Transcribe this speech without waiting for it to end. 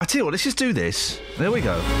tell you what, let's just do this. There we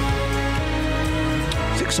go.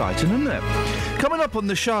 It's exciting, isn't it? Coming up on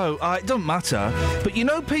the show, it doesn't matter, but you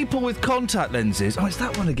know people with contact lenses... Oh, it's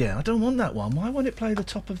that one again. I don't want that one. Why won't it play the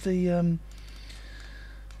top of the...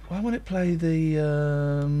 Why won't it play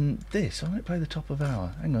the... this? Why won't it play the top of our...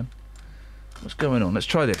 Hang on. What's going on? Let's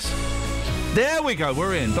try this. There we go,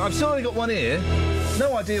 we're in. But I've still only got one ear.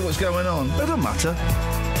 No idea what's going on. It doesn't matter.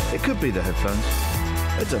 It could be the headphones.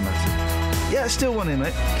 It doesn't matter. Yeah, still one ear,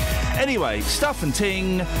 mate. Anyway, stuff and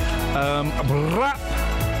ting. Rap.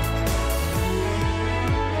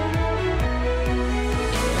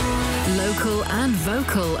 Local and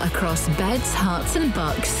vocal across beds, hearts and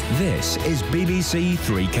bucks. This is BBC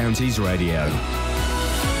Three Counties Radio.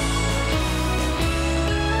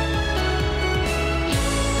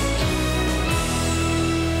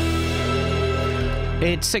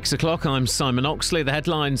 It's 6 o'clock, I'm Simon Oxley. The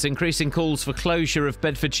headlines: increasing calls for closure of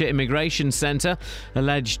Bedfordshire Immigration Centre,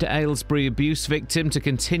 alleged Aylesbury abuse victim to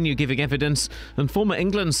continue giving evidence, and former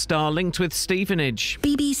England star linked with Stevenage.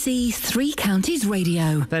 BBC Three Counties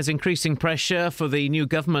Radio. There's increasing pressure for the new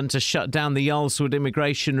government to shut down the Yarlswood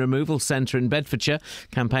Immigration Removal Centre in Bedfordshire.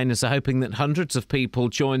 Campaigners are hoping that hundreds of people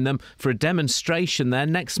join them for a demonstration there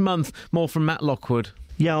next month. More from Matt Lockwood.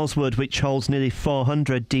 Yarlswood, which holds nearly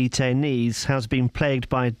 400 detainees, has been plagued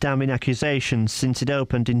by damning accusations since it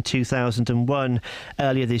opened in 2001.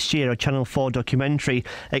 Earlier this year, a Channel 4 documentary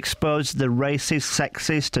exposed the racist,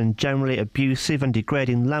 sexist and generally abusive and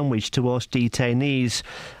degrading language towards detainees.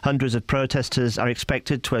 Hundreds of protesters are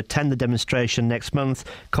expected to attend the demonstration next month,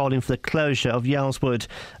 calling for the closure of Yarlswood.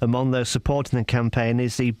 Among those supporting the campaign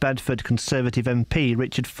is the Bedford Conservative MP,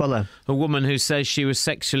 Richard Fuller. A woman who says she was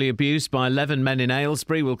sexually abused by 11 men in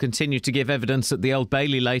Aylesbury will continue to give evidence at the Old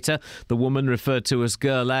Bailey later. The woman, referred to as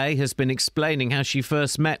Girl A, has been explaining how she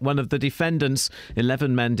first met one of the defendants.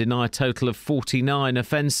 11 men deny a total of 49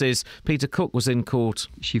 offences. Peter Cook was in court.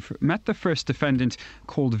 She met the first defendant,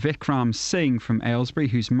 called Vikram Singh from Aylesbury,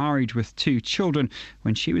 who's married with 2 children,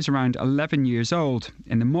 when she was around 11 years old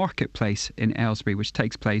in the marketplace in Aylesbury, which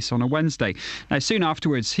takes place on a Wednesday. Now, soon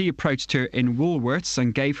afterwards, he approached her in Woolworths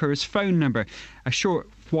and gave her his phone number. A short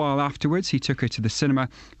while afterwards, he took her to the cinema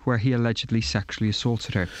where he allegedly sexually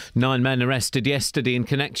assaulted her. 9 men arrested yesterday in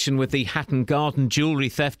connection with the Hatton Garden jewellery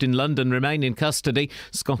theft in London remain in custody.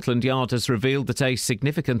 Scotland Yard has revealed that a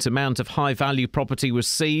significant amount of high-value property was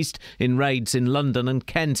seized in raids in London and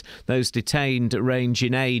Kent. Those detained range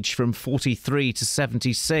in age from 43 to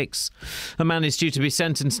 76. A man is due to be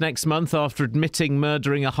sentenced next month after admitting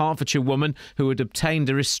murdering a Hertfordshire woman who had obtained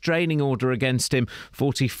a restraining order against him.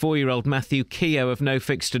 44-year-old Matthew Keogh of no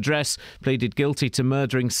fixed address pleaded guilty to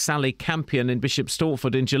murdering Sally Campion in Bishop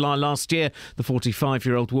Stortford in July last year. The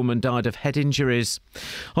 45-year-old woman died of head injuries.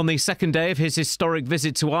 On the second day of his historic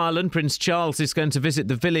visit to Ireland, Prince Charles is going to visit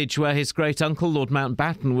the village where his great-uncle, Lord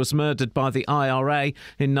Mountbatten, was murdered by the IRA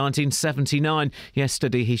in 1979.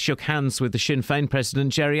 Yesterday, he shook hands with the Sinn Féin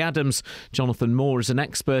president, Gerry Adams. Jonathan Moore is an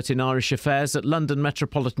expert in Irish affairs at London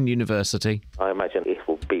Metropolitan University. I imagine it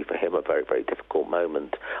will be for him a very, very difficult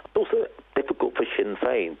moment. Also difficult for Sinn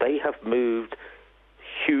Féin. They have moved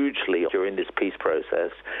hugely during this peace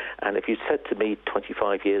process, and if you said to me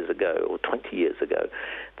 25 years ago or 20 years ago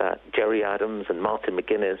that Gerry Adams and Martin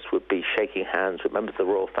McGuinness would be shaking hands with members of the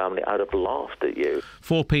royal family, I'd have laughed at you.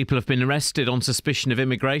 4 people have been arrested on suspicion of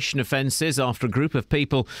immigration offences after a group of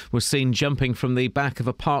people was seen jumping from the back of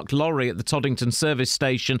a parked lorry at the Toddington service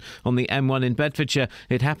station on the M1 in Bedfordshire.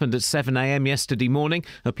 It happened at 7 a.m. yesterday morning.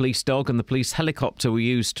 A police dog and the police helicopter were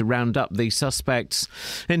used to round up the suspects.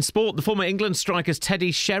 In sport, the former England striker's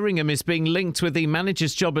Teddy Sheringham is being linked with the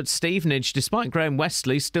manager's job at Stevenage, despite Graham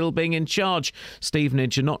Westley still being in charge.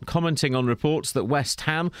 Stevenage are not commenting on reports that West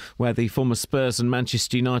Ham, where the former Spurs and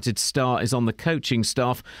Manchester United star is on the coaching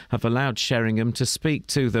staff, have allowed Sheringham to speak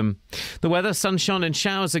to them. The weather: sunshine and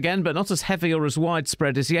showers again, but not as heavy or as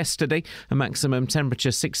widespread as yesterday. A maximum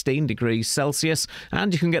temperature 16 degrees Celsius.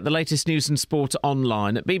 And you can get the latest news and sport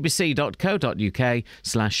online at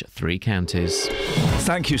bbc.co.uk/3 counties.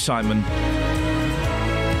 Thank you, Simon.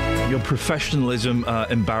 Your professionalism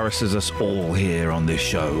embarrasses us all here on this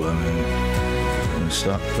show. I'm going to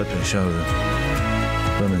start flipping show.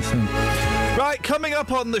 Right, coming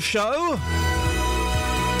up on the show,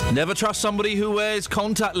 never trust somebody who wears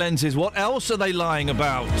contact lenses. What else are they lying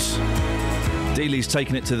about? Dealey's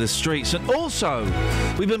taking it to the streets. And also,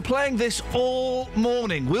 we've been playing this all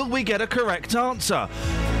morning. Will we get a correct answer?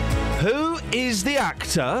 Who is the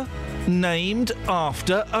actor named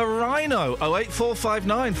after a rhino?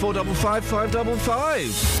 08459 455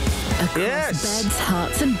 555. across Yes. beds,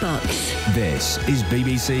 hearts and bucks. This is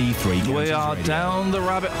BBC Three Counties We are Radio. down the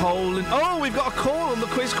rabbit hole. Oh, we've got a call on the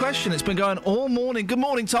quiz question. It's been going all morning. Good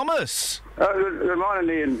morning, Thomas. Good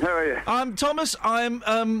morning, Ian. How are you? I'm Thomas. I'm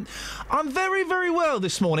very, very well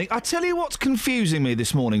this morning. I tell you what's confusing me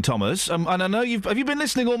this morning, Thomas. And I know have you been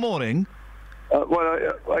listening all morning?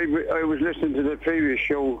 Well, I was listening to the previous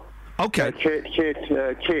show. Okay. Kate.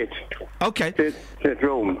 Okay. Kate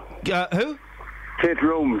Rome. Who? Kate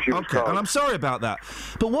Rome, she was Okay, called. and I'm sorry about that.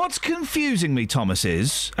 But what's confusing me, Thomas,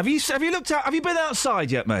 is have you looked out? Have you been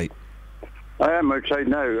outside yet, mate? I am outside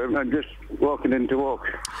now. I'm just walking into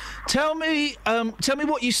work. Tell me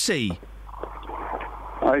what you see.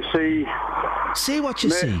 I see. See what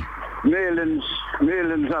you see.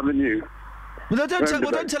 Maylands Avenue. Well,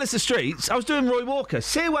 don't tell us the streets. I was doing Roy Walker.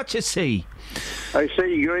 See what you see. I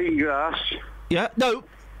see green grass. Yeah. No.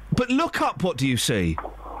 But look up. What do you see?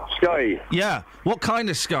 Sky. Yeah. What kind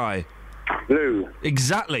of sky? Blue.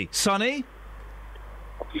 Exactly. Sunny.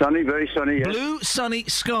 Sunny, very sunny. Yes. Blue, sunny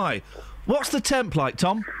sky. What's the temp like,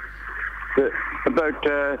 Tom?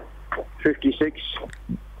 About 56.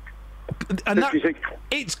 And 56.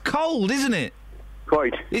 It's cold, isn't it?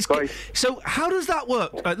 Quite. So how does that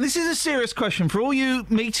work? This is a serious question for all you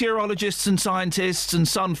meteorologists and scientists and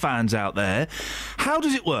sun fans out there. How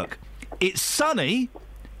does it work? It's sunny,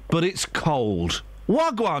 but it's cold.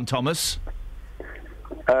 Wagwan, Thomas.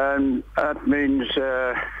 That means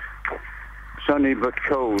sunny but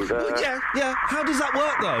cold. Yeah. How does that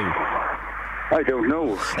work, though? I don't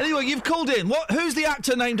know. Anyway, you've called in. Who's the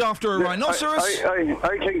actor named after a rhinoceros? I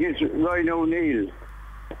think it's Ryan O'Neill.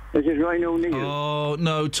 Is it Ryan O'Neill? Oh,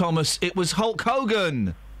 no, Thomas. It was Hulk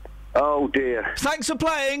Hogan. Oh, dear. Thanks for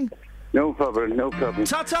playing. No problem.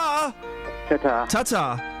 Ta-ta. Ta-ta.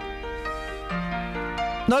 Ta-ta.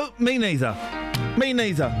 No, me neither.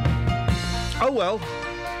 Oh, well.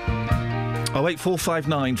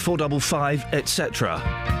 08459 455, etc.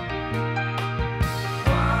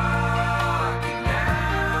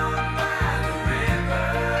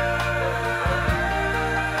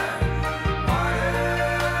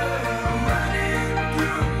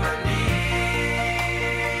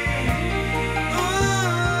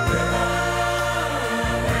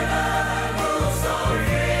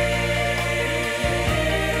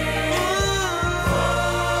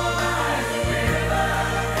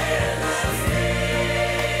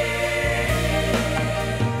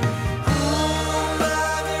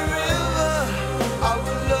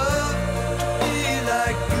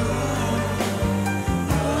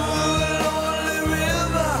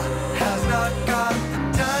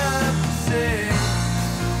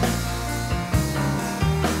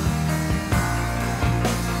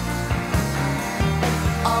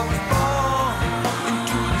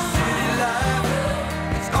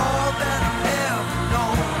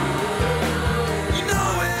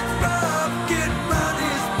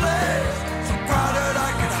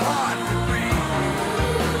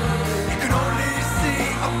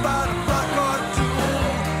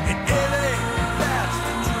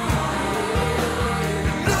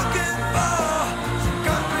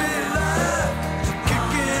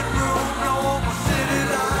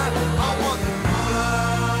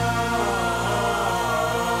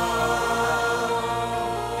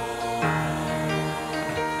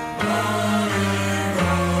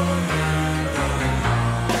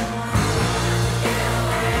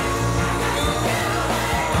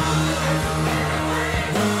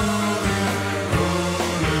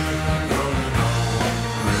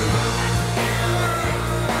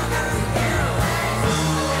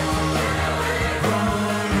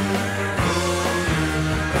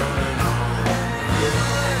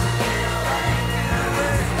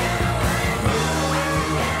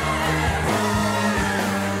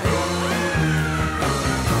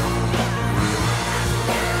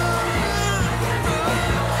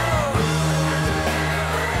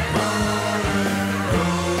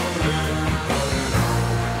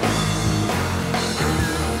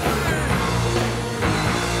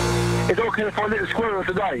 It's okay for a little squirrel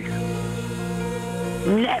to die.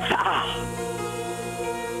 Never.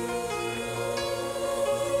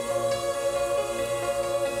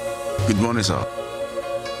 Good morning, sir.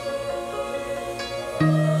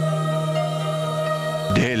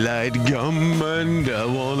 Daylight come and I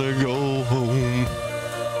wanna go home.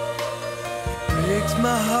 Breaks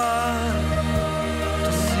my heart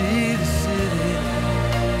to see the city.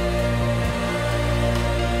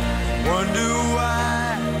 Wonder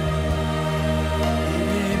why it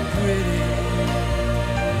ain't pretty.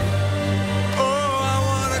 Oh, I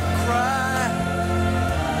wanna cry,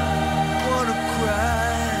 wanna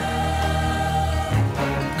cry.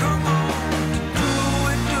 Come on, do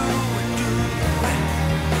it,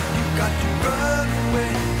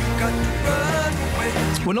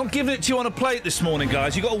 not giving it to you on a plate this morning,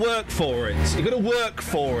 guys. You've got to work for it. You've got to work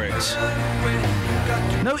for it.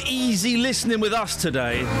 No easy listening with us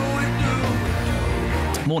today.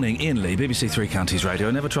 Morning, Iain Lee, BBC Three Counties Radio.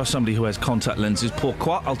 Never trust somebody who has contact lenses.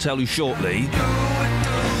 Pourquoi? I'll tell you shortly.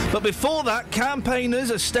 But before that,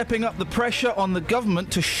 campaigners are stepping up the pressure on the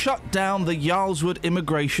government to shut down the Yarlswood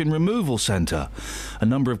Immigration Removal Centre. A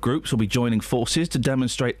number of groups will be joining forces to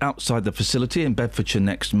demonstrate outside the facility in Bedfordshire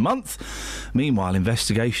next month. Meanwhile,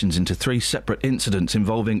 investigations into 3 separate incidents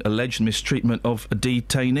involving alleged mistreatment of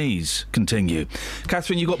detainees continue.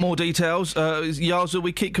 Catherine, you got more details? Yarlswood,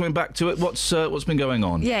 we keep coming back to it. What's been going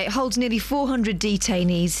on? Yeah, it holds nearly 400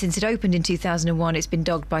 detainees. Since it opened in 2001, it's been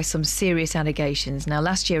dogged by some serious allegations. Now,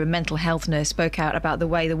 last year, a mental health nurse spoke out about the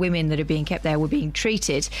way the women that are being kept there were being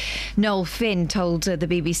treated. Noel Finn told the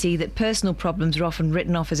BBC that personal problems are often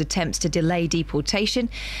written off as attempts to delay deportation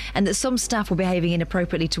and that some staff were behaving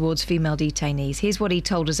inappropriately towards female detainees. Here's what he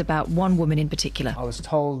told us about one woman in particular. I was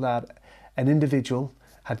told that an individual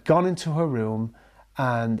had gone into her room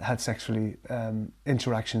and had sexually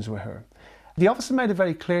interactions with her. The officer made it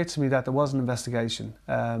very clear to me that there was an investigation,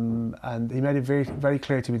 and he made it very, very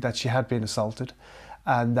clear to me that she had been assaulted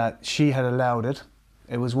and that she had allowed it.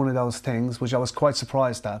 It was one of those things which I was quite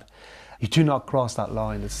surprised at. You do not cross that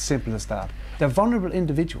line, it's as simple as that. They're vulnerable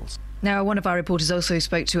individuals. Now, one of our reporters also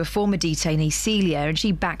spoke to a former detainee, Celia, and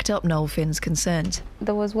she backed up Noel Finn's concerns.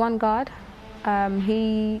 There was one guard,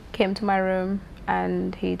 he came to my room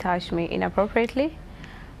and he touched me inappropriately,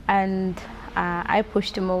 and I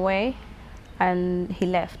pushed him away and he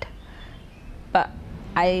left. But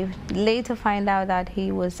I later find out that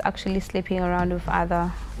he was actually sleeping around with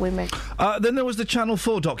other women. Then there was the Channel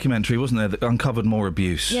 4 documentary, wasn't there, that uncovered more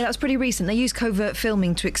abuse? Yeah, that was pretty recent. They used covert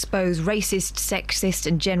filming to expose racist, sexist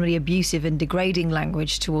and generally abusive and degrading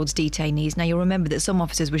language towards detainees. Now, you'll remember that some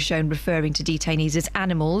officers were shown referring to detainees as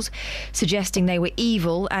animals, suggesting they were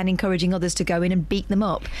evil and encouraging others to go in and beat them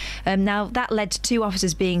up. Now, that led to 2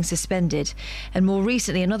 officers being suspended. And more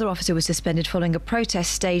recently, another officer was suspended following a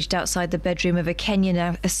protest staged outside the bedroom of a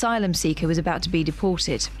Kenyan asylum seeker who was about to be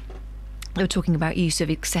deported. They were talking about use of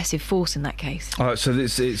excessive force in that case. So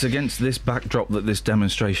it's against this backdrop that this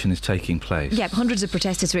demonstration is taking place? Yeah, hundreds of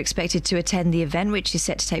protesters are expected to attend the event, which is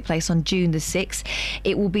set to take place on June the 6th.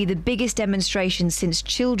 It will be the biggest demonstration since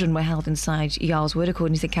children were held inside Yarlswood,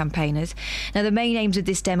 according to the campaigners. Now, the main aims of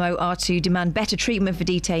this demo are to demand better treatment for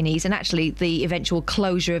detainees and actually the eventual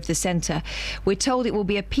closure of the centre. We're told it will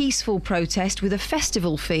be a peaceful protest with a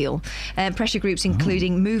festival feel. Pressure groups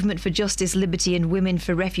including Movement for Justice, Liberty and Women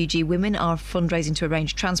for Refugee Women are fundraising to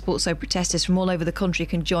arrange transport so protesters from all over the country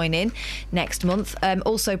can join in next month.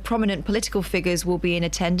 Also, prominent political figures will be in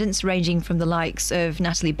attendance, ranging from the likes of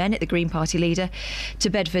Natalie Bennett, the Green Party leader,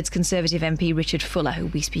 to Bedford's Conservative MP Richard Fuller, who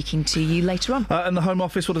will be speaking to you later on. And the Home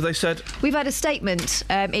Office, what have they said? We've had a statement.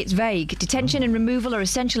 It's vague. Detention and removal are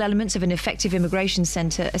essential elements of an effective immigration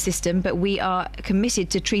centre system, but we are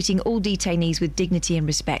committed to treating all detainees with dignity and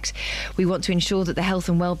respect. We want to ensure that the health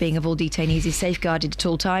and well-being of all detainees is safeguarded at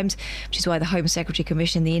all times, which is why the Home Secretary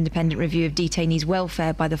commissioned the independent review of detainees'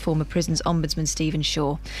 welfare by the former Prisons Ombudsman Stephen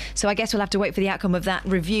Shaw. So I guess we'll have to wait for the outcome of that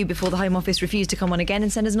review before the Home Office refuse to come on again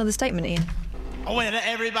and send us another statement, Iain. When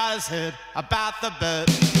everybody's heard about the bird.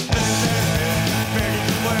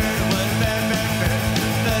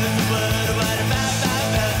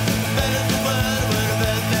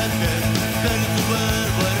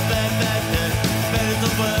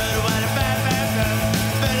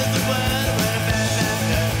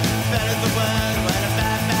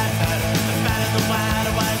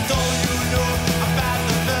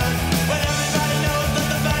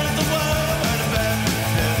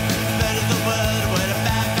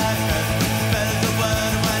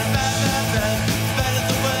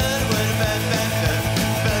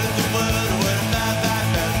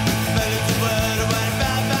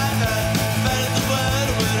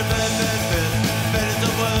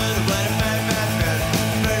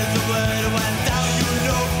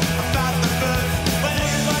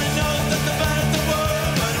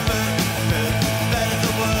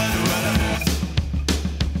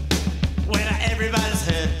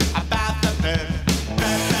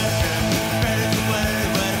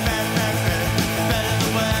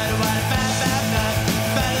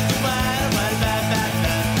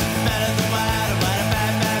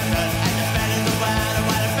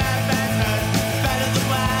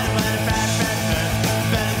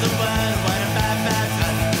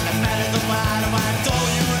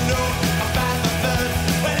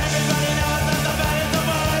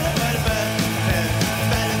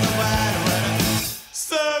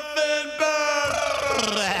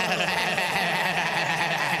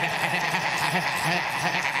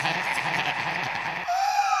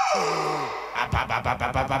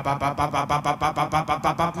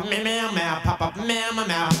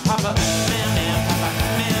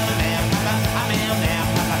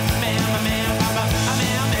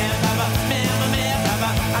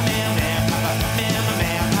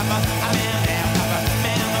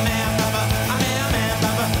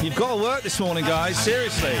 You've got to work this morning, guys,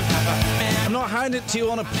 seriously. I'm not handing it to you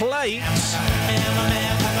on a plate.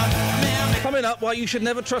 Coming up, why you should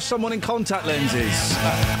never trust someone in contact lenses.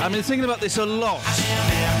 I've been thinking about this a lot.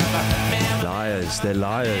 Liars, they're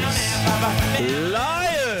liars.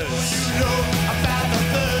 Liars!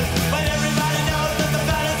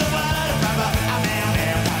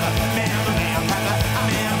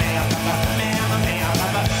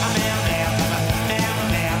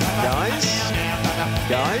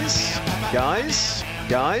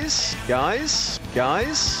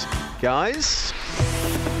 Guys.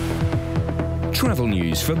 Travel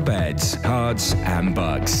news for beds, cards and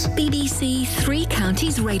bugs. BBC Three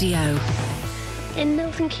Counties Radio. In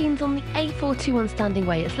Milton Keynes on the A421 Standing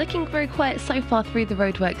Way, it's looking very quiet so far through the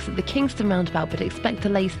roadworks at the Kingston roundabout, but expect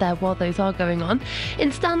delays there while those are going on.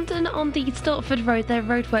 In Standon on the Stortford Road, there are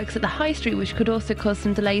roadworks at the High Street, which could also cause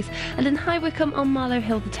some delays. And in High Wycombe on Marlow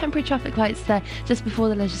Hill, the temporary traffic lights there just before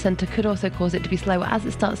the leisure centre could also cause it to be slower as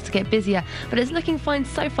it starts to get busier. But it's looking fine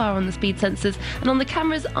so far on the speed sensors. And on the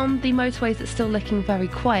cameras on the motorways, it's still looking very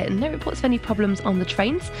quiet. And no reports of any problems on the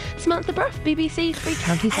trains. Samantha Bruff, BBC Three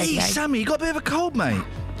Counties Radio. Hey, Sammy, you got a bit of a cold, mate.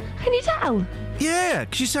 Can you tell? Yeah,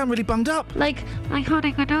 because you sound really bunged up. Like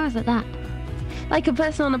holding my nose at that. Like a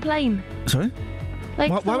person on a plane. Sorry?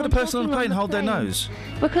 Like why would a person on a plane hold their nose?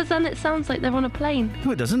 Because then it sounds like they're on a plane.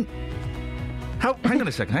 No, it doesn't. Hang on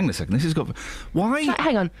a second. This has got... Why?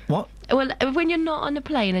 Hang on. What? Well, when you're not on a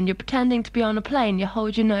plane and you're pretending to be on a plane, you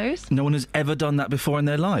hold your nose. No one has ever done that before in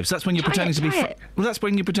their lives. That's when you're pretending to be... Well, that's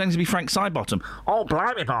when you're pretending to be Frank Sidebottom. Oh,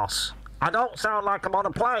 blimey, boss. I don't sound like I'm on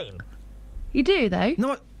a plane. You do, though.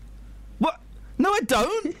 No, what? No, I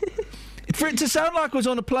don't. For it to sound like I was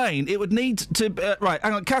on a plane, it would need to... right,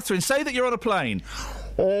 hang on, Catherine, say that you're on a plane.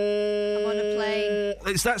 I'm on a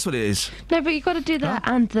plane. That's what it is. No, but you've got to do that,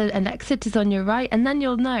 and the exit is on your right, and then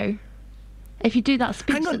you'll know. If you do that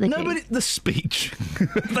speech Hang on, that they do. The speech.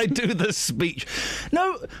 They do the speech.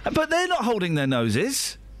 No, but they're not holding their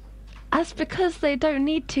noses. That's because they don't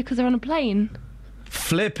need to, because they're on a plane.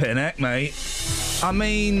 Flippin' heck, mate. I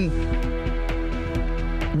mean...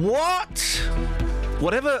 What?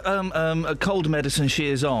 Whatever cold medicine she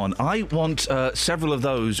is on, I want several of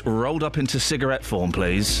those rolled up into cigarette form,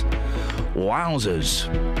 please. Wowzers.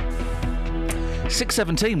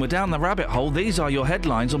 6:17, we're down the rabbit hole. These are your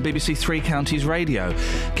headlines on BBC Three Counties Radio.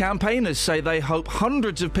 Campaigners say they hope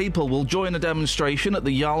hundreds of people will join a demonstration at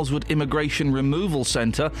the Yarlswood Immigration Removal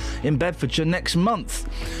Centre in Bedfordshire next month.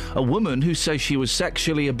 A woman who says she was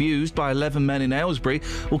sexually abused by 11 men in Aylesbury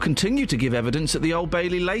will continue to give evidence at the Old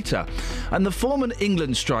Bailey later. And the former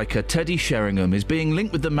England striker Teddy Sheringham is being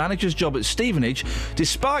linked with the manager's job at Stevenage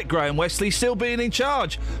despite Graham Westley still being in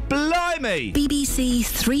charge. Blimey! BBC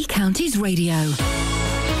Three Counties Radio.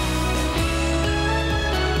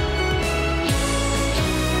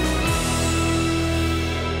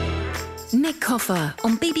 Nick Coffer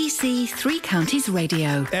on BBC Three Counties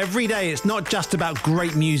Radio. Every day it's not just about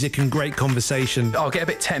great music and great conversation. I'll get a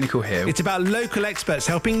bit technical here. It's about local experts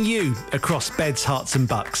helping you across beds, hearts and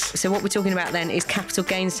bucks. So what we're talking about then is capital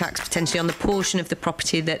gains tax potentially on the portion of the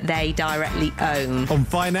property that they directly own. On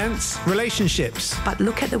finance, relationships. But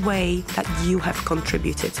look at the way that you have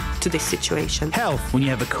contributed to this situation. Health. When you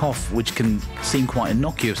have a cough, which can seem quite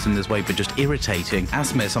innocuous in this way, but just irritating,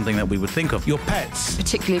 asthma is something that we would think of. Your pets.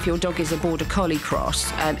 Particularly if your dog is a border collie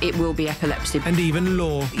cross, it will be epilepsy. And even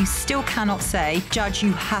law. You still cannot say, Judge,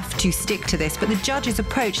 you have to stick to this. But the judge's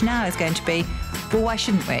approach now is going to be, well, why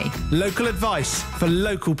shouldn't we? Local advice for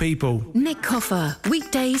local people. Nick Coffer,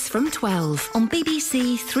 weekdays from 12 on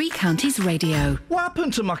BBC Three Counties Radio. What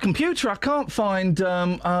happened to my computer? I can't find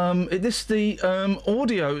the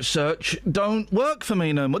audio search don't work for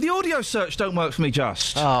me no more. The audio search don't work for me,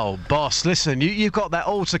 just. Oh, boss, listen, you've got that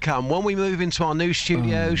all to come. When we move into our new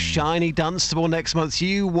studio, shiny Dunstable next month,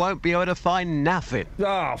 you won't be able to find nothing.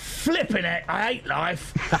 Oh, flipping it! I hate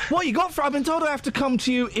life. What you got for? I've been told I have to come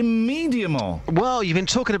to you immediately. Well, you've been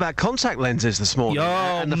talking about contact lenses this morning. Oh,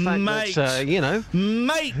 and the fact mate. that,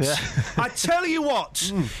 Mate, I tell you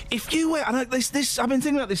what, if you wear... I've been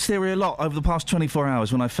thinking about this theory a lot over the past 24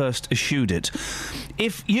 hours when I first eschewed it.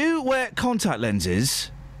 If you wear contact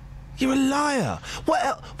lenses, You're a liar.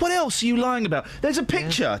 What else are you lying about? There's a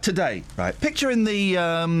picture today, right? Picture in the...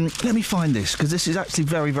 let me find this, because this is actually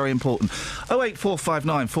very, very important.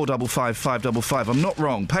 08459 455 555. I'm not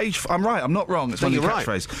wrong. I'm right, I'm not wrong. It's my new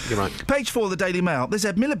catchphrase. You're right. Page 4 of the Daily Mail. There's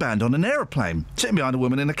Ed Miliband on an aeroplane, sitting behind a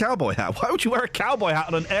woman in a cowboy hat. Why would you wear a cowboy hat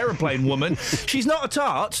on an aeroplane, woman? She's not a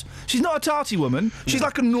tart. She's not a tarty woman. She's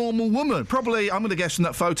like a normal woman. Probably, I'm going to guess from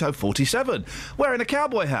that photo, 47. Wearing a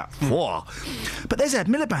cowboy hat. Whoa. But there's Ed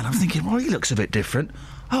Miliband. I'm thinking, well, he looks a bit different.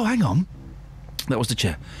 Oh, hang on. That was the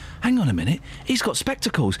chair. Hang on a minute. He's got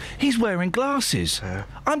spectacles. He's wearing glasses.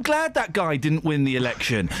 I'm glad that guy didn't win the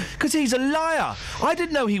election, because he's a liar. I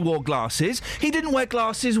didn't know he wore glasses. He didn't wear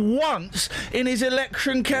glasses once in his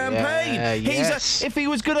election campaign. If he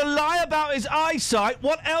was going to lie about his eyesight,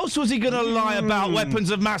 what else was he going to lie about?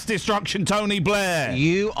 Weapons of mass destruction, Tony Blair.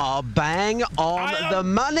 You are bang on the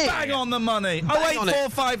money. Bang on the money.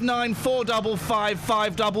 08459 455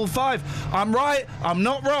 555. I'm right. I'm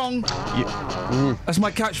not wrong. That's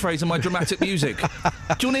my catchphrase and my dramatic music. Do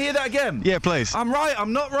you want to hear that again? Yeah, please. I'm right,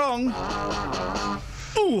 I'm not wrong.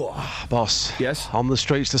 Ooh. Boss. Yes? On the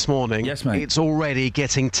streets this morning. Yes, mate. It's already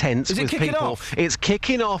getting tense with people. Off? It's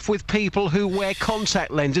kicking off with people who wear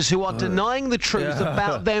contact lenses who are denying the truth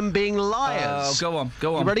about them being liars. Go on.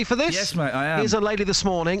 You ready for this? Yes, mate, I am. Here's a lady this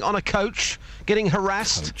morning on a coach getting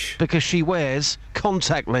harassed because she wears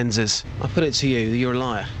contact lenses. I put it to you, you're a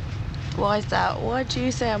liar. Why is that? Why do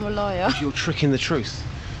you say I'm a liar? You're tricking the truth.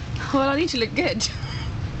 Well, I need to look good.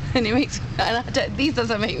 And these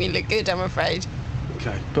doesn't make me look good, I'm afraid.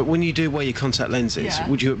 Okay. But when you do wear your contact lenses,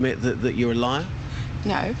 would you admit that you're a liar?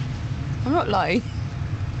 No. I'm not lying.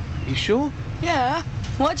 You sure? Yeah.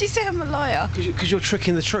 Why do you say I'm a liar? Because you're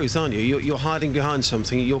tricking the truth, aren't you? You're hiding behind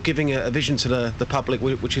something. You're giving a vision to the public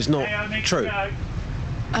which is not true.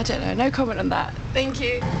 I don't know. No comment on that. Thank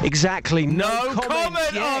you. Exactly. No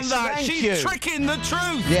comment yes, on that. She's tricking the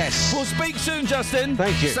truth. Yes. We'll speak soon, Justin.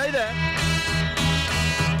 Thank you. Stay there.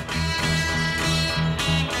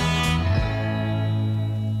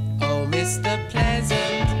 Oh, Mr.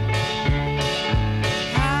 Pleasant.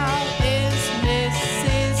 How is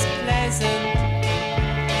Mrs. Pleasant?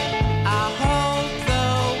 I hope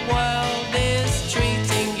the world is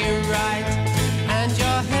treating you right, and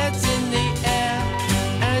your head's in the air,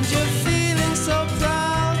 and you're feeling so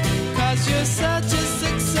proud, 'cause you're such a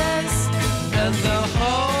success, and the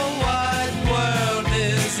whole wide world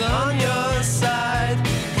is on your side.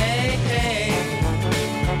 Hey, hey,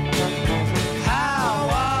 how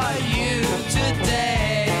are you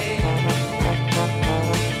today?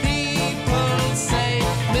 People say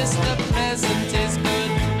Mr. Pleasant is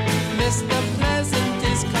good, Mr. Pleasant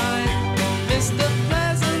is kind, Mr.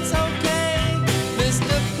 Pleasant's okay,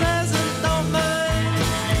 Mr. Pleasant don't mind,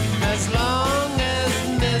 as long as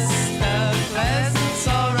Mr. Pleasant's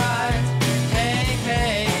alright. Hey,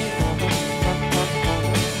 hey,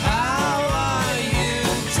 how are you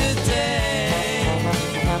today?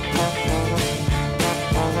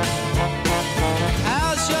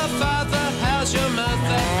 How's your father? How's your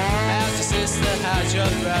mother? How's your sister? How's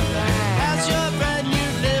your brother? How's your brand new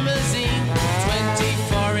limousine?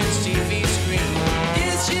 24-inch TV screen.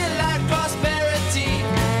 Is you like prosperity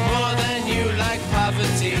more than you like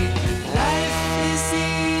poverty? Life is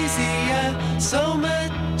easier, so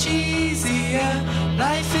much easier.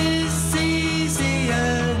 Life is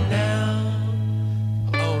easier now.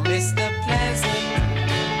 Oh, Mr. Pleasant.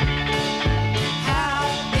 How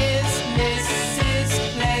is Mrs.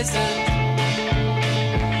 Pleasant?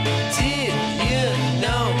 Did you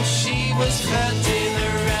know she was flirting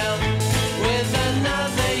around with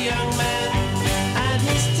another young man, and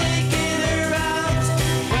he's taking her out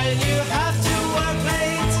when you have to work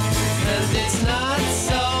late, and it's not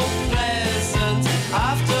so pleasant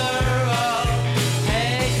after all.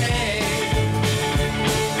 Hey, hey,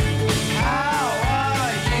 how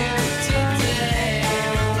are you today?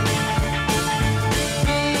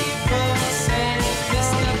 People say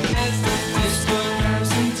Mr. Pleasant is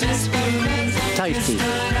good, just good, Tasty.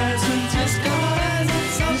 just good.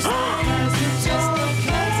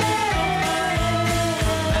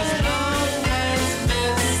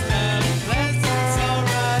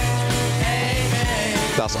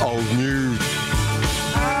 That's old news.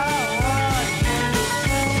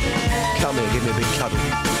 Come here, give me a big cuddle.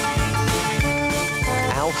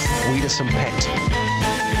 Alf, weed us some pet.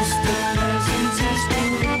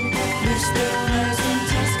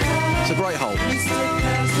 It's a great hole.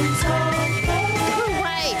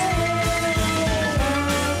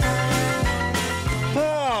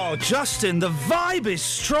 Oh, Justin, the vibe is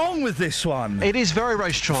strong with this one. It is very,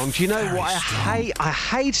 very strong. Do you know what I hate? I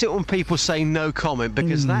hate it when people say no comment,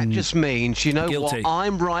 because that just means, you know Guilty. what,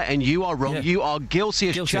 I'm right and you are wrong. Yeah. You are guilty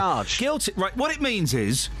as charged. Guilty. Right, what it means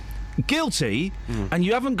is guilty, and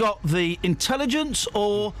you haven't got the intelligence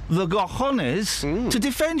or the cojones to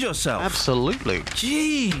defend yourself. Absolutely.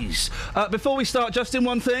 Jeez. Before we start, Justin,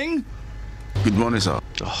 one thing. Good morning, sir.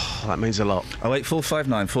 Oh, that means a lot.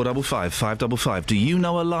 08459 455 555. Do you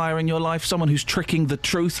know a liar in your life? Someone who's tricking the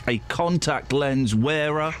truth? A contact lens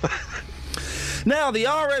wearer? Now, the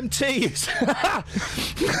RMT is...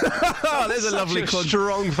 There's a lovely...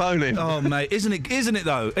 strong phone in. Oh, mate, isn't it,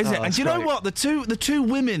 though? Isn't it? And do you know what? The two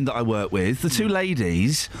women that I work with, the two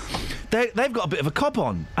ladies, they've got a bit of a cop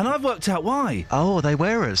on, and I've worked out why. Oh, are they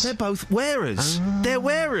wearers? They're both wearers. They're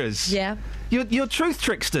wearers. Yeah. You're truth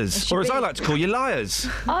tricksters, or as I like to call you, liars.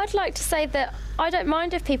 I'd like to say that I don't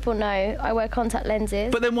mind if people know I wear contact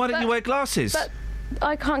lenses. But then why don't you wear glasses? But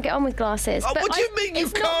I can't get on with glasses. Oh, but what do you mean you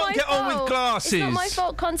it's not can't my get on with fault. glasses? It's not my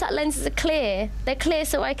fault. Contact lenses are clear. They're clear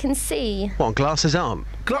so I can see. What, glasses aren't?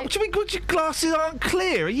 What do you mean your glasses aren't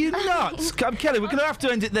clear? Are you nuts? Kelly, we're going to have to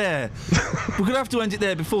end it there. We're going to have to end it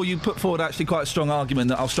there before you put forward actually quite a strong argument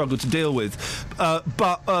that I'll struggle to deal with.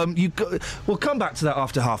 We'll come back to that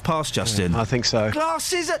after past, Justin. I think so.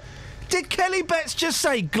 Glasses... Did Kelly Betts just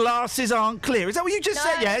say glasses aren't clear? Is that what you just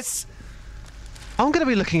said, yes? I'm going to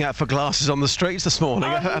be looking out for glasses on the streets this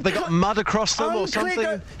morning. Have they got mud across them or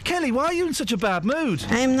something? Kelly, why are you in such a bad mood?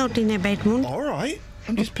 I'm not in a bad mood. All right.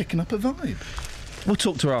 I'm just picking up a vibe. We'll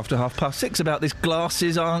talk to her after 6:30 about this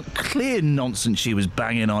glasses aren't clear nonsense she was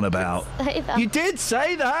banging on about. Say that. You did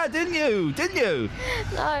say that, didn't you? Didn't you?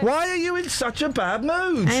 No. Why are you in such a bad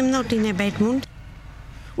mood? I'm not in a bad mood.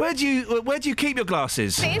 Where do you keep your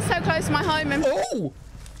glasses? It is so close to my home. And oh!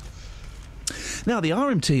 Now, the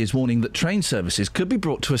RMT is warning that train services could be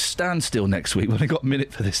brought to a standstill next week. Well, they've got a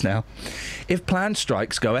minute for this now. If planned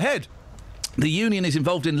strikes go ahead. The union is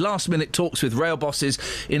involved in last-minute talks with rail bosses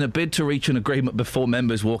in a bid to reach an agreement before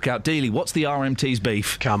members walk out. Dealey, what's the RMT's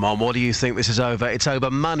beef? Come on, what do you think this is over? It's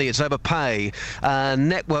over money, it's over pay.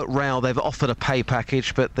 Network Rail, they've offered a pay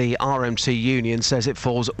package, but the RMT union says it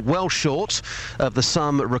falls well short of the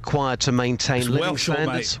sum required to maintain living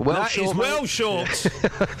standards. Well short.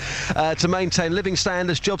 To maintain living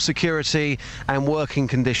standards, job security and working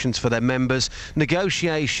conditions for their members.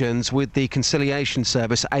 Negotiations with the conciliation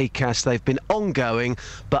service, ACAS, they've been ongoing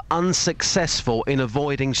but unsuccessful in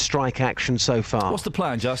avoiding strike action so far. What's the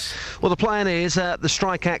plan, Just? Well, the plan is the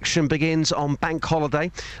strike action begins on bank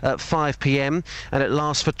holiday at 5 p.m. and it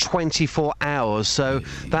lasts for 24 hours. So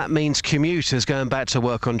that means commuters going back to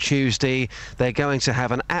work on Tuesday, they're going to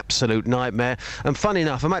have an absolute nightmare. And funny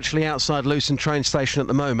enough, I'm actually outside Luton train station at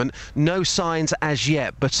the moment. No signs as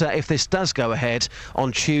yet, but if this does go ahead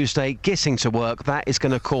on Tuesday, getting to work, that is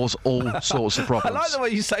going to cause all sorts of problems. I like the way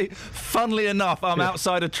you say, funnily enough, I'm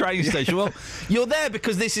outside a train station. Well, you're there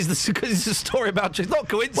because this is a story about you. It's not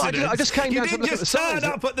coincidence. Well, I just came down to didn't look at just the turn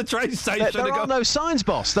signs. up at the train station. There are no signs,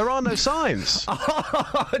 boss. There are no signs.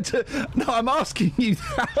 No, I'm asking you.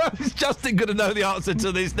 Is Justin going to know the answer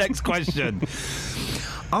to this next question?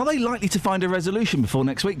 Are they likely to find a resolution before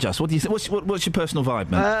next week, Just? What do you think? What's your personal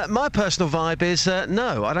vibe, mate? My personal vibe is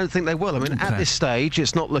no, I don't think they will. I mean, at this stage,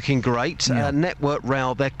 it's not looking great. Network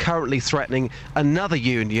Rail, they're currently threatening another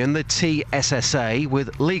union, the TSSA,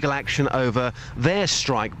 with legal action over their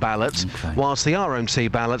strike ballot, whilst the RMT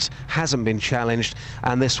ballot hasn't been challenged,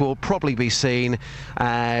 and this will probably be seen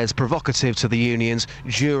as provocative to the unions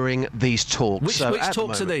during these talks. Which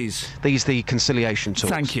talks are these? These the conciliation talks.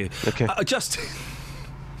 Thank you. Okay. Just...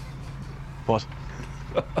 What?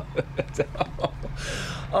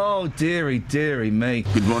 Oh, dearie me.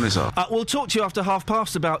 Good morning, sir. We'll talk to you after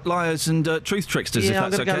 5:30 about liars and truth tricksters, if Yeah, I'm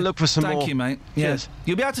that's going to okay. go look for some more. Thank you, mate. Cheers. Yeah.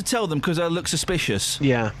 You'll be able to tell them because they'll look suspicious.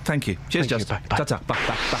 Yeah. Thank you. Cheers, Thank you. Justin. Bye. Ta-ta.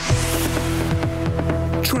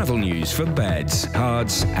 Bye. Travel news for beds,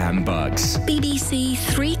 cards and bugs. BBC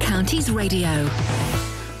Three Counties Radio.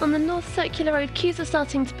 On the North Circular Road, queues are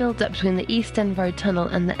starting to build up between the East End Road Tunnel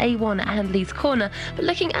and the A1 at Handley's Corner, but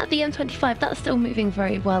looking at the M25, that's still moving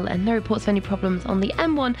very well and no reports of any problems on the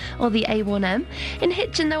M1 or the A1M. In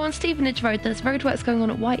Hitchin, though, on Stevenage Road, there's roadworks going on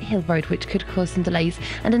at Whitehill Road, which could cause some delays,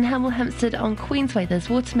 and in Hemel Hempstead on Queensway, there's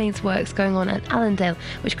water mains works going on at Allendale,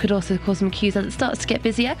 which could also cause some queues as it starts to get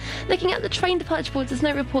busier. Looking at the train departure boards, there's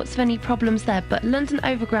no reports of any problems there, but London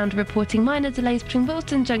Overground are reporting minor delays between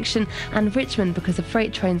Wilton Junction and Richmond because of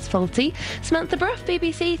freight trains faulty. Samantha Bruff,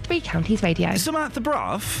 BBC Three Counties Radio. Samantha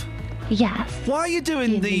Bruff? Yes. Why are you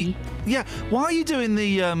doing Why are you doing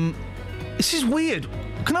the... This is weird.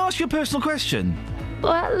 Can I ask you a personal question?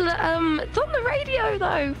 Well, it's on the radio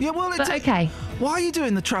though. Yeah, well, it's okay. Why are you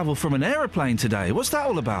doing the travel from an aeroplane today? What's that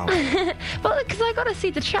all about? Well, because I got to see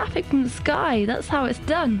the traffic from the sky. That's how it's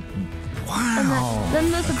done. Wow. And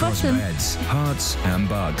then there's a Across button. beds, hearts and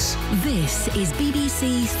bugs. This is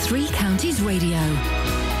BBC Three Counties Radio.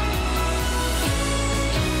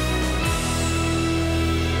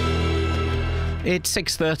 It's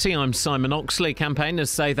 6:30. I'm Simon Oxley. Campaigners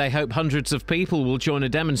say they hope hundreds of people will join a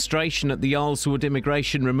demonstration at the Islewood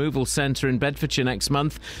Immigration Removal Centre in Bedfordshire next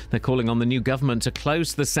month. They're calling on the new government to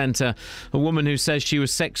close the centre. A woman who says she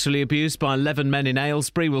was sexually abused by 11 men in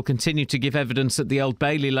Aylesbury will continue to give evidence at the Old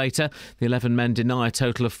Bailey later. The 11 men deny a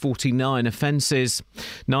total of 49 offences.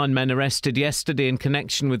 9 men arrested yesterday in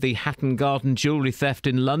connection with the Hatton Garden jewellery theft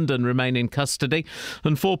in London remain in custody,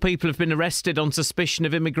 and 4 people have been arrested on suspicion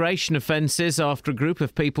of immigration offences after a group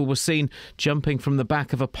of people were seen jumping from the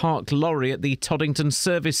back of a parked lorry at the Toddington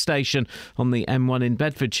service station on the M1 in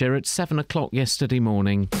Bedfordshire at 7 o'clock yesterday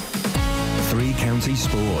morning. Three Counties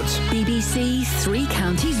Sports. BBC Three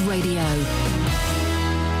Counties Radio.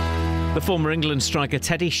 The former England striker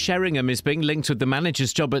Teddy Sheringham is being linked with the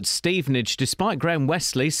manager's job at Stevenage, despite Graham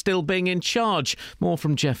Westley still being in charge. More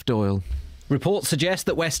from Jeff Doyle. Reports suggest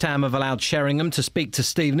that West Ham have allowed Sheringham to speak to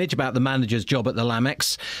Stevenage about the manager's job at the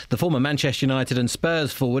Lamex. The former Manchester United and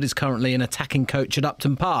Spurs forward is currently an attacking coach at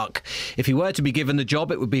Upton Park. If he were to be given the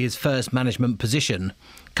job, it would be his first management position.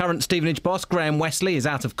 Current Stevenage boss Graham Westley is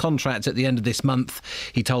out of contract at the end of this month.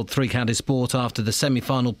 He told Three Counties Sport after the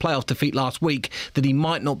semi-final playoff defeat last week that he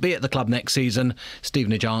might not be at the club next season.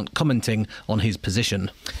 Stevenage aren't commenting on his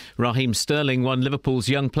position. Raheem Sterling won Liverpool's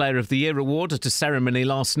Young Player of the Year award at a ceremony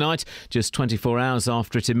last night. Just 24 hours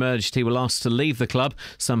after it emerged he was asked to leave the club.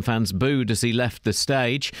 Some fans booed as he left the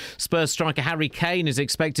stage. Spurs striker Harry Kane is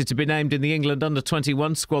expected to be named in the England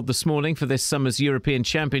under-21 squad this morning for this summer's European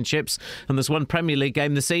Championships. And there's one Premier League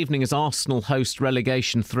game this evening as Arsenal host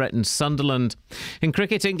relegation threatens Sunderland. In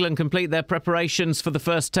cricket, England complete their preparations for the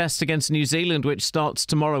first test against New Zealand, which starts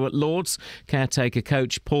tomorrow at Lord's. Caretaker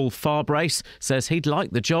coach Paul Farbrace says he'd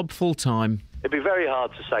like the job full-time. It'd be very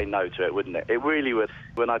hard to say no to it, wouldn't it? It really would.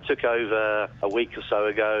 When I took over a week or so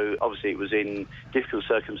ago, obviously it was in difficult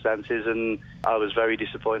circumstances, and I was very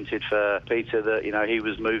disappointed for Peter that, he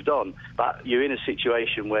was moved on. But you're in a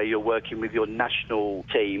situation where you're working with your national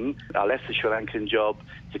team. I left the Sri Lankan job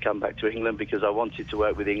to come back to England because I wanted to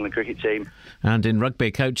work with the England cricket team. And in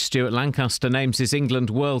rugby, coach Stuart Lancaster names his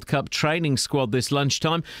England World Cup training squad this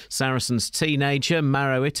lunchtime. Saracens teenager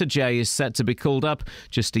Maro Itoje is set to be called up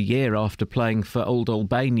just a year after playing for Old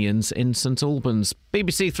Albanians in St Albans.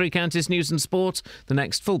 BBC Three Counties News and Sport. The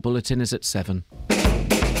next full bulletin is at 7.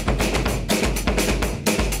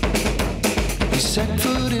 We set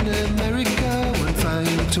foot in America one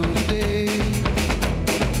fine October day,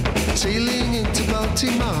 sailing into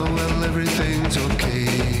Baltimore, well everything's okay.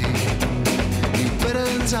 New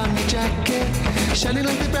buttons on your jacket, shining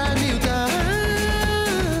like the brand new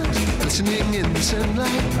diamonds, glistening in the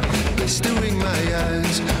sunlight, blistering my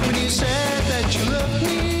eyes. When you said that you loved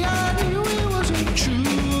me, I knew it wasn't true.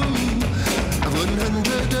 I've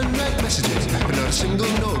 100 unread messages, but not a single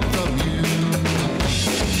note from you.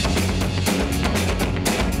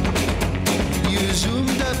 You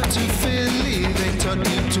zoomed up to Philly, they taught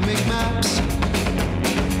you to make maps.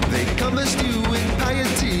 They conversed you with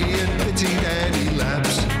piety and pitied any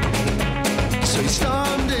lapse. So you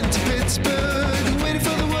stormed into Pittsburgh and waited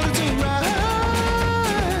for the water to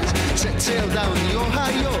rise. Set sail down the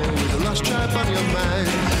Ohio with a lost tribe on your mind.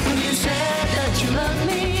 When you said that you loved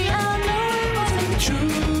me, I know it wasn't true.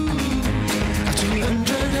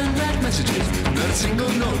 200 unread messages, not a single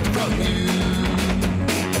note from you.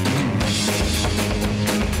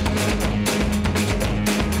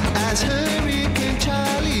 As Hurricane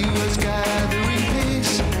Charlie was gathering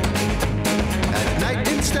pace, at night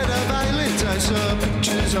instead of eyelids I saw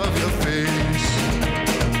pictures of your face,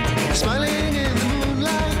 smiling in the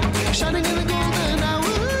moonlight, shining in the golden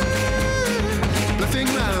hour, bluffing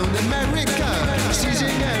round America,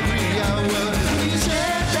 seizing every hour. You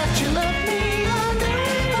said that you loved me, I knew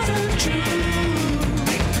it wasn't true.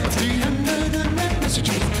 Of 300 unread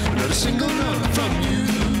messages, not a single note from you.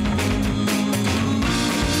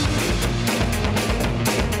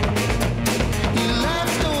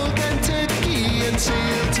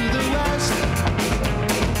 Sail to the west,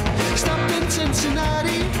 stopped in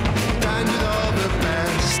Cincinnati, dined with all the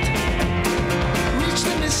best, reached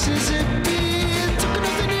the Mississippi, took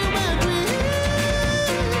another new Madrid,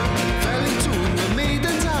 fell into the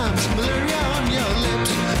maiden's arms, malaria on your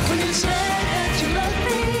lips. When you said that you loved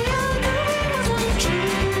me, I knew it wasn't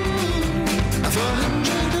true.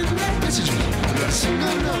 400 unread messages, not a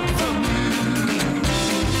single note from you.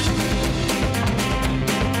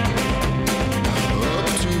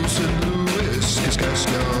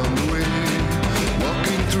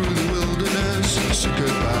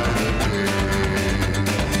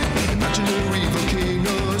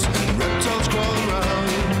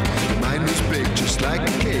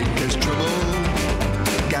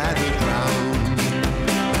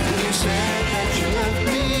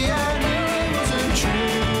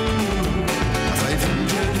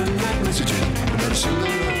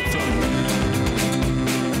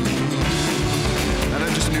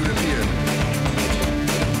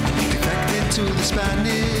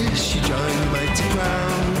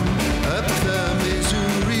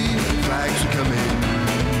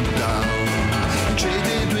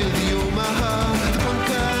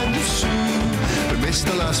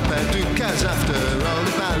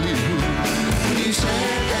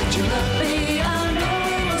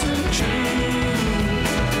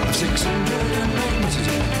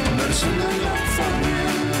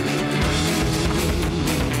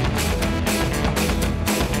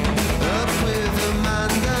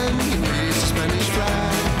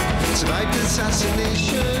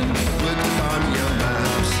 assassination worked upon your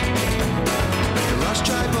maps. The lost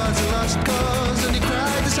tribe was a lost cause, and he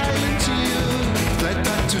cried as I into you. Fled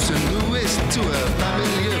back to St. Louis to a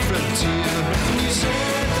familiar frontier. And you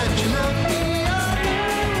said that you loved me, I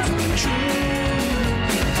won't true.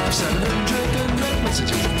 I've sent 100 unread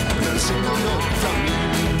messages, but not a single note from you.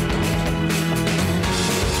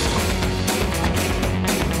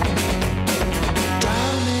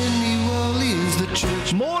 Down in New Orleans, the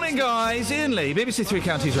church. Morning, guys. Iain Lee, BBC Three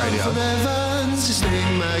Counties Radio.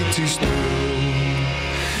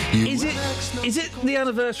 Is it the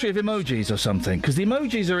anniversary of emojis or something? Because the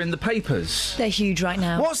emojis are in the papers. They're huge right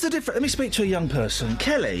now. What's the difference? Let me speak to a young person.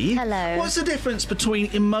 Kelly? Hello. What's the difference between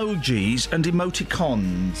emojis and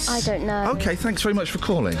emoticons? I don't know. OK, thanks very much for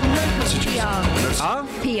calling. PR. Huh?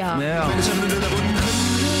 PR. Yeah.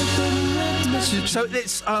 So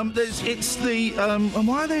it's the and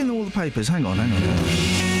why are they in all the papers? Hang on.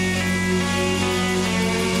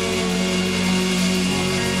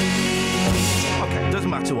 Okay, doesn't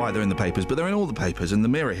matter why they're in the papers, but they're in all the papers. And the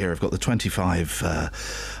Mirror here have got the 25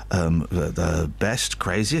 the best,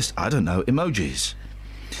 craziest, I don't know, emojis.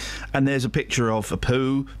 And there's a picture of a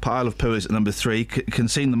pile of poo is at number 3. Can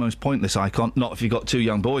seem the most pointless icon. Not if you've got 2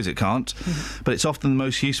 young boys, it can't. But it's often the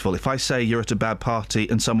most useful. If I say you're at a bad party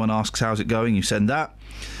and someone asks how's it going, you send that.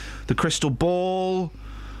 The crystal ball,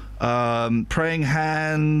 praying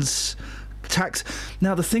hands, tax.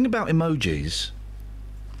 Now, the thing about emojis,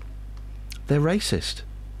 they're racist.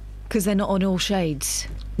 Because they're not on all shades.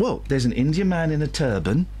 Well, there's an Indian man in a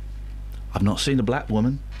turban. I've not seen a black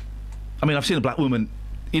woman. I mean, I've seen a black woman...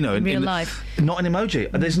 You know, in real life. Not an emoji.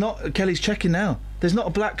 There's not... Kelly's checking now. There's not a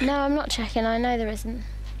black... No, I'm not checking. I know there isn't.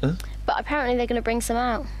 Huh? But apparently they're going to bring some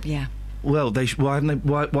out. Yeah. Well,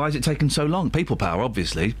 why is it taking so long? People power,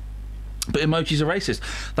 obviously. But emojis are racist.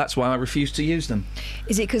 That's why I refuse to use them.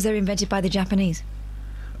 Is it because they're invented by the Japanese?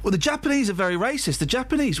 Well, the Japanese are very racist. The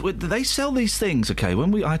Japanese, they sell these things, OK?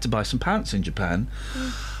 I had to buy some pants in Japan.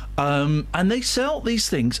 And they sell these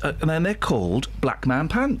things, and then they're called black man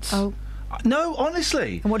pants. Oh. No,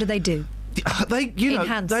 honestly. And what do? They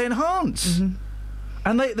enhance. They enhance. Mm-hmm.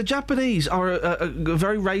 And the Japanese are a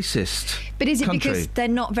very racist But is it country. because they're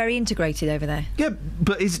not very integrated over there? Yeah,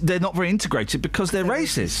 but they're not very integrated because they're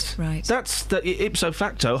racist. Right. That's ipso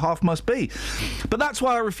facto, half must be. But that's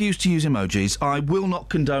why I refuse to use emojis. I will not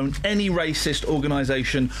condone any racist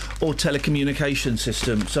organisation or telecommunication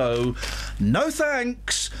system. So, no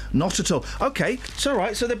thanks. Not at all. OK, it's all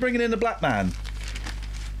right. So they're bringing in a black man.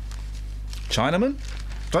 Chinaman?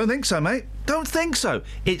 Don't think so, mate. Don't think so.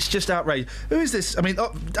 It's just outrageous. Who is this? I mean,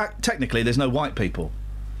 technically, there's no white people.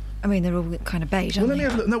 I mean, they're all kind of beige, aren't Let me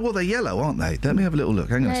have a look. No, well, they're yellow, aren't they? Let me have a little look.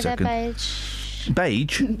 Hang on a second. They're beige.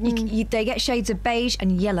 Beige? They get shades of beige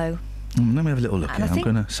and yellow. Let me have a little look here. I'm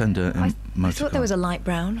going to send a emoticon. I thought there was a light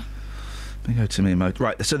brown. Let me go to me emoji.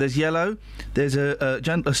 Right, so there's yellow. There's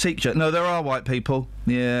a Sikh. No, there are white people.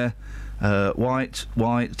 Yeah. White,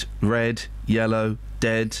 red, yellow,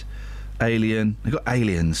 dead... Alien. They've got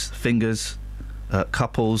aliens, fingers,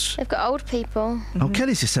 couples. They've got old people. Oh,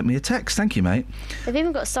 Kelly's just sent me a text. Thank you, mate. They've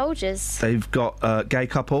even got soldiers. They've got gay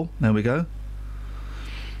couple. There we go.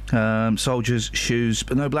 Soldiers, shoes,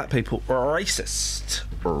 but no black people. Racist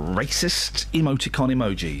emoticon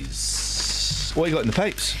emojis. What you got in the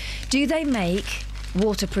papes? Do they make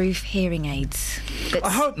waterproof hearing aids?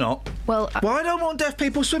 I hope not. Well, I don't want deaf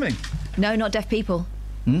people swimming. No, not deaf people.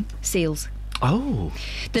 Seals. Oh,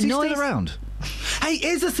 is he still around? Hey,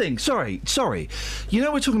 here's the thing. Sorry. You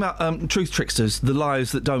know, we're talking about truth tricksters, the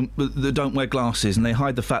liars that don't wear glasses, and they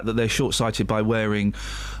hide the fact that they're short-sighted by wearing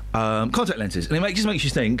contact lenses. And it just makes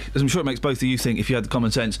you think, as I'm sure it makes both of you think, if you had the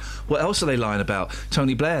common sense, what else are they lying about?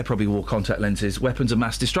 Tony Blair probably wore contact lenses, weapons of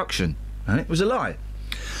mass destruction. And it was a lie.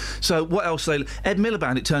 So what else? Ed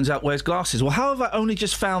Miliband, it turns out, wears glasses. Well, how have I only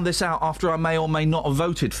just found this out after I may or may not have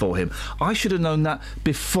voted for him? I should have known that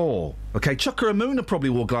before. OK, Chuka Umunna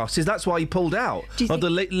probably wore glasses. That's why he pulled out of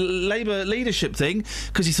the Labour leadership thing,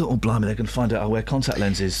 because he thought, oh, blimey, they're going to find out I wear contact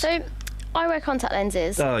lenses. So, I wear contact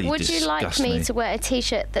lenses. Oh, Would you like me to wear a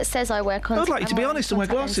T-shirt that says I wear contact lenses? I'd like you to be honest and wear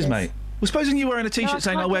glasses, mate. Well, supposing you're wearing a T-shirt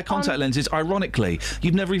saying I wear contact lenses, ironically,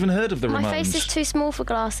 you've never even heard of the Ramones. My face is too small for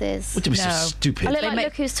glasses. What do you mean, so stupid? I look like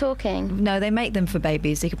Look Who's Talking. No, they make them for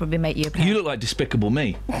babies. They could probably make you a pair. You look like Despicable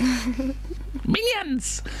Me.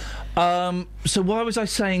 Millions! So why was I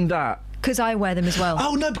saying that? Because I wear them as well.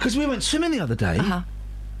 Oh, no, because we went swimming the other day.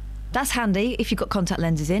 That's handy if you've got contact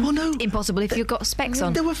lenses in. Oh, no. Impossible if you've got specs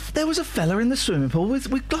on. There was a fella in the swimming pool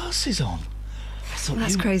with glasses on. thought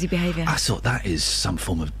That's crazy behaviour. I thought that is some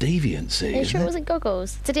form of deviancy. Are you isn't sure it? it wasn't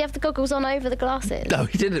goggles? Did he have the goggles on over the glasses? No,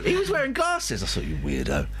 he didn't. He was wearing glasses. I thought, you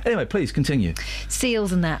weirdo. Anyway, please continue.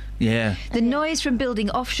 Seals and that. Yeah. The noise from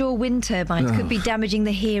building offshore wind turbines could be damaging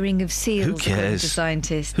the hearing of seals. Who according cares? to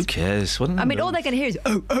scientists. Who cares? What I mean, all they're going to hear is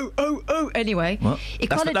oh, oh, oh, oh. Anyway, What?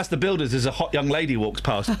 That's the builders as a hot young lady walks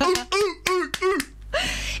past.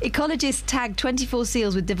 Ecologists tagged 24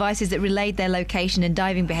 seals with devices that relayed their location and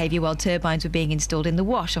diving behaviour while turbines were being installed in the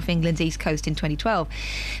Wash off England's east coast in 2012.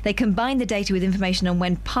 They combined the data with information on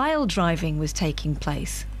when pile driving was taking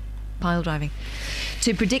place. Pile driving.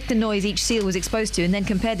 To predict the noise each seal was exposed to and then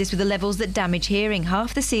compared this with the levels that damage hearing.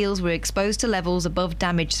 Half the seals were exposed to levels above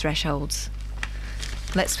damage thresholds.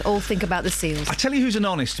 Let's all think about the seals. I tell you who's an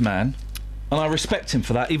honest man, and I respect him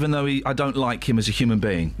for that, even though I don't like him as a human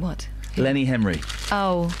being. What? Lenny Henry.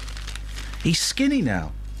 Oh. He's skinny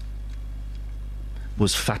now.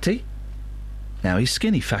 Was fatty. Now he's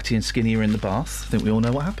skinny. Fatty and skinny are in the bath. I think we all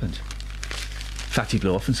know what happened. Fatty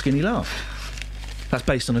blew off and skinny laughed. That's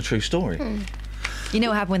based on a true story. You know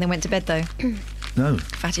what happened when they went to bed, though? No.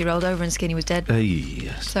 Fatty rolled over and Skinny was dead.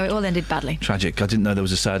 Yes. So it all ended badly. Tragic. I didn't know there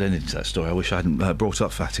was a sad ending to that story. I wish I hadn't brought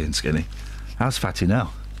up Fatty and Skinny. How's Fatty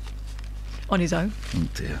now? On his own. Oh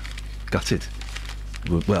dear. Gutted.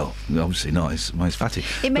 Well, obviously not. He's Fatty.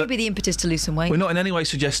 It may be the impetus to lose some weight. We're not in any way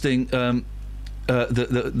suggesting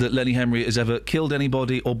that Lenny Henry has ever killed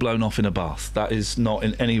anybody or blown off in a bath. That is not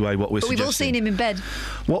in any way what we're suggesting. We've all seen him in bed.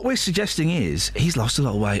 What we're suggesting is he's lost a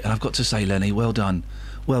lot of weight, and I've got to say, Lenny, well done.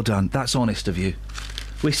 Well done. That's honest of you.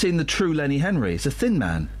 We've seen the true Lenny Henry. It's a thin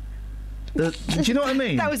man. Do you know what I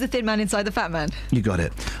mean? That was the thin man inside the fat man. You got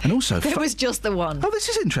it. And also... There was just the one. Oh, this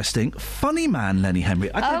is interesting. Funny man, Lenny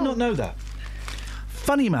Henry. I did not know that.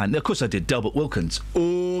 Funny man. Of course I did. Delbert Wilkins.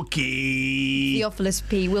 Okay. Theophilus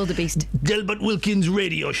P. Wildebeest. Delbert Wilkins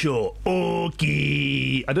radio show.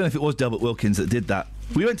 Okay. I don't know if it was Delbert Wilkins that did that.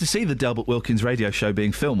 We went to see the Delbert Wilkins radio show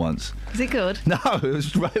being filmed once. Is it good? No,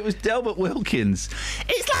 it was Delbert Wilkins.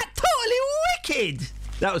 It's like totally wicked.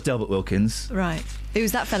 That was Delbert Wilkins. Right.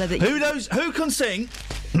 Who's that fella that Who knows? Who can sing?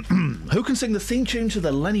 Who can sing the theme tune to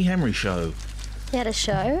the Lenny Henry show? He had a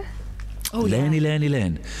show. Oh, Lenny, Lenny,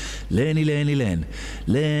 Len. Lenny, Lenny, Len.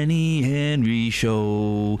 Lenny Henry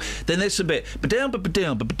show. Then there's a bit. Ba-down,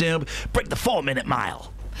 ba-down, ba-down. Break the 4-minute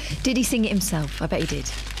mile. Did he sing it himself? I bet he did.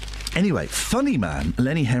 Anyway, funny man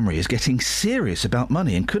Lenny Henry is getting serious about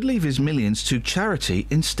money and could leave his millions to charity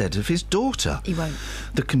instead of his daughter. He won't.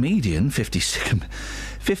 The comedian,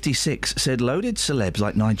 56, said loaded celebs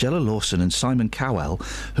like Nigella Lawson and Simon Cowell,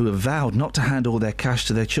 who have vowed not to hand all their cash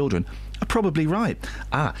to their children, are probably right.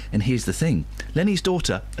 And here's the thing. Lenny's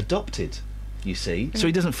daughter adopted, you see, so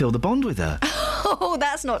he doesn't feel the bond with her. Oh,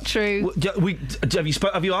 that's not true.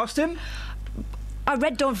 Have you asked him? I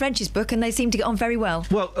read Dawn French's book and they seem to get on very well.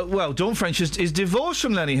 Well, Dawn French is divorced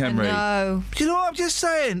from Lenny Henry. No. Do you know what I'm just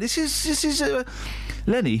saying? This is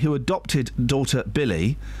Lenny, who adopted daughter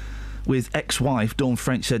Billy with ex-wife Dawn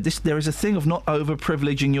French, said there is a thing of not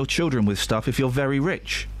over-privileging your children with stuff if you're very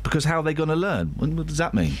rich, because how are they going to learn? What does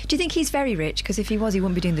that mean? Do you think he's very rich? Because if he was, he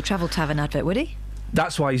wouldn't be doing the Travel Tavern advert, would he?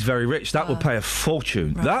 That's why he's very rich. That would pay a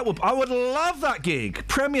fortune. Right. I would love that gig.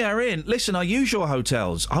 Premier Inn. Listen, I use your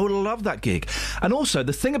hotels. I would love that gig. And also,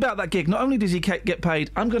 the thing about that gig, not only does he get paid,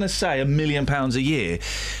 I'm going to say £1 million a year,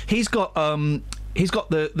 he's got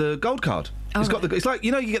the gold card. He's got the. It's like,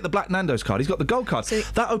 you know, you get the Black Nando's card. He's got the gold card. So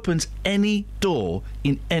that opens any door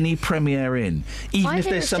in any Premier Inn, even if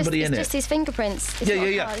there's somebody in it. It's just his fingerprints.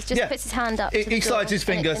 Yeah. It's just puts his hand up. He slides his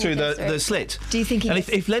finger through the slit. Do you think?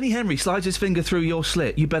 If Lenny Henry slides his finger through your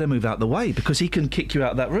slit, you better move out the way because he can kick you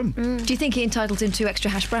out of that room. Do you think he entitles him to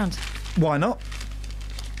extra hash browns? Why not?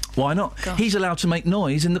 Why not? Gosh. He's allowed to make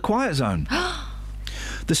noise in the quiet zone.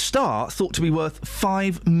 The Star, thought to be worth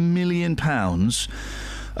 £5 million.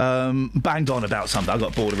 Banged on about something. I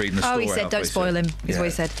got bored of reading the story. Oh, he said, don't spoil him, is what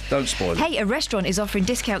he said. Don't spoil him. Hey, a restaurant is offering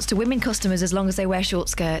discounts to women customers as long as they wear short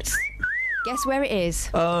skirts. Guess where it is?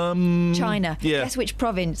 China. Yeah. Guess which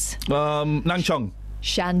province? Nanchong.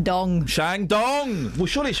 Shandong. Well,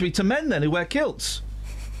 surely it should be to men then who wear kilts.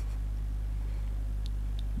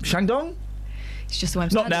 Shandong? It's just the way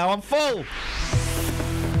I'm Not now, I'm full.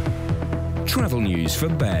 Travel news for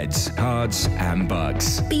beds, cards and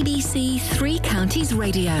bugs. BBC Three Counties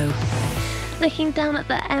Radio. Looking down at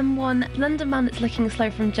the M1, London bound, it's looking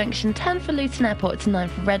slow from junction 10 for Luton Airport to 9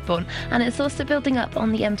 for Redbourne, and it's also building up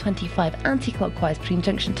on the M25 anti-clockwise between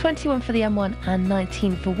junction 21 for the M1 and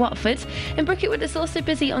 19 for Watford. In Brookwood, it's also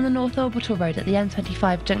busy on the North Orbital Road at the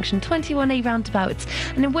M25 junction 21A roundabout,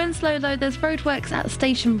 and in Winslow, though, there's roadworks at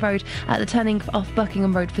Station Road at the turning off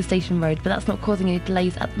Buckingham Road for Station Road, but that's not causing any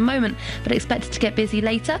delays at the moment, but expected to get busy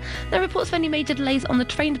later. No reports of any major delays on the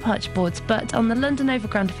train departure boards, but on the London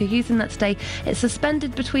Overground, if you're using that today, it's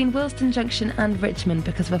suspended between Willesden Junction and Richmond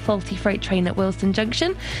because of a faulty freight train at Willesden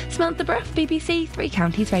Junction. Samantha Bruff, BBC Three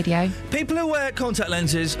Counties Radio. People who wear contact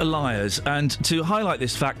lenses are liars, and to highlight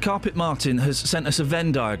this fact, Carpet Martin has sent us a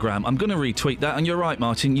Venn diagram. I'm going to retweet that, and you're right,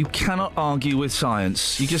 Martin, you cannot argue with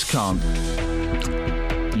science. You just can't.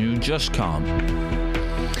 You just can't.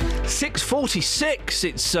 6:46.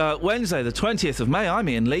 It's Wednesday, the 20th of May. I'm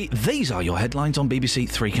Iain Lee. These are your headlines on BBC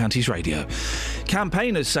Three Counties Radio.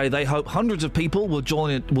 Campaigners say they hope hundreds of people will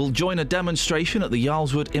join a demonstration at the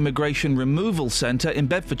Yarlswood Immigration Removal Centre in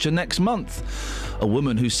Bedfordshire next month. A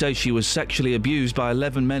woman who says she was sexually abused by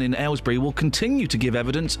 11 men in Aylesbury will continue to give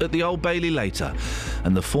evidence at the Old Bailey later.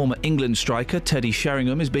 And the former England striker, Teddy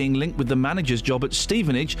Sheringham, is being linked with the manager's job at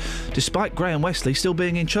Stevenage, despite Graham Westley still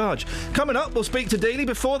being in charge. Coming up, we'll speak to Dealey.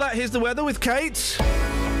 Before that, here's the weather with Kate.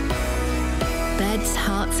 Beds,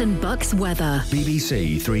 Hearts and Bucks weather.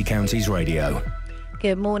 BBC Three Counties Radio.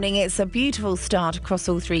 Good morning. It's a beautiful start across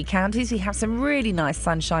all three counties. We have some really nice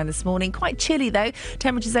sunshine this morning. Quite chilly, though.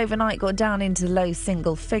 Temperatures overnight got down into low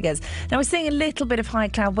single figures. Now, we're seeing a little bit of high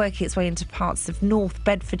cloud working its way into parts of North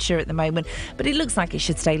Bedfordshire at the moment, but it looks like it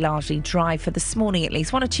should stay largely dry for this morning at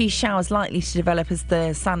least. One or two showers likely to develop as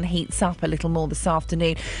the sun heats up a little more this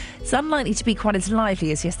afternoon. It's unlikely to be quite as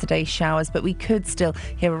lively as yesterday's showers, but we could still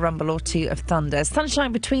hear a rumble or two of thunder.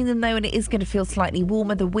 Sunshine between them, though, and it is going to feel slightly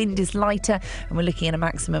warmer. The wind is lighter, and we're looking at a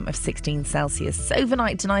maximum of 16 Celsius. So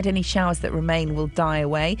overnight tonight, any showers that remain will die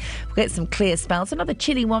away. We'll get some clear spells. Another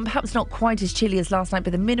chilly one, perhaps not quite as chilly as last night,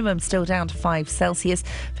 but the minimum still down to 5 Celsius.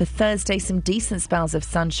 For Thursday, some decent spells of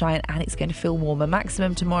sunshine, and it's going to feel warmer.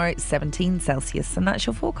 Maximum tomorrow, 17 Celsius. And that's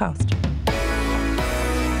your forecast.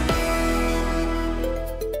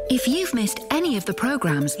 If you've missed any of the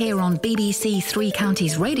programmes here on BBC Three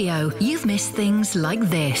Counties Radio, you've missed things like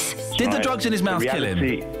this. Did the drugs in his mouth kill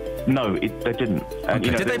him? No, they didn't.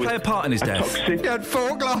 Okay. Did they play a part in his death? He had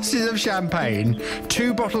 4 glasses of champagne,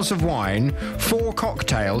 2 bottles of wine, 4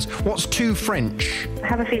 cocktails. What's 2 French? I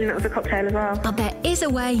have a feeling it was a cocktail as well. But there is a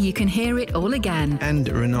way you can hear it all again. And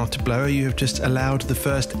Renata Blower, you have just allowed the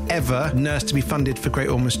first ever nurse to be funded for Great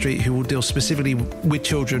Ormond Street who will deal specifically with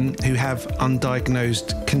children who have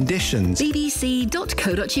undiagnosed conditions.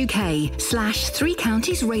 bbc.co.uk/Three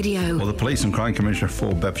Counties Radio. Well, the Police and Crime Commissioner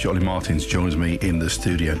for Bedfordshire, Ollie Martins, joins me in the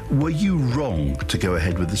studio. Were you wrong to go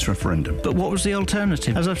ahead with this referendum? But what was the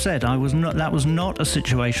alternative? As I've said, that was not a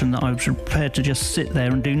situation that I was prepared to just sit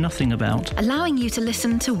there and do nothing about. Allowing you to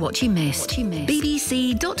listen to what you missed.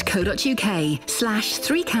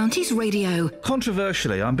 bbc.co.uk/Three Counties Radio.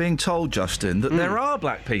 Controversially, I'm being told, Justin, that there are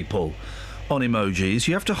black people on emojis.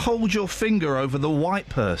 You have to hold your finger over the white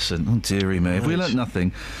person. Oh, dearie me. Have we learnt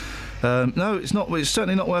nothing? No, it's not. It's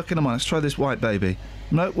certainly not working on mine. Let's try this white baby.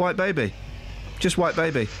 No, white baby. Just white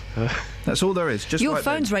baby. That's all there is. Just your white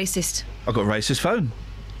phone's baby. Racist. I've got a racist phone.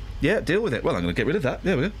 Yeah, deal with it. Well, I'm going to get rid of that.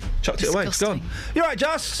 There we go. Chucked it away. It's gone. You all right,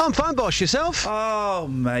 Just? I'm fine, boss. Yourself? Oh,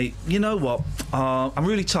 mate. You know what? I'm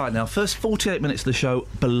really tired now. First 48 minutes of the show,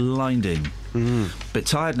 blinding. Bit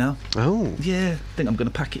tired now. Oh. Yeah, I think I'm going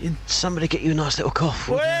to pack it in. Somebody get you a nice little cough.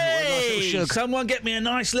 Hey! Someone get me a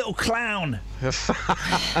nice little clown.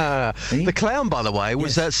 The clown, by the way,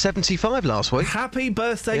 was 75 last week. Happy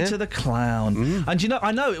birthday to the clown. And you know,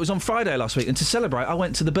 I know it was on Friday last week, and to celebrate, I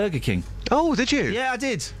went to the Burger King. Oh, did you? Yeah, I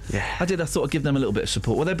did. Yeah. I did. I thought I'd give them a little bit of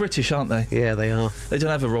support. Well, they're British, aren't they? Yeah, they are. They don't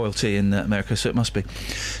have a royalty in America, so it must be.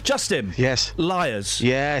 Justin. Yes. Liars.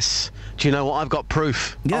 Yes. Do you know what? I've got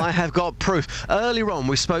proof. Yeah. I have got proof. Earlier on,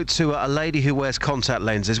 we spoke to a lady who wears contact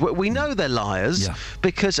lenses. We know they're liars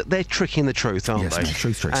because they're tricking the truth, aren't they? Yes,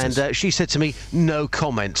 truth tricks. And she said to me, no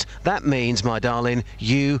comment. That means, my darling,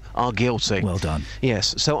 you are guilty. Well done.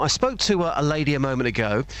 Yes. So I spoke to a lady a moment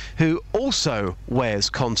ago who also wears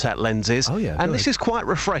contact lenses. Oh, yeah. And this is quite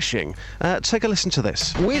refreshing. Take a listen to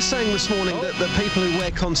this. We're saying this morning that people who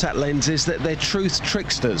wear contact lenses, that they're truth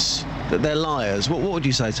tricksters, that they're liars. What would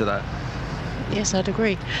you say to that? Yes, I'd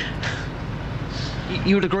agree.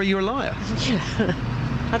 You would agree you're a liar? Yeah.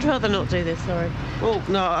 I'd rather not do this, sorry. Well,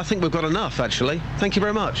 no, I think we've got enough, actually. Thank you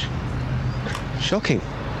very much. Shocking.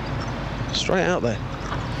 Straight out there.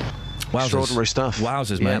 Wowzers. Extraordinary stuff.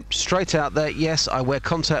 Wowzers, mate. Straight out there, yes, I wear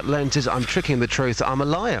contact lenses, I'm tricking the truth, I'm a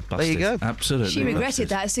liar. Busted. There you go. Absolutely. She regretted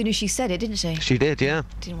that as soon as she said it, didn't she? She did, yeah.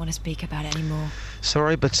 Didn't want to speak about it anymore.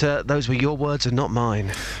 Sorry, but those were your words and not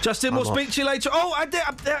mine. Justin, we'll speak to you later. Oh, I did.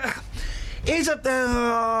 Here's a.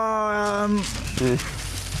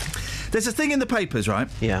 There's a thing in the papers, right?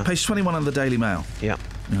 Yeah. Page 21 of the Daily Mail. Yeah.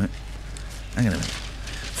 Right. Hang on a minute.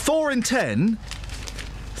 4 in 10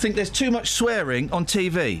 think there's too much swearing on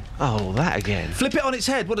TV. Oh, that again. Flip it on its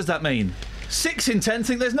head. What does that mean? 6 in 10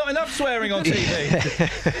 think there's not enough swearing on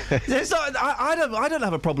TV. There's not, I don't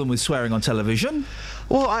have a problem with swearing on television.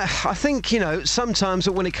 Well, I think, you know, sometimes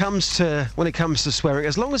when it comes to swearing,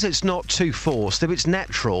 as long as it's not too forced, if it's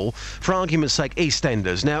natural, for argument's sake,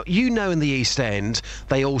 EastEnders. Now, you know, in the East End,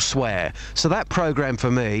 they all swear, so that programme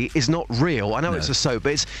for me is not real. I know it's a soap,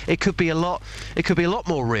 but it could be a lot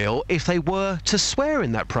more real if they were to swear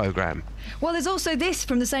in that programme. Well, there's also this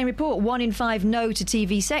from the same report: 1 in 5 no to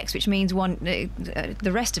TV sex, which means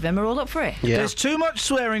the rest of them are all up for it. Yeah. There's too much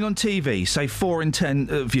swearing on TV, say 4 in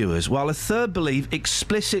 10 viewers, while a third believe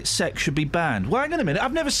explicit sex should be banned. Well, hang on a minute.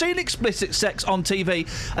 I've never seen explicit sex on TV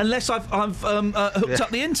unless I've hooked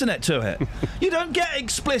up the internet to it. You don't get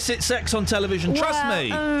explicit sex on television, trust me.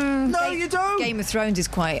 No, you don't. Game of Thrones is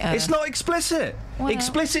quite... it's not explicit. Well,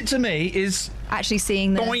 explicit to me is... actually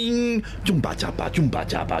seeing the... Boing, jumba jabba, jumba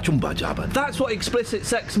jabba, jumba jabba. That's what explicit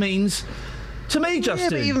sex means to me,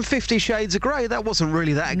 Justin. Yeah, but even 50 Shades of Grey, that wasn't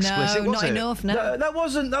really that explicit, was it? No, not enough, no. That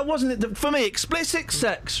wasn't it. For me, explicit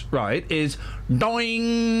sex, right, is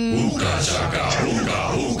doing... Ooga chaka,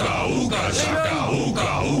 ooga, ooga, ooga chaka, ooga,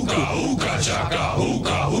 ooga, ooga chaka,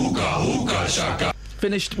 ooga, ooga, ooga chaka.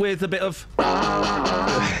 Finished with a bit of...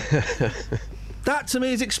 That, to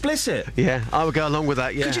me, is explicit. Yeah, I would go along with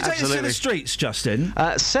that, yeah, Could you take us to the streets, Justin?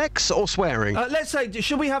 Sex or swearing? Let's say,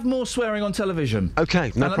 should we have more swearing on television? OK,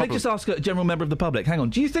 no problem. Let me just ask a general member of the public. Hang on.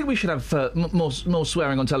 Do you think we should have more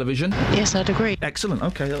swearing on television? Yes, I'd agree. Excellent.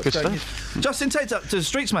 OK, that's Good great. stuff. Justin, take us to the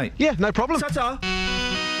streets, mate. Yeah, no problem. Ta-ta.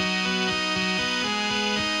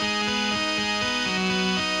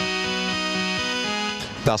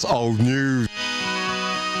 That's old news.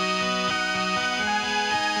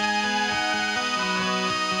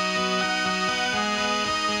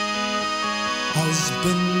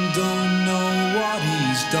 Husband don't know what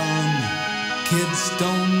he's done. Kids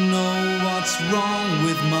don't know what's wrong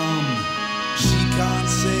with mum. She can't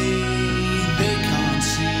say, they can't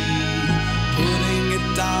see. Putting it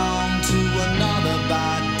down to another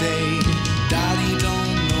bad day. Daddy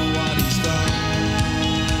don't know what he's done.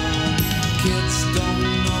 Kids don't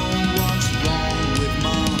know what's wrong with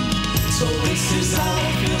mum. So this is how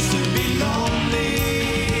it feels to be lonely.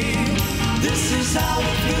 This is how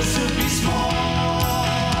it feels to be small.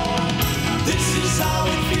 This is how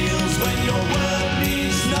it feels when your word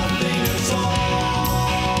means nothing at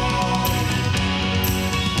all.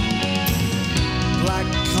 Black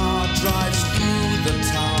car drives through the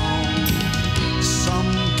town.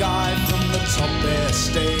 Some guy from the top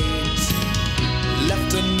estate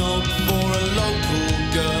left a note for a local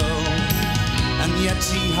girl, and yet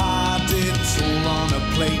he had it all on a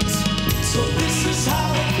plate. So this is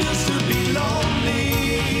how it feels to be lonely.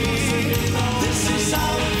 This is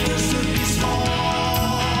how it feels to be small.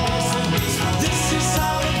 This is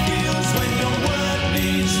how it feels when your word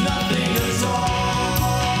means nothing at all.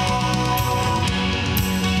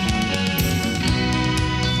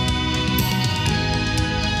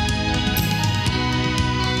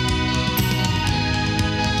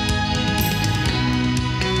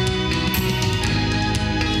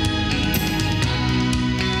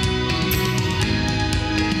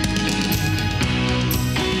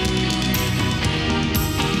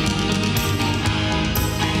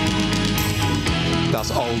 That's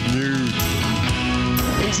old news.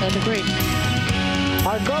 Yes, I'd agree.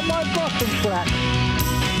 I got my bottom flat.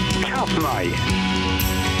 Tough, mate.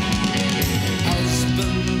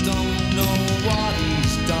 Husband don't know what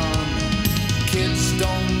he's done. Kids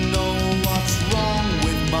don't know what's wrong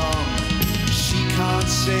with mum. She can't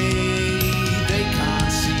say, they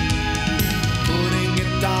can't see. Putting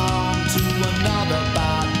it down to another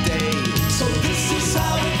bad day. So this is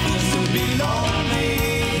how it feels to be lonely.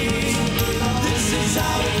 This is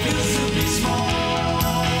how it feels to be small.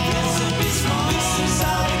 This is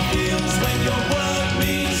how it feels when your word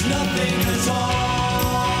means nothing at all.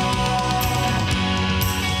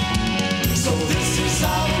 So this is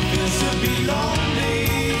how it feels to be lonely.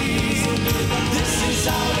 This is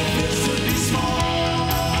how it feels to be small.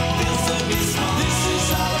 This is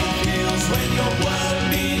how it feels when your word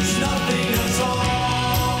means nothing at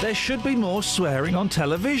all. There should be more swearing on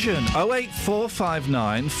television.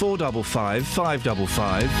 08459 455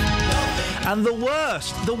 555. And the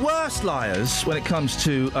worst liars when it comes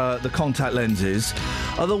to the contact lenses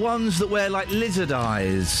are the ones that wear, like, lizard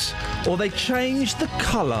eyes. Or they change the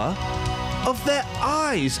colour of their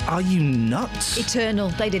eyes. Are you nuts? Eternal.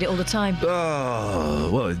 They did it all the time. Oh,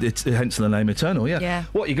 well, it's hence the name Eternal, yeah. Yeah.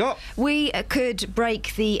 What you got? We could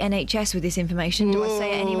break the NHS with this information. Do I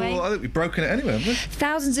say it anyway? I think we've broken it anyway, haven't we?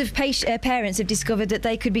 Thousands of parents have discovered that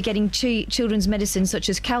they could be getting children's medicines such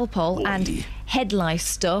as Calpol and head lice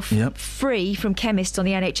stuff free from chemists on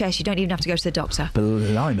the NHS. You don't even have to go to the doctor.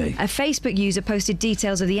 Blimey. A Facebook user posted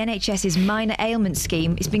details of the NHS's minor ailment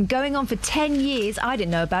scheme. It's been going on for 10 years. I didn't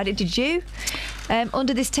know about it, did you?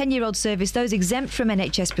 Under this 10-year-old service, those exempt from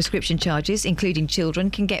NHS prescription charges, including children,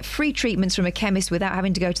 can get free treatments from a chemist without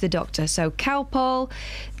having to go to the doctor. So Calpol,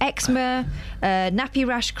 eczema, nappy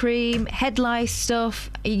rash cream, head lice stuff,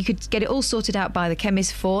 you could get it all sorted out by the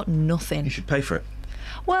chemist for nothing. You should pay for it.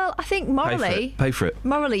 Well, I think morally... Pay for it.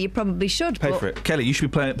 Morally, you probably should. Pay for it. Kelly, you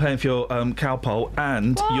should be paying for your Calpol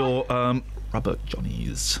and your rubber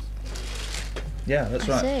johnnies. Yeah, that's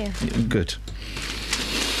right. See. Good.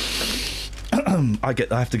 I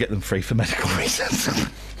have to get them free for medical reasons.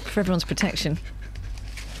 For everyone's protection.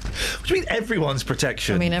 What do you mean everyone's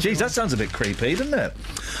protection? I mean, everyone. Jeez, that sounds a bit creepy, doesn't it?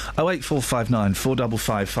 08459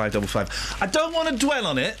 455 555. I don't want to dwell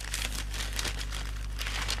on it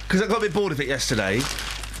because I got a bit bored of it yesterday.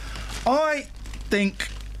 I think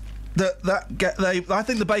I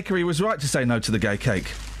think the bakery was right to say no to the gay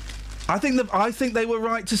cake. I think they were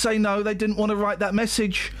right to say no. They didn't want to write that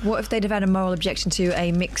message. What if they'd have had a moral objection to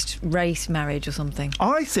a mixed race marriage or something?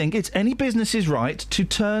 I think it's any business's right to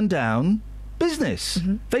turn down business.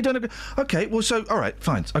 Mm-hmm. They don't agree. Okay, well, so all right,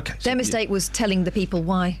 fine. Okay. Their mistake was telling the people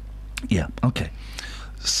why. Yeah. Okay.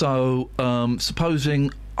 So,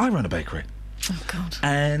 supposing I run a bakery. Oh God.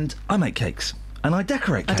 And I make cakes and I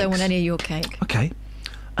decorate cakes. I don't want any of your cake. Okay.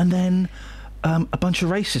 And then a bunch of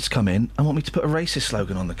racists come in and want me to put a racist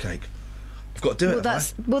slogan on the cake. I've got to do it.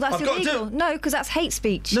 That's I've got to illegal. do it. No, because that's hate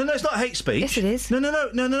speech. No, it's not hate speech. Yes, it is. No,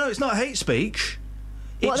 it's not hate speach.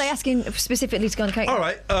 What are they asking specifically to go on a cake? All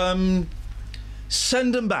right,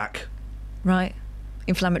 send them back. Right.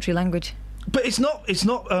 Inflammatory language. But it's not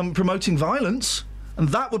promoting violence, and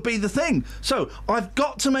that would be the thing. So I've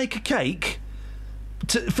got to make a cake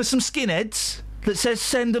for some skinheads that says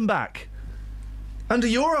send them back. Under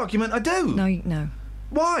your argument, I do. No.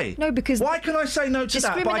 Why? No, because... Why can I say no to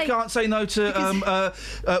that, but I can't say no to,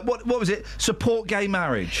 what was it? Support gay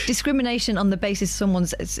marriage. Discrimination on the basis of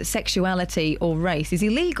someone's sexuality or race is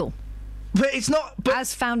illegal. But it's not...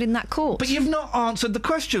 as found in that court. But you've not answered the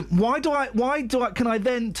question. Why can I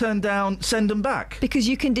then turn down send them back? Because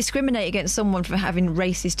you can discriminate against someone for having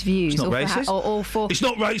racist views. It's not racist. Or for... It's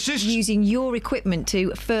not racist. Using your equipment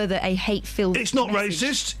to further a hate-filled It's not message.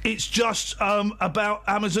 racist. It's just about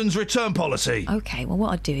Amazon's return policy. OK, well,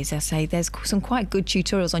 what I'd do is I say there's some quite good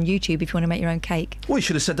tutorials on YouTube if you want to make your own cake. Well, you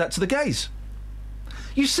should have said that to the gays.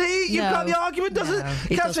 You see, you've got the argument, doesn't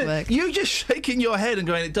it? It does work. You just shaking your head and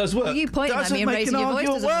going, it does work. Well, you pointing at me and raising your voice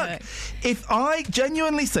doesn't work. If I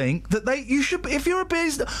genuinely think that you should, if you're a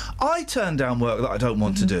business, I turn down work that I don't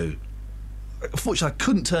want to do. Unfortunately, I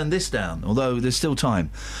couldn't turn this down, although there's still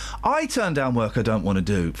time. I turn down work I don't want to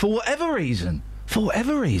do for whatever reason. For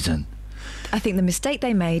whatever reason. I think the mistake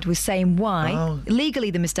they made was saying why.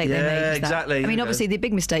 Legally, the mistake they made was exactly. that. I mean, obviously, the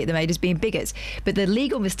big mistake they made is being bigots. But the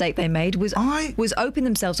legal mistake they made was open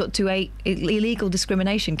themselves up to a illegal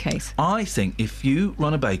discrimination case. I think if you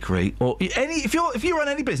run a bakery or if you run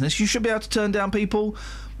any business, you should be able to turn down people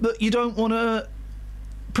that you don't want to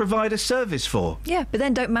provide a service for. Yeah, but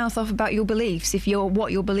then don't mouth off about your beliefs if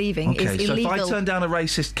what you're believing is illegal. Okay, so if I turn down a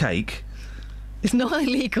racist cake... It's not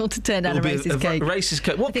illegal to turn down a racist cake. Racist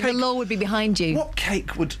cake. I think the law would be behind you. What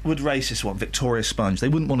cake would racists want? Victoria Sponge. They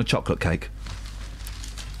wouldn't want a chocolate cake.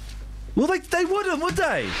 Well, they wouldn't, would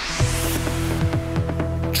they?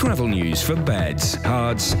 Travel news for beds,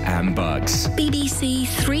 cards and bugs. BBC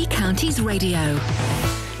Three Counties Radio.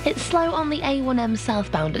 It's slow on the A1M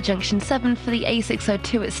southbound at junction 7 for the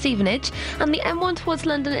A602 at Stevenage, and the M1 towards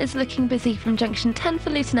London is looking busy from junction 10 for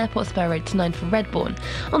Luton Airport Spur Road to 9 for Redbourne.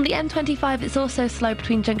 On the M25 it's also slow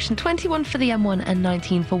between junction 21 for the M1 and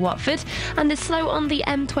 19 for Watford, and it's slow on the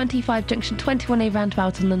M25 junction 21A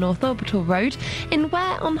roundabout on the North Orbital Road. In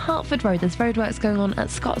Ware on Hertford Road there's roadworks going on at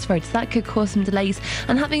Scots Road, so that could cause some delays,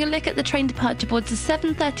 and having a look at the train departure boards, the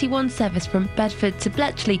 7:31 service from Bedford to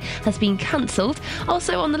Bletchley has been cancelled.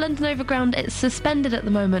 Also on the London Overground, it's suspended at the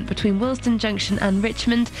moment between Willesden Junction and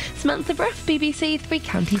Richmond. Samantha Bruff, BBC Three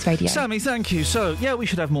Counties Radio. Sammy, thank you. So, yeah, we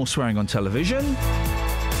should have more swearing on television.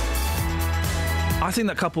 I think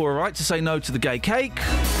that couple were right to say no to the gay cake.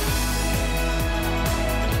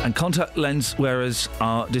 And contact lens wearers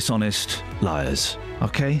are dishonest liars.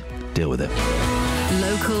 OK? Deal with it.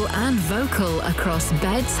 Local and vocal across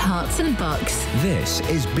beds, hearts and bucks. This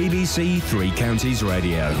is BBC Three Counties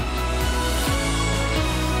Radio.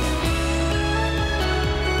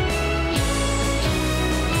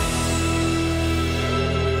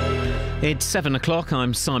 It's 7 o'clock.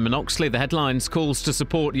 I'm Simon Oxley. The headlines: calls to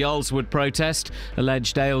support Yarlswood protest,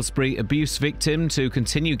 alleged Aylesbury abuse victim to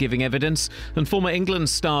continue giving evidence, and former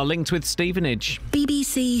England star linked with Stevenage.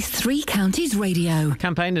 BBC Three Counties Radio.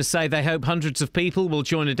 Campaigners say they hope hundreds of people will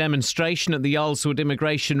join a demonstration at the Yarlswood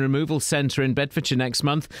Immigration Removal Centre in Bedfordshire next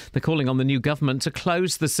month. They're calling on the new government to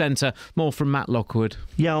close the centre. More from Matt Lockwood.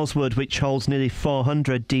 Yarlswood, which holds nearly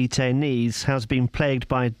 400 detainees, has been plagued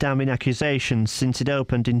by damning accusations since it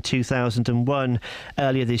opened in 2001.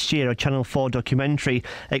 Earlier this year, a Channel 4 documentary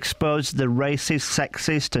exposed the racist,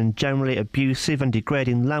 sexist and generally abusive and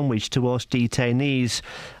degrading language towards detainees.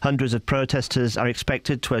 Hundreds of protesters are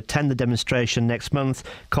expected to attend the demonstration next month,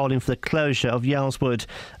 calling for the closure of Yarlswood.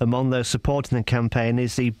 Among those supporting the campaign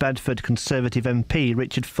is the Bedford Conservative MP,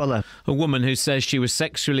 Richard Fuller. A woman who says she was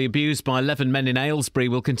sexually abused by 11 men in Aylesbury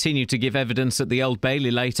will continue to give evidence at the Old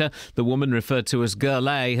Bailey later. The woman, referred to as Girl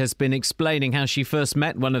A, has been explaining how she first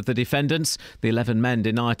met one of the defendants. The 11 men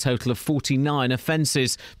deny a total of 49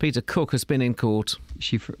 offences. Peter Cook has been in court.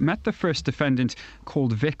 She met the first defendant,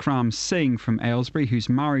 called Vikram Singh from Aylesbury, who's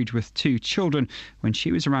married with 2 children, when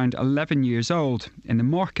she was around 11 years old in the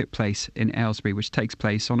marketplace in Aylesbury, which takes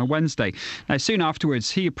place on a Wednesday. Now, soon afterwards,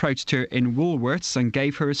 he approached her in Woolworths and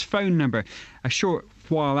gave her his phone number. A short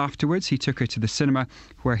while afterwards, he took her to the cinema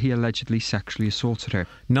where he allegedly sexually assaulted her.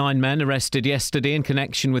 9 men arrested yesterday in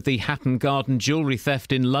connection with the Hatton Garden jewellery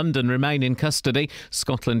theft in London remain in custody.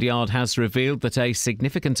 Scotland Yard has revealed that a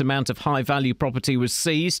significant amount of high-value property was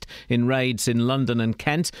seized in raids in London and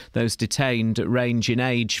Kent. Those detained range in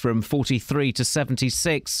age from 43 to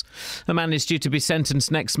 76. A man is due to be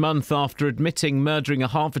sentenced next month after admitting murdering a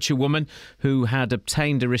Hertfordshire woman who had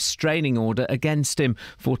obtained a restraining order against him.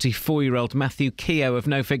 44-year-old Matthew Keogh of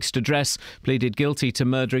no fixed address pleaded guilty to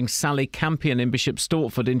murdering Sally Campion in Bishop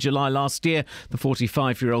Stortford in July last year. The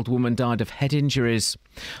 45-year-old woman died of head injuries.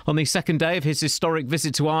 On the second day of his historic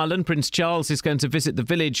visit to Ireland, Prince Charles is going to visit the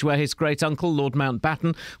village where his great-uncle, Lord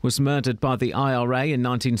Mountbatten, was murdered by the IRA in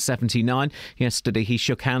 1979. Yesterday, he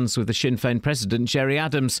shook hands with the Sinn Féin president, Gerry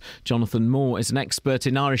Adams. Jonathan Moore is an expert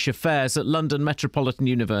in Irish affairs at London Metropolitan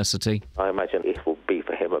University. I imagine it will be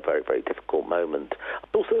for him a very, very difficult moment.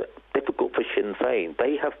 Also difficult for Sinn Féin.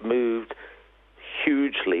 They have moved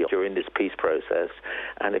hugely during this peace process,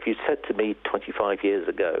 and if you said to me 25 years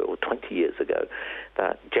ago or 20 years ago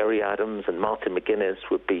that Gerry Adams and Martin McGuinness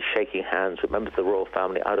would be shaking hands with members of the royal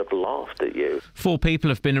family, I'd have laughed at you. 4 people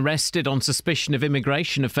have been arrested on suspicion of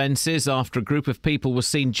immigration offences after a group of people were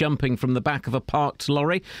seen jumping from the back of a parked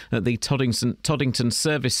lorry at the Toddington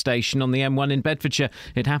service station on the M1 in Bedfordshire.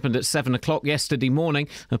 It happened at 7 o'clock yesterday morning.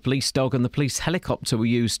 A police dog and the police helicopter were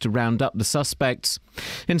used to round up the suspects.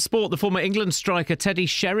 In sport, the former England striker Teddy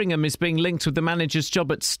Sheringham is being linked with the manager's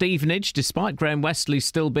job at Stevenage, despite Graham Westley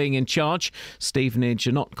still being in charge. Stevenage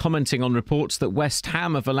are not commenting on reports that West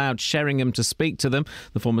Ham have allowed Sheringham to speak to them.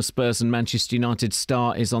 The former Spurs and Manchester United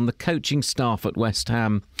star is on the coaching staff at West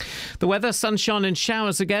Ham. The weather: sunshine and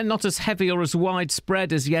showers again, not as heavy or as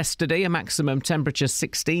widespread as yesterday. A maximum temperature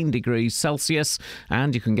 16 degrees Celsius.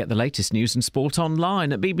 And you can get the latest news and sport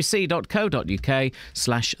online at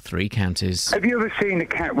bbc.co.uk/3 counties. Have you ever seen a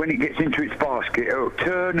cat, when it gets into its basket, it'll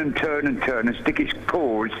turn and turn and turn and stick its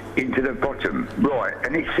paws into the bottom? Right,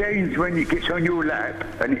 and it sounds when it gets on your lap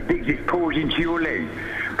and it digs its paws into your leg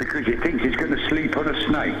because it thinks it's going to sleep on a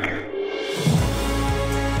snake.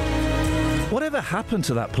 Whatever happened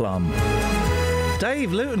to that plum?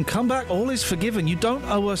 Dave Luton, come back, all is forgiven. You don't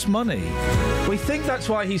owe us money. We think that's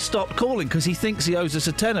why he stopped calling, because he thinks he owes us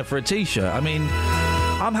a tenner for a T-shirt. I mean,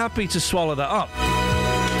 I'm happy to swallow that up.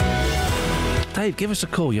 Dave, give us a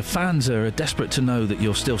call. Your fans are desperate to know that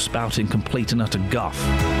you're still spouting complete and utter guff.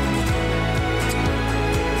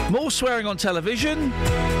 More swearing on television.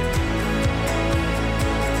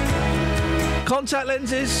 Contact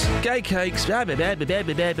lenses. Gay cakes.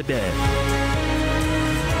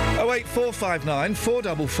 08459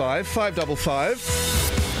 455 555.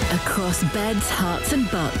 Across beds, hearts and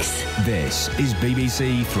bucks. This is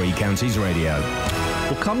BBC Three Counties Radio.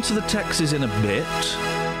 We'll come to the Texas in a bit.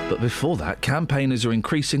 But before that, campaigners are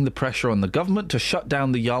increasing the pressure on the government to shut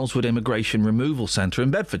down the Yarlswood Immigration Removal Centre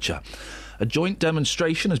in Bedfordshire. A joint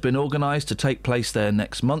demonstration has been organised to take place there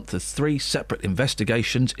next month as 3 separate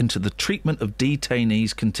investigations into the treatment of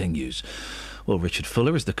detainees continues. Well, Richard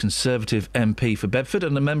Fuller is the Conservative MP for Bedford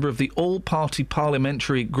and a member of the all-party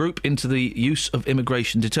parliamentary group into the use of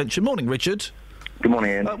immigration detention. Morning, Richard. Good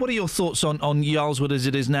morning, Ian. What are your thoughts on Yarlswood as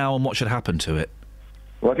it is now and what should happen to it?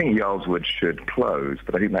 Well, I think Yarlswood should close,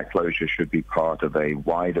 but I think that closure should be part of a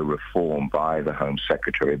wider reform by the Home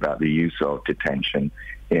Secretary about the use of detention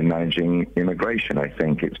in managing immigration. I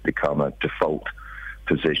think it's become a default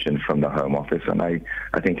position from the Home Office, and I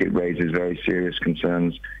think it raises very serious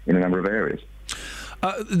concerns in a number of areas.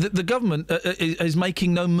 The government is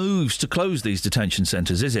making no moves to close these detention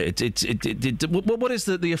centres, is it? What is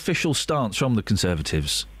the official stance from the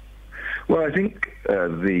Conservatives? Well, I think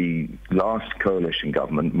the last coalition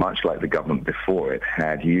government, much like the government before it,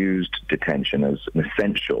 had used detention as an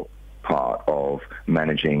essential part of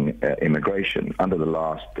managing immigration. Under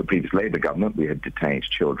the previous Labour government, we had detained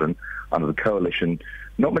children. Under the coalition,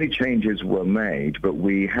 not many changes were made, but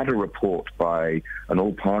we had a report by an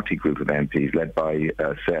all-party group of MPs led by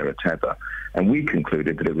Sarah Tether, and we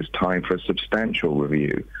concluded that it was time for a substantial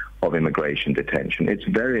review of immigration detention. It's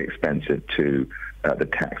very expensive to the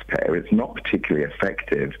taxpayer. It's not particularly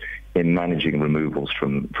effective in managing removals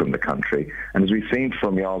from the country. And as we've seen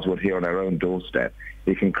from Yarlswood here on our own doorstep,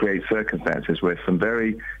 it can create circumstances where some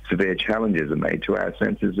very severe challenges are made to our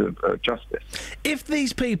senses of justice. If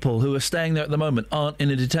these people who are staying there at the moment aren't in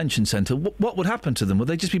a detention centre, what would happen to them? Would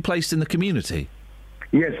they just be placed in the community?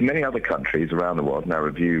 Yes, many other countries around the world, and our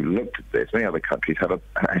review looked at this, many other countries have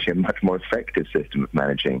actually a much more effective system of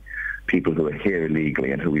managing people who are here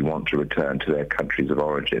illegally and who we want to return to their countries of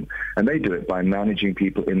origin. And they do it by managing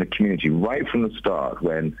people in the community right from the start,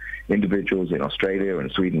 when individuals in Australia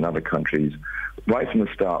and Sweden and other countries, right from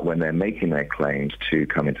the start when they're making their claims to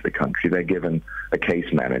come into the country, they're given a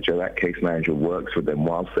case manager. That case manager works with them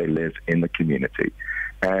whilst they live in the community.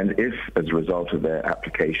 And if, as a result of their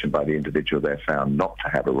application by the individual, they're found not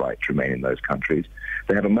to have a right to remain in those countries,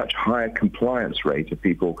 they have a much higher compliance rate of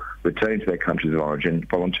people returning to their countries of origin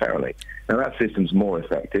voluntarily. Now, that system's more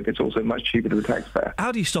effective. It's also much cheaper to the taxpayer.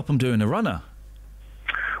 How do you stop them doing a runner?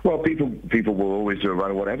 Well, people will always do a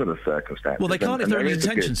runner, whatever the circumstances. Well, they can't if they're in a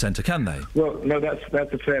detention centre, can they? Well, no,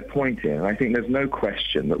 that's a fair point here. And I think there's no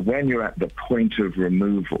question that when you're at the point of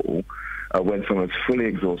removal, when someone's fully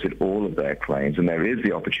exhausted all of their claims and there is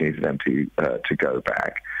the opportunity for them to go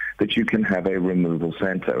back, that you can have a removal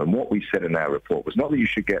centre. And what we said in our report was not that you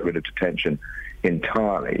should get rid of detention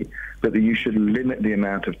entirely, but that you should limit the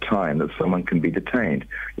amount of time that someone can be detained.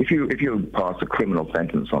 If you pass a criminal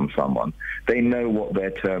sentence on someone, they know what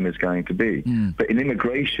their term is going to be. But in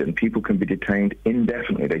immigration, people can be detained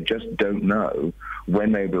indefinitely. They just don't know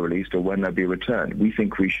when they'll be released or when they'll be returned. We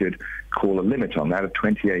think we should call a limit on that of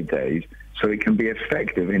 28 days so it can be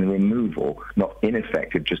effective in removal, not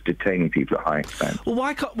ineffective just detaining people at high expense. Well,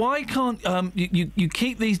 why can't you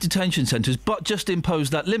keep these detention centres but just impose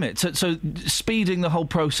that limit, so speeding the whole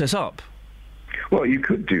process up? Well, you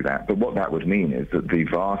could do that, but what that would mean is that the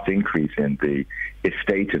vast increase in the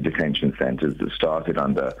estate of detention centres that started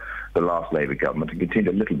under the last Labour government and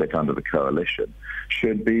continued a little bit under the coalition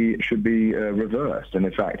should be reversed. And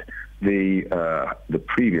in fact, the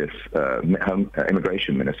previous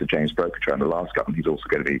immigration minister, James Brokature, under the last government, he's also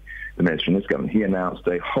going to be the minister in this government, he announced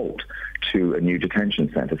a halt to a new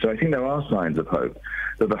detention centre. So I think there are signs of hope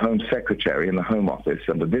that the Home Secretary and the Home Office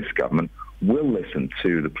under this government will listen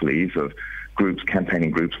to the pleas of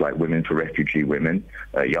campaigning groups like Women for Refugee Women,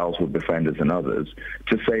 Yarlswood Befrienders and others,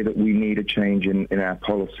 to say that we need a change in our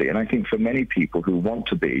policy. And I think for many people who want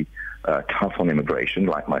to be tough on immigration,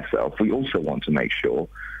 like myself, we also want to make sure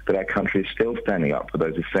that our country is still standing up for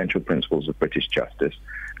those essential principles of British justice,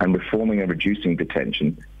 and reforming and reducing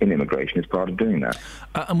detention in immigration is part of doing that.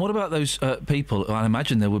 And what about those people? I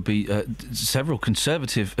imagine there would be several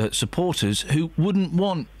Conservative supporters who wouldn't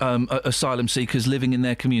want asylum seekers living in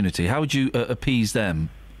their community. How would you appease them?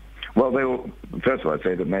 Well, first of all, I'd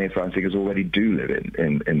say that many asylum seekers already do live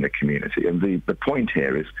in the community. And the point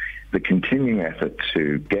here is the continuing effort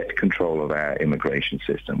to get control of our immigration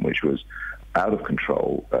system, which was out of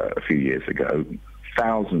control a few years ago.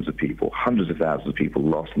 Thousands of people, hundreds of thousands of people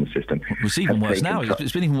lost in the system. It's even worse now.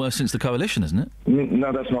 It's been even worse since the coalition, isn't it?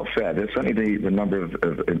 No, that's not fair. There's certainly the number of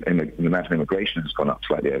the amount of immigration has gone up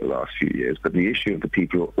slightly over the last few years, but the issue of the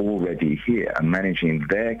people who are already here and managing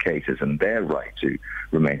their cases and their right to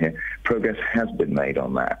remain here, progress has been made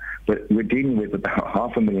on that. But we're dealing with about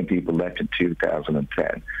 500,000 people left in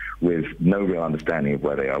 2010. with no real understanding of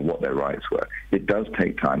where they are, what their rights were. It does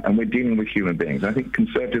take time, and we're dealing with human beings. And I think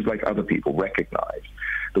Conservatives, like other people, recognise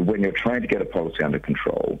that when you're trying to get a policy under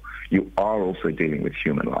control, you are also dealing with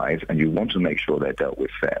human lives, and you want to make sure they're dealt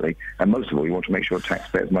with fairly. And most of all, you want to make sure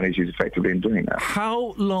taxpayers' money is used effectively in doing that.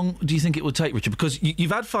 How long do you think it will take, Richard? Because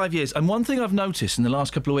you've had 5 years, and one thing I've noticed in the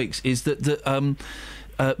last couple of weeks is that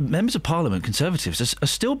members of Parliament, Conservatives, are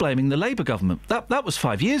still blaming the Labour government. That was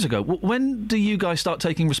 5 years ago. When do you guys start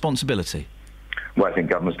taking responsibility? Well, I think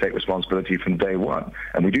governments take responsibility from day one,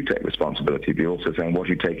 and we do take responsibility, but you're also saying, what are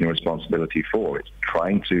you taking responsibility for? It's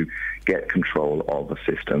trying to get control of a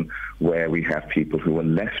system where we have people who are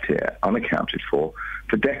left here unaccounted for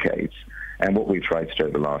decades. And what we've tried to do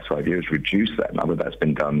over the last 5 years is reduce that number. That's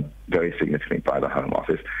been done very significantly by the Home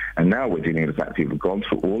Office. And now we're dealing with the fact that people have gone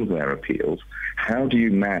through all of their appeals. How do you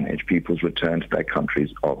manage people's return to their countries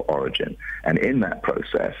of origin? And in that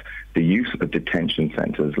process, the use of detention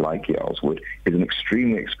centres like Yarlswood is an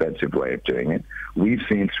extremely expensive way of doing it. We've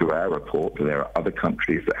seen through our report that there are other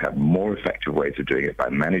countries that have more effective ways of doing it by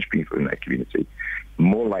managing people in their community,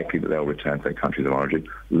 more likely that they'll return to their countries of origin,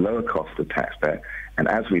 lower cost to the taxpayer, and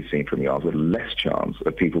as we've seen from Yarlswood, less chance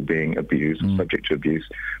of people being abused, subject to abuse,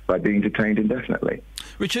 by being detained indefinitely.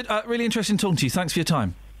 Richard, really interesting talking to you. Thanks for your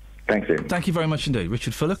time. Thanks, Ian. Thank you very much indeed.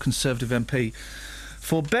 Richard Fuller, Conservative MP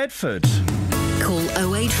for Bedford. Call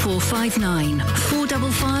 08459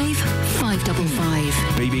 455 555.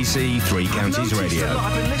 BBC Three Counties Radio.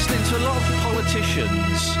 I've been listening to a lot of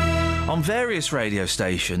politicians on various radio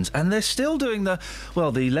stations, and they're still doing the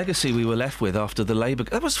legacy we were left with after the Labour...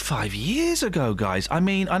 That was 5 years ago, guys. I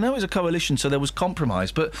mean, I know it was a coalition, so there was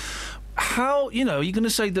compromise, but how, you're going to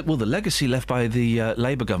say that, the legacy left by the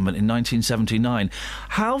Labour government in 1979,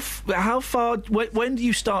 how far... When do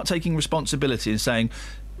you start taking responsibility and saying...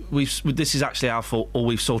 this is actually our fault, or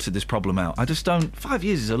we've sorted this problem out? I just don't... 5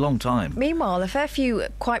 years is a long time. Meanwhile, a fair few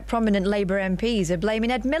quite prominent Labour MPs are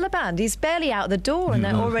blaming Ed Miliband. He's barely out the door, and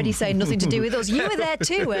they're already saying nothing to do with us. You were there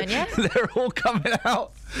too, weren't you? They're all coming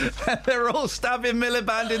out. They're all stabbing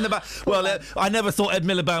Miliband in the back. Well, I never thought Ed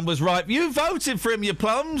Miliband was right. You voted for him, you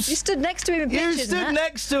plums. You stood next to him in pictures. You stood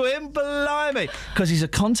next to him, blimey. Because he's a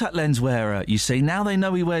contact lens wearer, you see. Now they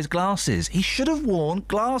know he wears glasses. He should have worn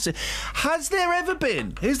glasses. Has there ever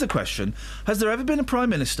been... Here's the question. Has there ever been a Prime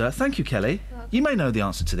Minister... Thank you, Kelly. You may know the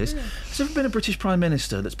answer to this. Has there ever been a British Prime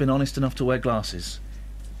Minister that's been honest enough to wear glasses?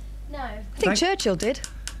 No. I think Churchill did.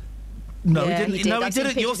 No, Yeah, he didn't. No, he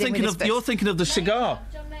didn't. You're thinking of the cigar.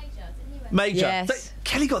 John Major, didn't he? Major. Yes.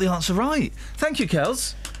 Kelly got the answer right. Thank you,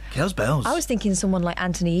 Kels. Kels Bells. I was thinking someone like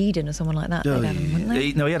Anthony Eden or someone like that. They'd have him, wouldn't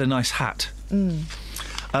they? No, he had a nice hat.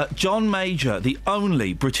 John Major, the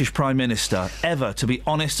only British Prime Minister ever to be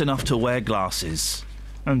honest enough to wear glasses.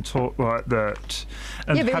 And talk like that.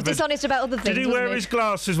 And yeah, but he was dishonest about other things. Did he wear his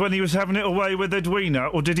glasses when he was having it away with Edwina,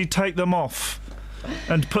 or did he take them off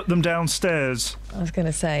and put them downstairs? I was going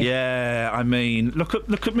to say. Yeah, I mean, look at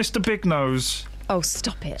Mr. Big Nose. Oh,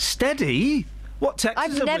 stop it. Steady? What Texas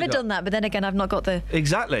I've have never we got? done that, but then again, I've not got the...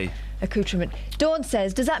 Exactly. Accoutrement. Dawn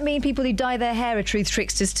says, does that mean people who dye their hair are truth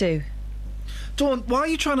tricksters too? Dawn, why are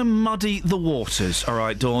you trying to muddy the waters? All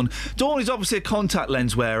right, Dawn. Dawn is obviously a contact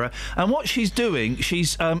lens wearer, and what she's doing,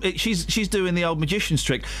 she's doing the old magician's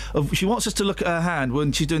trick. She wants us to look at her hand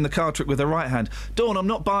when she's doing the card trick with her right hand. Dawn, I'm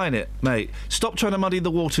not buying it, mate. Stop trying to muddy the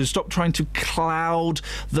waters. Stop trying to cloud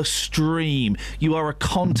the stream. You are a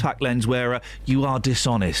contact lens wearer. You are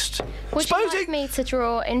dishonest. Would you like me to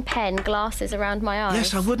draw in pen glasses around my eyes?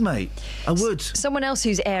 Yes, I would, mate. I would. Someone else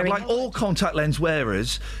who's airing... I'd like all contact lens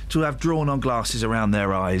wearers to have drawn-on glasses around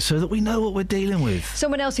their eyes so that we know what we're dealing with.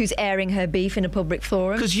 Someone else who's airing her beef in a public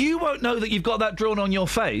forum. Because you won't know that you've got that drawn on your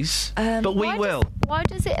face, but we will. Why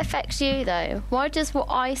does it affect you, though? Why does what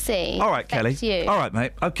I see All right, Kelly. affect you? All right,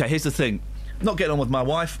 mate. OK, here's the thing. Not getting on with my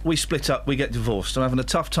wife. We split up. We get divorced. I'm having a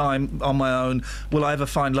tough time on my own. Will I ever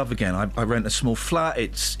find love again? I rent a small flat.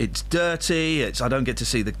 It's dirty. I don't get to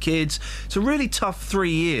see the kids. It's a really tough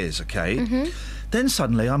 3 years, OK? Mm-hmm. Then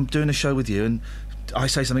suddenly I'm doing a show with you and I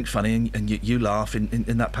say something funny and you laugh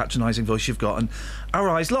in that patronising voice you've got and our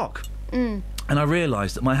eyes lock. And I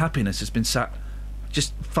realise that my happiness has been sat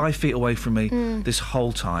just 5 feet away from me this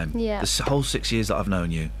whole time. Yeah. This whole 6 years that I've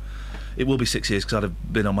known you. It will be 6 years because I'd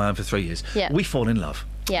have been on my own for 3 years. Yeah. We fall in love.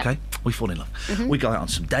 Yeah. Okay? We fall in love. Mhm. We go out on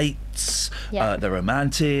some dates. Yeah. They're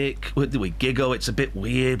romantic. We giggle. It's a bit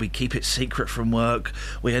weird. We keep it secret from work.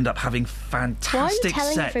 We end up having fantastic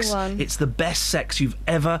telling sex. everyone? It's the best sex you've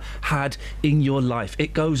ever had in your life.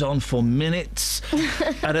 It goes on for minutes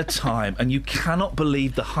at a time, and you cannot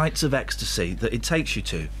believe the heights of ecstasy that it takes you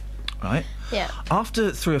to, right? Yeah.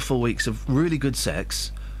 After 3 or 4 weeks of really good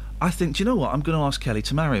sex, I think, do you know what? I'm going to ask Kelly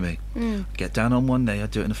to marry me. Get down on one knee. I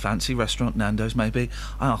do it in a fancy restaurant, Nando's maybe.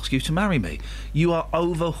 I ask you to marry me. You are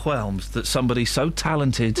overwhelmed that somebody so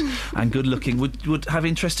talented and good-looking would have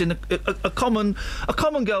interest in a common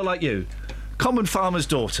girl like you, common farmer's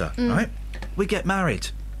daughter, right? We get married.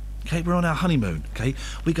 Okay, we're on our honeymoon, okay?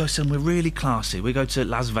 We go somewhere really classy. We go to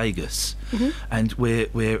Las Vegas. And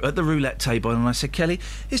we're at the roulette table, and I said, Kelly,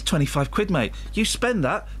 it's 25 quid, mate. You spend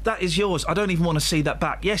that is yours. I don't even want to see that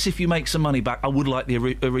back. Yes, if you make some money back, I would like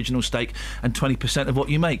the original stake and 20% of what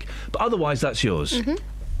you make. But otherwise, that's yours.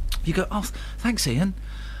 You go, oh, thanks, Iain.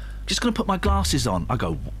 Just going to put my glasses on. I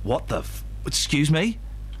go, what the excuse me?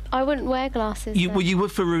 I wouldn't wear glasses. You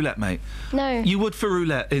would for roulette, mate. No. You would for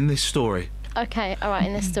roulette in this story. Okay, all right,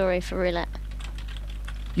 in this story for roulette.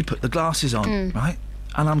 You put the glasses on, right?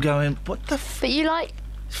 And I'm going, what the But you like...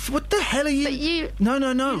 What the hell are you... But you... No.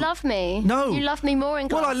 You love me. No. You love me more in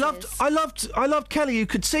glasses. Well, I loved Kelly who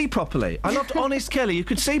could see properly. I loved honest Kelly who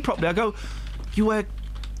could see properly. I go, you wear...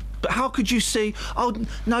 But how could you see... Oh,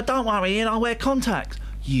 no, don't worry, Iain, I wear contacts.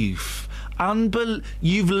 You've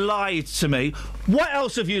lied to me. What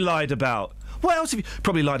else have you lied about? What else have you...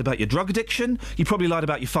 Probably lied about your drug addiction. You probably lied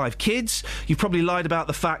about your 5 kids. You probably lied about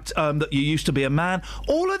the fact that you used to be a man.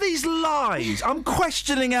 All of these lies. I'm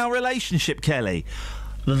questioning our relationship, Kelly.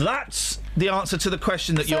 That's the answer to the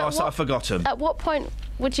question that you asked that I've forgotten. At what point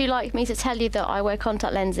would you like me to tell you that I wear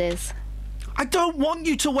contact lenses? I don't want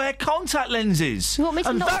you to wear contact lenses. You want me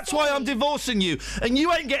to not that's why I'm divorcing you. And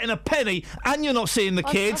you ain't getting a penny, and you're not seeing the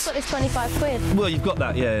kids. I've got this 25 quid. Well, you've got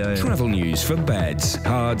that, yeah. Travel news for beds,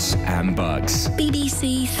 cards and bugs.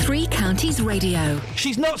 BBC Three Counties Radio.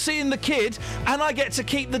 She's not seeing the kid, and I get to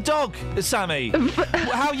keep the dog, Sammy.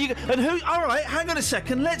 How you... And who... All right, hang on a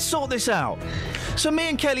second. Let's sort this out. So me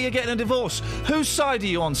and Kelly are getting a divorce. Whose side are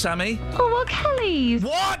you on, Sammy? Oh, well, Kelly's.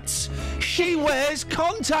 What? She wears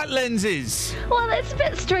contact lenses. Well, it's a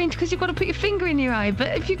bit strange because you've got to put your finger in your eye,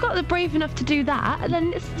 but if you've got the brave enough to do that,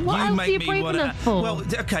 then what else are you brave enough for? Well,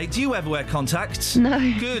 OK, do you ever wear contacts? No.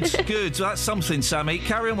 Good. So that's something, Sammy.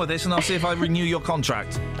 Carry on with this and I'll see if I renew your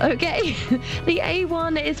contract. OK. The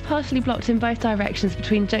A1 is partially blocked in both directions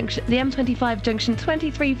between the M25 junction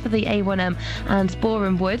 23 for the A1M and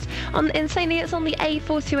Boreham Wood. Insanely, it's on the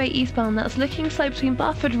A428 eastbound. That's looking slow between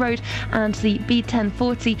Barford Road and the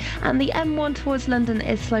B1040, and the M1 towards London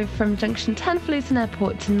is slow from junction 10 for Luton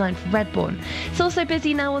Airport to 9 for Redbourne. It's also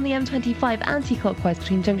busy now on the M25 anti-clockwise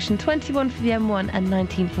between junction 21 for the M1 and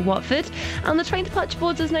 19 for Watford. On the train departure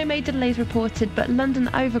boards, there's no major delays reported, but London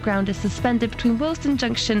Overground is suspended between Willesden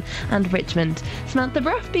Junction and Richmond. Samantha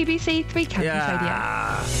Bruff, BBC Three Counties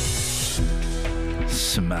Radio.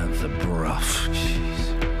 Samantha Bruff.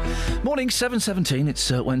 Morning, 7:17. It's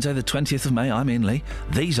Wednesday, the 20th of May. I'm Iain Lee.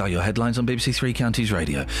 These are your headlines on BBC Three Counties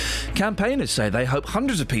Radio. Campaigners say they hope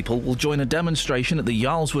hundreds of people will join a demonstration at the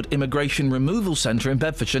Yarlswood Immigration Removal Centre in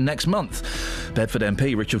Bedfordshire next month. Bedford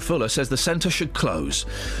MP Richard Fuller says the centre should close.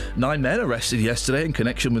 9 men arrested yesterday in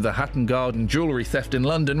connection with the Hatton Garden jewellery theft in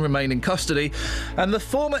London remain in custody, and the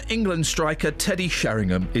former England striker Teddy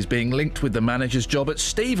Sheringham is being linked with the manager's job at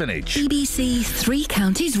Stevenage. BBC Three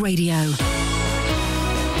Counties Radio.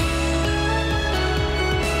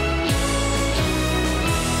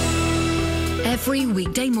 Every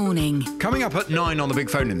weekday morning. Coming up at 9 on the Big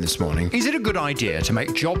Phone In this morning, is it a good idea to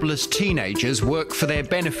make jobless teenagers work for their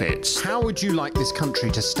benefits? How would you like this country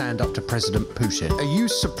to stand up to President Putin? Are you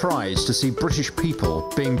surprised to see British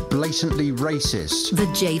people being blatantly racist? The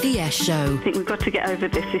JVS Show. I think we've got to get over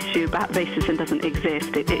this issue about racism doesn't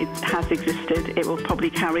exist. It has existed. It will probably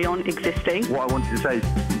carry on existing. What I wanted to say is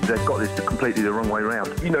they've got this completely the wrong way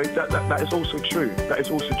around. You know, that is also true. That is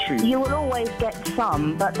also true. You will always get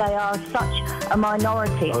some, but they are such a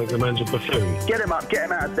minority. I think the man's a buffoon. Get him up, get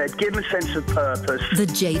him out of bed, give him a sense of purpose. The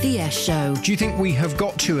JVS Show. Do you think we have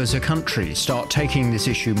got to, as a country, start taking this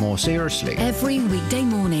issue more seriously? Every weekday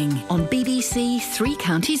morning on BBC Three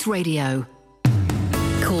Counties Radio.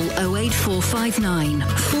 Call 08459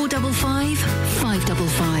 455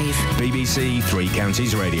 555. BBC Three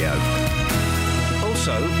Counties Radio.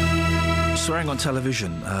 Also, swearing on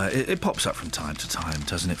television, it pops up from time to time,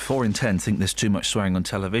 doesn't it? 4 in 10 think there's too much swearing on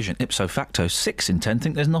television. Ipso facto, 6 in 10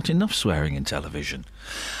 think there's not enough swearing in television.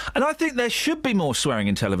 And I think there should be more swearing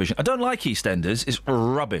in television. I don't like EastEnders. It's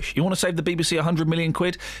rubbish. You want to save the BBC 100 million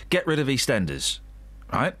quid? Get rid of EastEnders.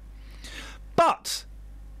 Right? But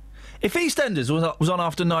if EastEnders was on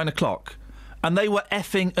after 9 o'clock and they were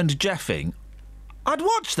effing and jeffing, I'd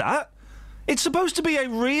watch that. It's supposed to be a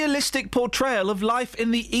realistic portrayal of life in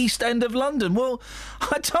the East End of London. Well,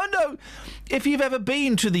 I don't know if you've ever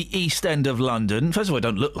been to the East End of London. First of all, it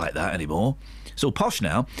don't look like that anymore. It's all posh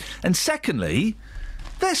now. And secondly,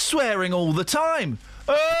 They're swearing all the time.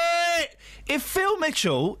 Oi! If Phil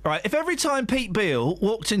Mitchell, right, if every time Pete Beale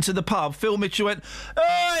walked into the pub, Phil Mitchell went,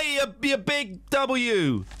 "Oi, you big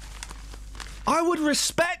W," I would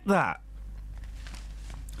respect that.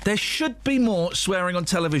 There should be more swearing on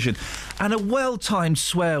television. And a well-timed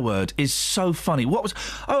swear word is so funny.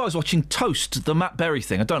 I was watching Toast, the Matt Berry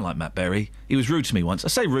thing. I don't like Matt Berry. He was rude to me once. I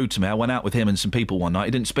say rude to me. I went out with him and some people one night.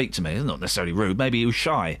 He didn't speak to me. It's not necessarily rude. Maybe he was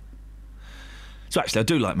shy. So actually, I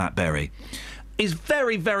do like Matt Berry. It's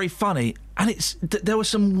very, very funny. And there were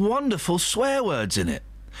some wonderful swear words in it.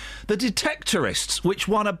 The Detectorists, which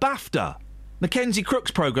won a BAFTA. Mackenzie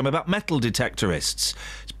Crook's programme about metal detectorists.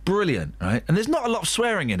 It's brilliant, right? And there's not a lot of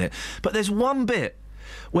swearing in it, but there's one bit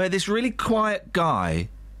where this really quiet guy...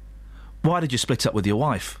 Why did you split up with your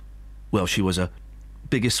wife? Well, she was a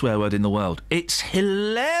biggest swear word in the world. It's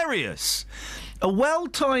hilarious. A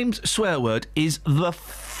well-timed swear word is the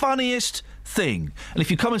funniest thing. And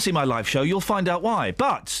if you come and see my live show, you'll find out why.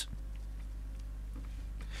 But...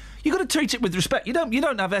 you've got to treat it with respect. You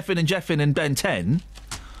don't have effing and jeffing and Ben 10...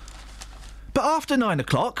 But after 9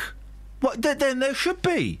 o'clock, then there should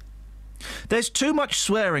be. There's too much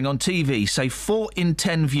swearing on TV, say 4 in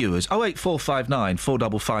 10 viewers. 08459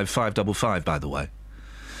 455 555, by the way.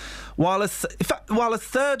 While a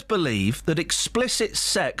third believe that explicit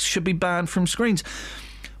sex should be banned from screens.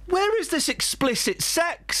 Where is this explicit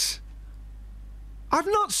sex? I've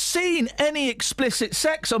not seen any explicit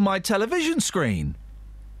sex on my television screen.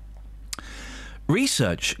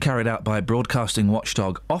 Research carried out by broadcasting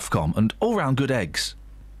watchdog Ofcom and all-round good eggs.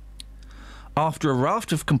 After a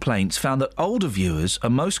raft of complaints found that older viewers are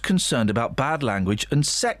most concerned about bad language and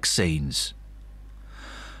sex scenes.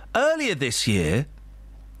 Earlier this year,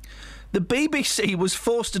 the BBC was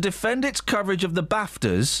forced to defend its coverage of the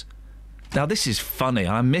BAFTAs. Now, this is funny.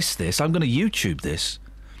 I missed this. I'm going to YouTube this.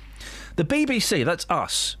 The BBC, that's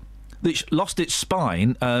us, which lost its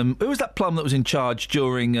spine. Who was that plum that was in charge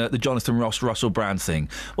during the Jonathan Ross Russell Brand thing?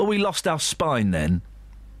 Well, we lost our spine then.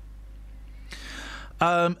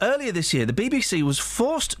 Earlier this year, the BBC was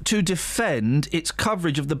forced to defend its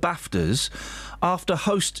coverage of the BAFTAs after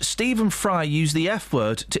host Stephen Fry used the F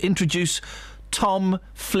word to introduce Tom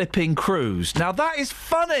Flipping Cruise. Now, that is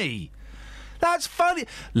funny. That's funny.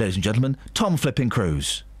 Ladies and gentlemen, Tom Flipping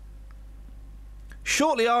Cruise.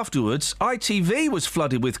 Shortly afterwards, ITV was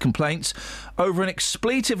flooded with complaints over an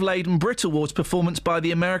expletive-laden Brit Awards performance by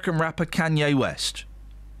the American rapper Kanye West.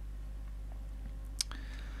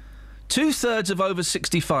 2/3 of over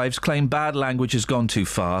 65s claim bad language has gone too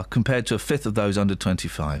far, compared to a fifth of those under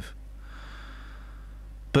 25.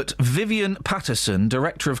 But Vivian Patterson,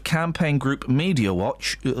 director of campaign group Media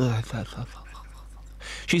Watch...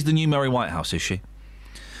 she's the new Murray Whitehouse, is she?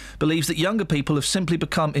 Believes that younger people have simply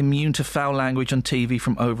become immune to foul language on TV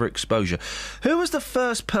from overexposure. Who was the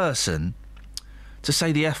first person to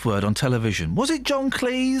say the F word on television? Was it John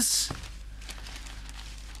Cleese?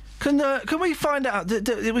 Can we find out?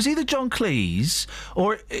 It was either John Cleese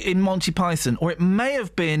or in Monty Python, or it may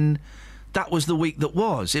have been That Was the Week That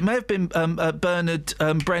Was. It may have been Bernard,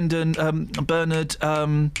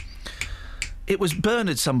 it was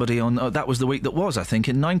Bernard somebody on That Was the Week That Was, I think,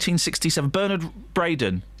 in 1967. Bernard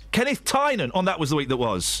Braden. Kenneth Tynan on That Was the Week That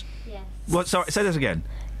Was. Yes. What? Sorry, say that again.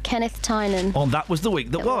 Kenneth Tynan. On That Was the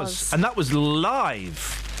Week That Was. And that was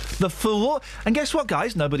live. The full... And guess what,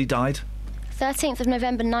 guys? Nobody died. 13th of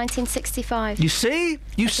November 1965. You see?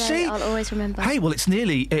 You see? I'll always remember. Hey, well, it's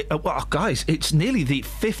nearly... well, guys, it's nearly the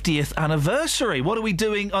 50th anniversary. What are we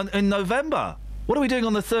doing in November? What are we doing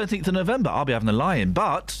on the 13th of November? I'll be having a lie-in,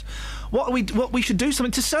 but we should do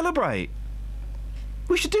something to celebrate.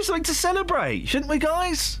 We should do something to celebrate, shouldn't we,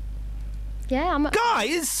 guys? Yeah,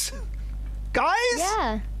 Guys? Guys?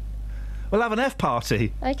 Yeah. We'll have an F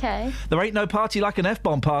party. Okay. There ain't no party like an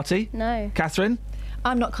F-bomb party. No. Catherine?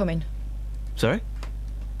 I'm not coming. Sorry?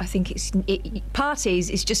 I think parties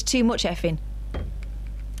is just too much effing.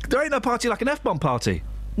 There ain't no party like an F-bomb party.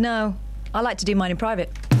 No. I like to do mine in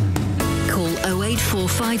private. Call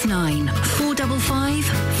 08459 455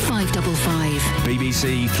 555.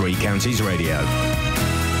 BBC Three Counties Radio.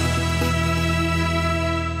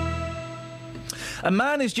 A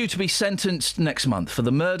man is due to be sentenced next month for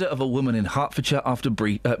the murder of a woman in Hertfordshire after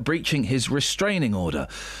breaching his restraining order.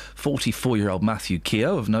 44-year-old Matthew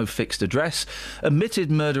Keogh, of no fixed address,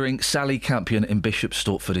 admitted murdering Sally Campion in Bishop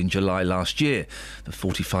Stortford in July last year. The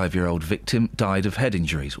 45-year-old victim died of head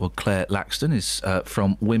injuries. Well, Claire Laxton is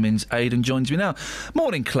from Women's Aid and joins me now.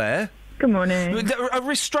 Morning, Claire. Good morning. A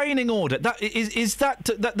restraining order,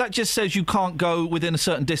 that just says you can't go within a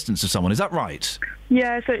certain distance of someone, is that right?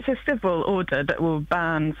 Yeah, so it's a civil order that will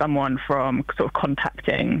ban someone from sort of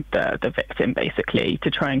contacting the victim, basically,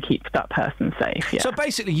 to try and keep that person safe. Yeah. So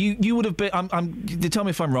basically, you would have been, tell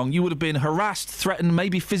me if I'm wrong, you would have been harassed, threatened,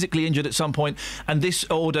 maybe physically injured at some point, and this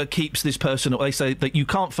order keeps this person, they say that you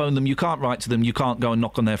can't phone them, you can't write to them, you can't go and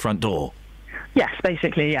knock on their front door. Yes,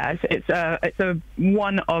 basically, yeah. It's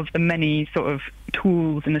one of the many sort of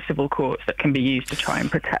tools in the civil courts that can be used to try and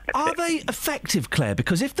protect. Are they effective, Claire?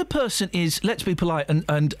 Because if the person is, let's be polite,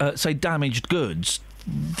 and say damaged goods,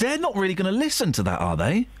 they're not really going to listen to that, are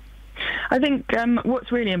they? I think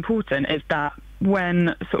what's really important is that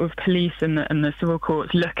when sort of police and the civil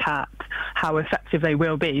courts look at how effective they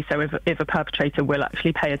will be, so if a perpetrator will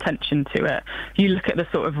actually pay attention to it, you look at the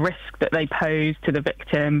sort of risk that they pose to the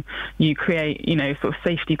victim, you create, sort of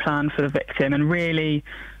safety plan for the victim, and really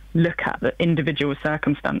look at the individual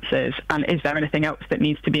circumstances and is there anything else that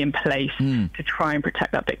needs to be in place to try and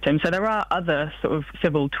protect that victim. So there are other sort of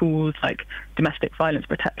civil tools like domestic violence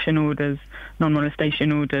protection orders,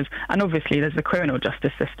 non-molestation orders, and obviously there's the criminal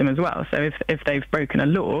justice system as well. So if they've broken a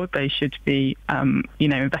law, they should be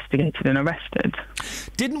investigated and arrested.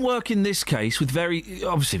 Didn't work in this case with very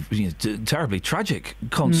obviously terribly tragic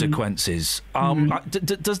consequences.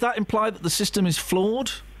 Does that imply that the system is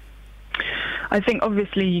flawed? I think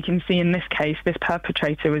obviously you can see in this case this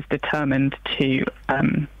perpetrator was determined to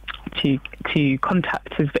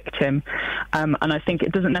contact his victim, and I think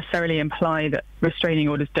it doesn't necessarily imply that restraining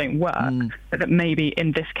orders don't work, but that maybe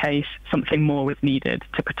in this case something more was needed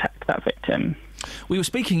to protect that victim. We were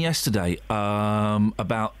speaking yesterday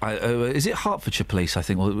about, is it Hertfordshire Police, I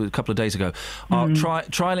think, or a couple of days ago, are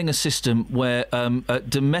trialling a system where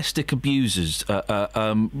domestic abusers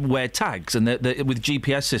wear tags and they're with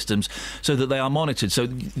GPS systems so that they are monitored, so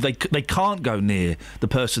they can't go near the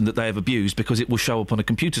person that they have abused because it will show up on a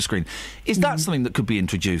computer screen. Is that something that could be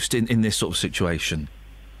introduced in this sort of situation?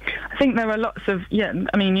 I think there are lots of, there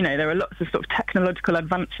are lots of sort of technological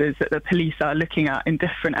advances that the police are looking at in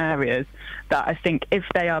different areas that I think if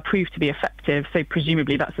they are proved to be effective, so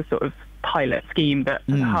presumably that's a sort of pilot scheme that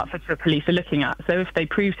the Hertfordshire Police are looking at. So if they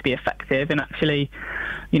prove to be effective in actually,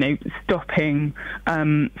 stopping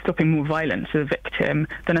more violence to the victim,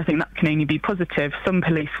 then I think that can only be positive. Some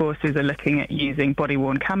police forces are looking at using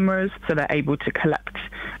body-worn cameras, so they're able to collect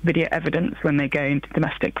video evidence when they go into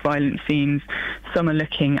domestic violence scenes. Some are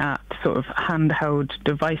looking at sort of handheld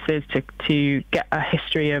devices to get a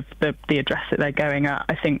history of the address that they're going at.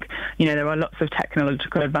 I think, there are lots of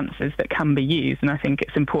technological advances that can be used, and I think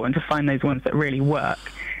it's important to find those ones that really work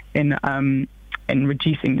in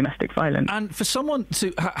reducing domestic violence. And for someone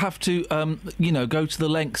to have to, go to the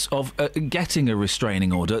lengths of getting a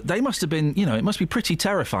restraining order, they must have been, it must be pretty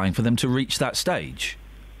terrifying for them to reach that stage.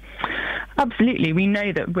 Absolutely. We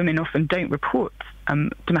know that women often don't report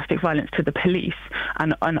domestic violence to the police,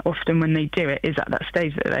 and often when they do, it is at that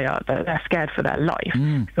stage that they're scared for their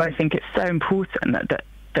life. So I think it's so important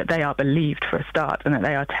that they are believed for a start and that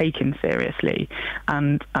they are taken seriously,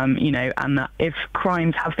 and and that if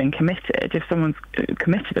crimes have been committed, if someone's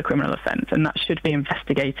committed a criminal offence, and that should be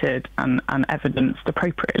investigated and evidenced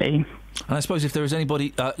appropriately. And I suppose if there is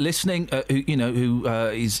anybody listening who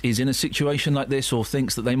is in a situation like this or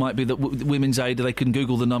thinks that they might be Women's Aid, they can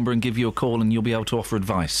Google the number and give you a call and you'll be able to offer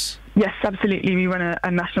advice. Yes, absolutely. We run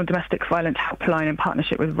a national domestic violence helpline in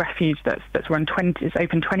partnership with Refuge that's run it's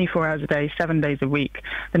open 24 hours a day, 7 days a week.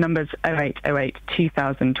 The number's 0808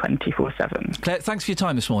 2000 24/7. Claire, thanks for your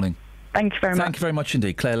time this morning. Thank you very much. Thank you very much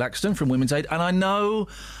indeed. Claire Laxton from Women's Aid. And I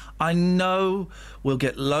know we'll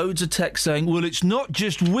get loads of texts saying, well, it's not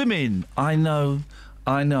just women. I know,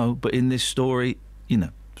 but in this story,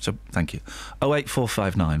 so thank you.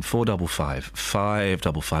 08459 455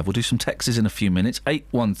 555. We'll do some texts in a few minutes.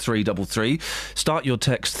 81333. Start your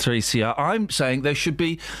text 3CR. I'm saying there should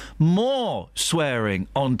be more swearing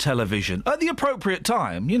on television at the appropriate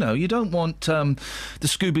time. You don't want the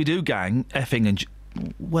Scooby-Doo gang effing and...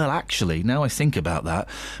 Well, actually, now I think about that.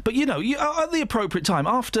 But, at the appropriate time,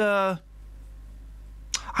 I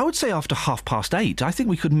would say after 8:30. I think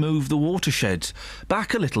we could move the watershed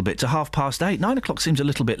back a little bit to 8:30. 9 o'clock seems a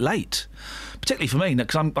little bit late, particularly for me,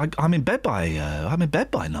 because I'm in bed by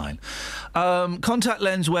 9. Contact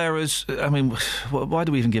lens wearers. I mean, why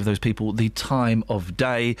do we even give those people the time of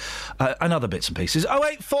day? And other bits and pieces.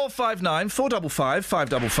 08459 455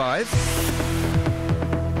 555.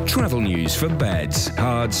 Travel news for beds,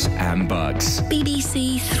 cards and bugs.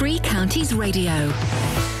 BBC Three Counties Radio.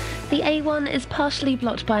 The A1 is partially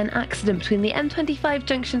blocked by an accident between the M25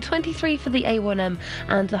 junction 23 for the A1M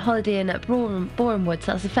and the Holiday Inn at Boreham Woods.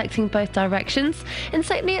 That's affecting both directions. In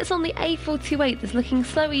Stepney, it's on the A428 that's looking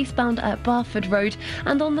slow eastbound at Barford Road,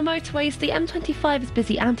 and on the motorways, the M25 is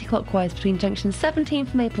busy anti-clockwise between junction 17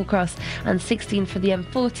 for Maple Cross and 16 for the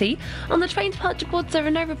M40. On the train departure boards, there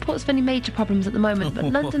are no reports of any major problems at the moment, but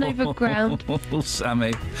London Overground...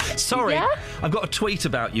 Sammy. Sorry, Yeah? I've got a tweet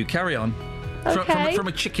about you. Carry on. Okay. From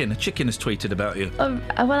a chicken. A chicken has tweeted about you. Oh,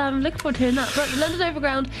 well, I'm looking forward to hearing that. But the London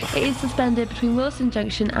Overground, it is suspended between Wilson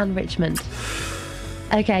Junction and Richmond.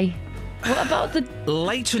 Okay. What about the...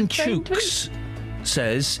 Leighton Chooks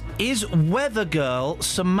says, is weather girl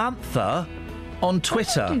Samantha on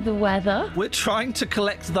Twitter? Do the weather. We're trying to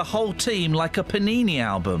collect the whole team like a Panini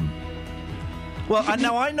album. Well,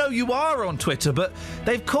 now I know you are on Twitter, but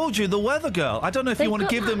they've called you the weather girl. I don't know if you want to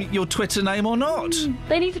give them your Twitter name or not.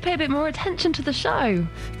 They need to pay a bit more attention to the show.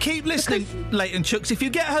 Keep listening, Leighton Chooks. If you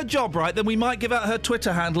get her job right, then we might give out her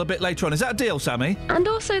Twitter handle a bit later on. Is that a deal, Sammy? And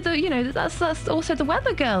also, that's also the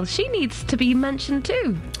weather girl. She needs to be mentioned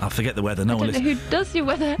too. I'll forget the weather. No I one don't know who does your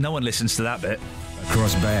weather. No one listens to that bit.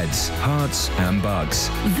 Across beds, hearts and bugs.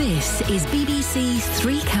 This is BBC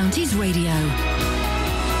Three Counties Radio.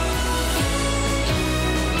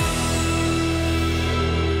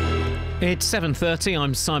 It's 7:30.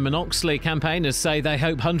 I'm Simon Oxley. Campaigners say they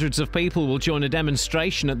hope hundreds of people will join a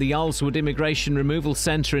demonstration at the Alresford Immigration Removal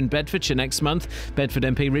Centre in Bedfordshire next month. Bedford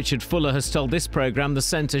MP Richard Fuller has told this programme the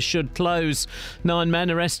centre should close. 9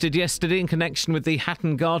 men arrested yesterday in connection with the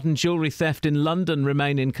Hatton Garden jewellery theft in London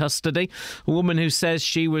remain in custody. A woman who says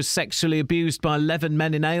she was sexually abused by 11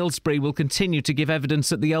 men in Aylesbury will continue to give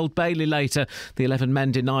evidence at the Old Bailey later. The 11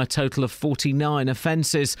 men deny a total of 49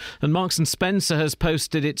 offences. And Marks & Spencer has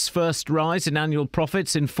posted its first rise in annual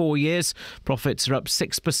profits in 4 years. Profits are up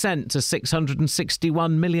 6% to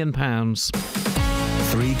 £661 million.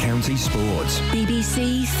 Three Counties Sports.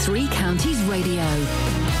 BBC Three Counties Radio.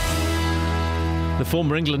 The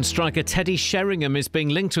former England striker Teddy Sheringham is being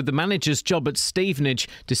linked with the manager's job at Stevenage,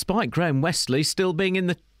 despite Graham Westley still being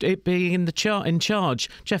in charge.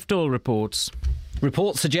 Jeff Doyle reports.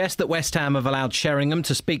 Reports suggest that West Ham have allowed Sheringham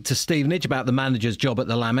to speak to Stevenage about the manager's job at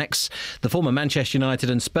the Lamex. The former Manchester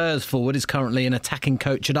United and Spurs forward is currently an attacking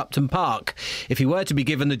coach at Upton Park. If he were to be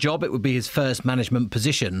given the job, it would be his first management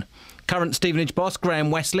position. Current Stevenage boss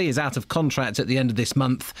Graham Westley is out of contract at the end of this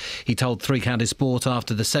month. He told Three Counties Sport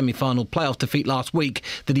after the semi-final playoff defeat last week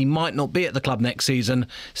that he might not be at the club next season.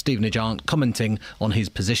 Stevenage aren't commenting on his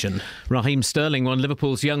position. Raheem Sterling won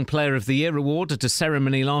Liverpool's Young Player of the Year award at a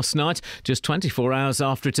ceremony last night. Just 24 hours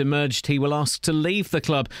after it emerged he will ask to leave the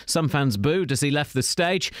club. Some fans booed as he left the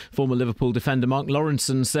stage. Former Liverpool defender Mark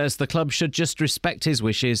Lawrenson says the club should just respect his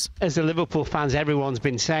wishes. As the Liverpool fans, everyone's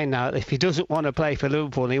been saying now, if he doesn't want to play for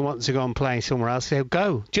Liverpool and he wants to go and play somewhere else, he'll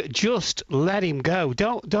go. Just let him go.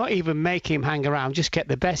 Don't even make him hang around. Just get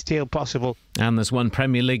the best deal possible. And there's one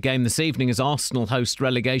Premier League game this evening as Arsenal host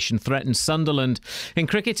relegation threatens Sunderland. In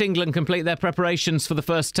cricket, England complete their preparations for the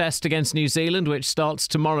first test against New Zealand, which starts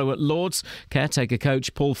tomorrow at Lord's. Caretaker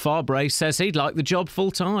coach Paul Farbrae says he'd like the job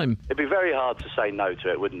full-time. It'd be very hard to say no to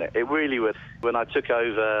it, wouldn't it? It really would. When I took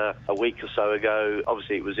over a week or so ago,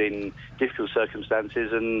 obviously it was in difficult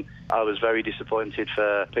circumstances, and I was very disappointed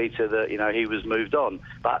for Peter that, he was moved on.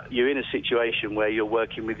 But you're in a situation where you're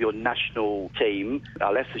working with your national team.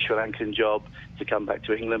 I left the Sri Lankan job to come back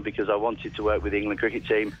to England because I wanted to work with the England cricket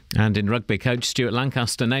team. And in rugby, coach Stuart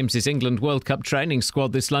Lancaster names his England World Cup training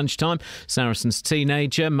squad this lunchtime. Saracens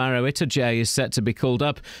teenager Maro Itoje is set to be called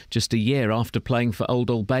up just a year after playing for Old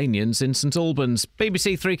Albanians in St Albans.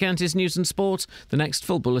 BBC Three Counties News and Sport. The next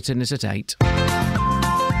full bulletin is at 8.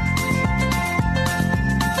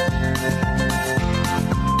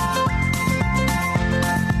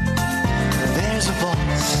 There's a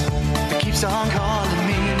voice that keeps on calling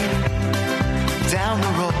me. Down the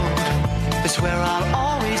road is where I'll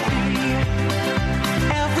always be.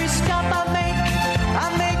 Every stop I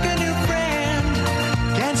make a new friend.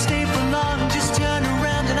 Can't stay for long, just turn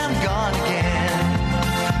around and I'm gone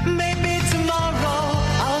again. Maybe tomorrow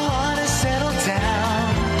I'll wanna settle down.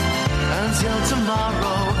 Until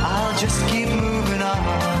tomorrow I'll just keep moving on.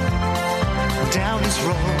 Down this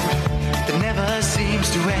road that never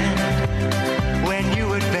seems to end. When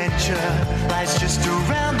new adventure lies just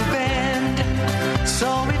around the bend.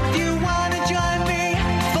 So if you wanna join me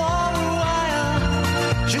for a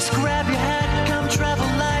while, just grab your hat, come travel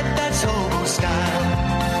light, that's hobo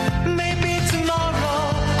style. Maybe tomorrow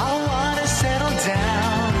I'll wanna settle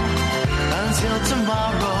down. Until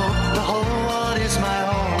tomorrow, the whole world is my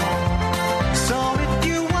home. So if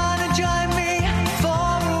you wanna join me for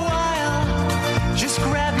a while, just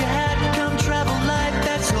grab your hat.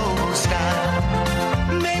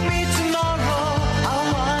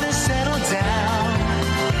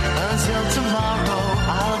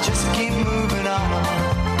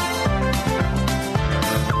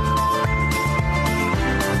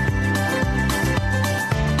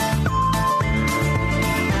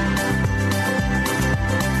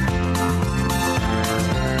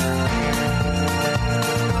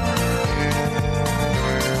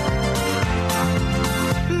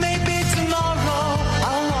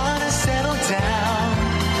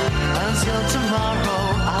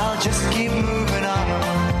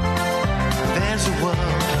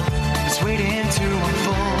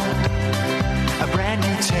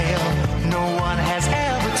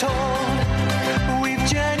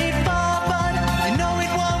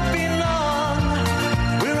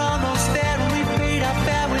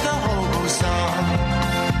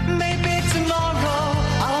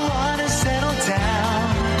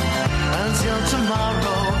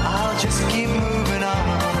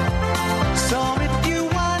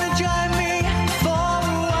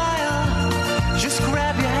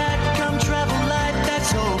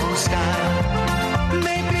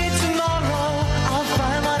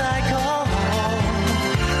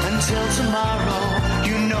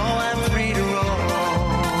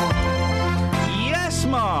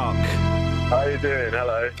 doing?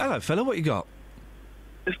 Hello. Hello, fella. What you got?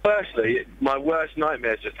 Just firstly, my worst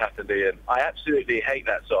nightmare's just happened, Ian. I absolutely hate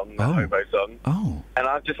that song, the Hobo song. Oh. And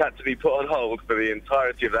I've just had to be put on hold for the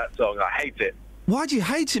entirety of that song. I hate it. Why do you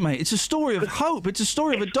hate it, mate? It's a story of hope. It's a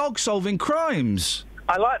story of a dog solving crimes.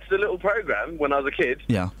 I liked the little programme when I was a kid.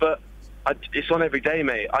 Yeah. But it's on every day,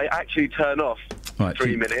 mate. I actually turn off Right,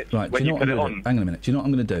 3 minutes Right, when do you know put what it I'm on. gonna do? Hang on a minute. Do you know what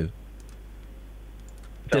I'm going to do?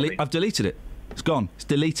 I've deleted it. It's gone. It's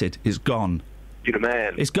deleted. It's gone. You're the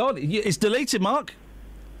man. It's gone. It's deleted, Mark.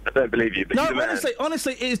 I don't believe you, but No, you're the man.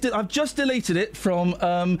 honestly, I've just deleted it from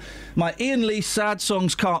my Ian Lee Sad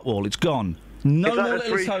Songs Cartwall. It's gone. No It's more like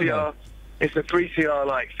Little Hobo. It's a 3CR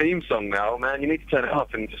like theme song now, man. You need to turn it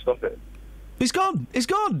off and just stop it. It's gone. It's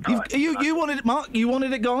gone. You wanted it, Mark. You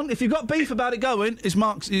wanted it gone. If you've got beef about it going, it's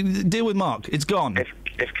Mark's. Deal with Mark. It's gone.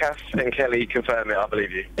 If Cass and Kelly confirm it, I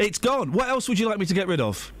believe you. It's gone. What else would you like me to get rid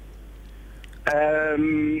of?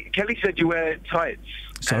 Kelly said you wear tights.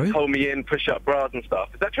 Sorry? And hold me in, push-up bras and stuff.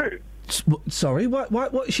 Is that true? Sorry,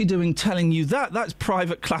 what is she doing telling you that? That's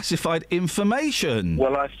private classified information.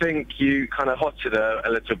 Well, I think you kind of hotted her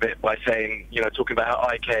a little bit by saying, talking about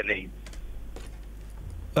her eye care needs.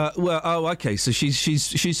 Okay, so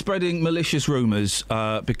she's spreading malicious rumours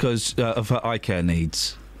because of her eye care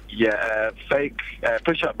needs. Yeah, fake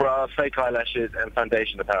push-up bras, fake eyelashes, and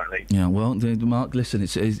foundation, apparently. Yeah, well, Mark, listen,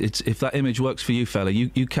 it's if that image works for you, fella,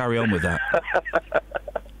 you carry on with that.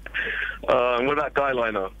 And what about guy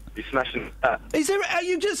liner? You smashing that? Are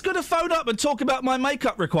you just going to phone up and talk about my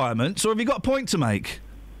makeup requirements, or have you got a point to make?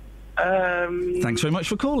 Thanks very much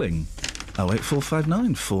for calling.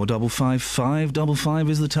 08459 455 555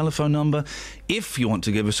 is the telephone number. If you want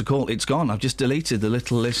to give us a call, it's gone. I've just deleted the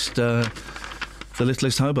little list. The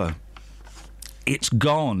littlest hobo. It's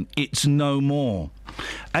gone. It's no more.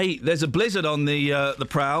 Hey, there's a blizzard on the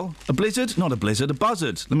prowl. A blizzard? Not a blizzard, a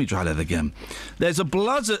buzzard. Let me try that again. There's a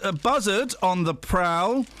buzzard on the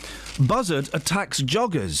prowl. Buzzard attacks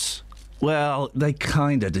joggers. Well, they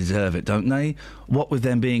kind of deserve it, don't they? What with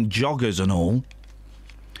them being joggers and all.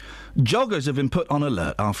 Joggers have been put on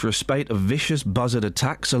alert after a spate of vicious buzzard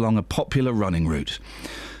attacks along a popular running route.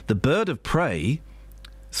 The bird of prey,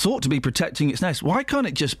 thought to be protecting its nest. Why can't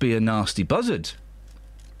it just be a nasty buzzard?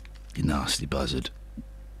 You nasty buzzard.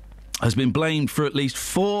 Has been blamed for at least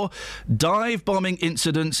 4 dive-bombing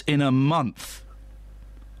incidents in a month.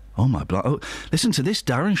 Oh, my blood. Oh, listen to this.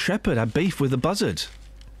 Darren Shepherd had beef with a buzzard.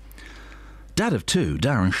 Dad of 2,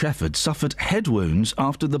 Darren Shepherd, suffered head wounds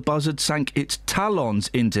after the buzzard sank its talons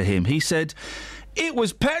into him. He said, "It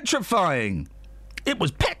was petrifying. It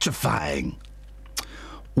was petrifying.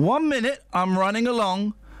 1 minute, I'm running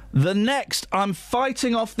along. The next, I'm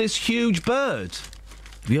fighting off this huge bird."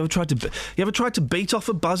 Have you ever tried to beat off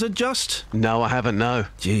a buzzard, Just? No, I haven't, no.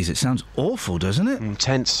 Jeez, it sounds awful, doesn't it?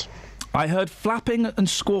 Tense. I heard flapping and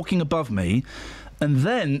squawking above me, and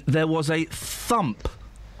then there was a thump.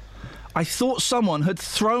 I thought someone had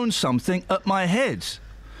thrown something at my head.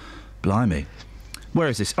 Blimey. Where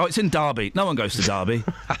is this? Oh, it's in Derby. No one goes to Derby.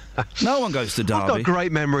 No one goes to Derby. I've got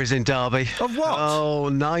great memories in Derby. Of what? Oh,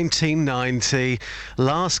 1990.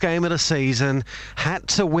 Last game of the season. Had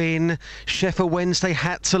to win. Sheffield Wednesday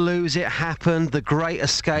had to lose. It happened. The great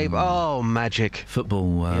escape. Oh, magic.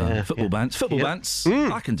 Football bants. Football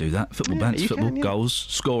bants. I can do that. Football bants. Football goals.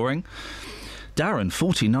 Scoring. Darren,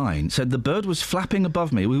 49, said the bird was flapping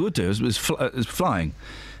above me. We would do. It was flying.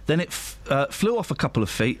 Then it flew off a couple of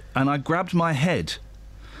feet, and I grabbed my head.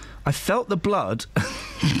 I felt the blood.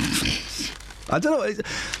 I don't know.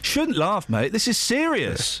 Shouldn't laugh, mate. This is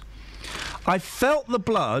serious. I felt the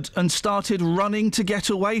blood and started running to get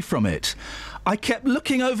away from it. I kept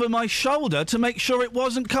looking over my shoulder to make sure it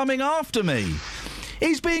wasn't coming after me.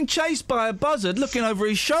 He's being chased by a buzzard looking over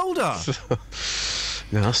his shoulder.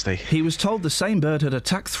 Nasty. He was told the same bird had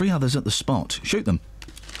attacked 3 others at the spot. Shoot them.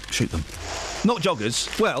 Shoot them. Not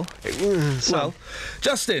joggers. Well,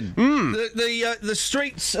 Justin, the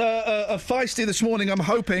streets are feisty this morning. I'm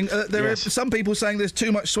hoping there are some people saying there's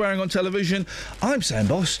too much swearing on television. I'm saying,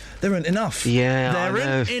 boss, there isn't enough. Yeah, there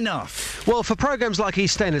isn't enough. Well, for programmes like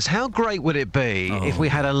EastEnders, how great would it be if we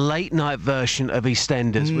had a late night version of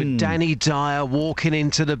EastEnders with Danny Dyer walking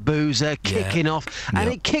into the boozer, kicking off,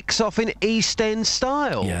 and it kicks off in East End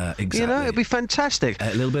style. Yeah, exactly. You know, it'd be fantastic.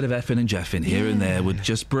 A little bit of effing and jeffing here and there would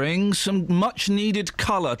just bring some much-needed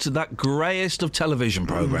colour to that greyest of television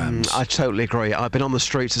programmes. I totally agree. I've been on the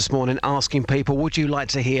streets this morning asking people, would you like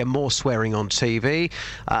to hear more swearing on TV?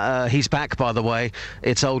 He's back, by the way.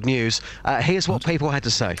 It's old news. Here's what people had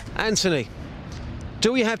to say. Anthony,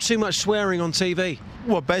 do we have too much swearing on TV?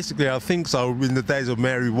 Well, basically, I think so. In the days of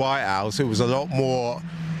Mary Whitehouse, it was a lot more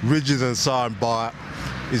rigid and signed by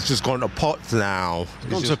It's just gone to pot now.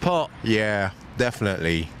 Gone to pot? Yeah,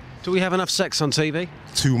 definitely. Do we have enough sex on TV?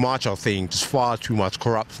 Too much, I think. Just far too much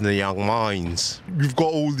corrupting the young minds. You've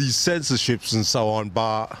got all these censorships and so on,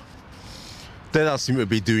 but they don't seem to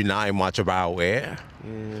be doing that much about it.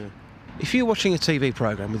 Yeah. If you're watching a TV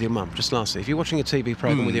programme with your mum, just lastly, if you're watching a TV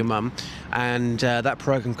programme with your mum and that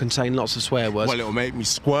programme contained lots of swear words... Well, it'll make me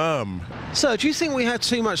squirm. So, do you think we had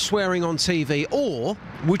too much swearing on TV, or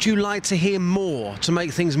would you like to hear more to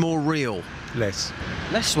make things more real? Less.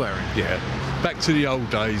 Less swearing? Yeah. Back to the old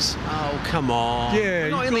days. Oh, come on. Yeah.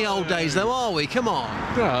 We're not in the old days, though, are we? Come on.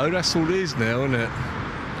 No, that's all it is now, isn't it?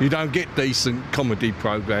 You don't get decent comedy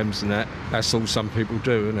programmes and that. That's all some people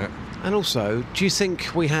do, isn't it? And also, do you think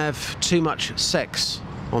we have too much sex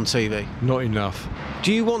on TV? Not enough.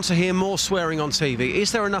 Do you want to hear more swearing on TV?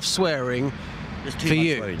 Is there enough swearing for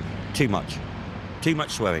you? Swearing. Too much. Too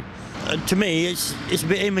much swearing. To me, it's a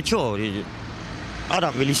bit immature. I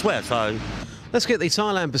don't really swear, so... Let's get the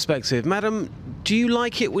Thailand perspective. Madam, do you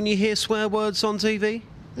like it when you hear swear words on TV?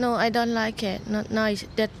 No, I don't like it. Not nice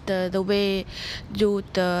that the way you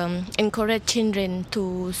encourage children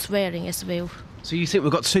to swearing as well. So you think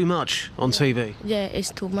we've got too much on TV? Yeah, it's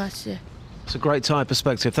too much. Yeah. It's a great Thai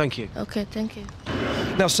perspective. Thank you. Okay, thank you.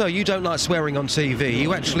 Now, sir, you don't like swearing on TV.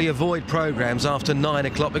 You actually avoid programmes after 9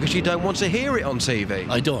 o'clock because you don't want to hear it on TV.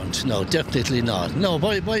 I don't. No, definitely not. No,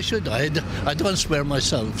 why should I? I don't swear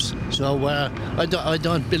myself. So I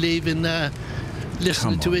don't believe in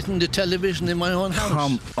listening to it in the television in my own house.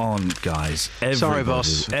 Come on, guys. Sorry,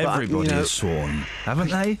 boss. Everybody has sworn,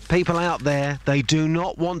 haven't they? People out there, they do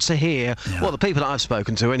not want to hear... Yeah. Well, the people that I've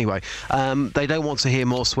spoken to, anyway, they don't want to hear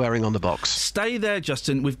more swearing on the box. Stay there,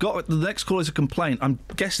 Justin. We've got... The next call is a complaint. I'm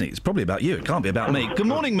guessing it's probably about you. It can't be about me. Good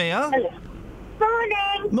morning, Mia.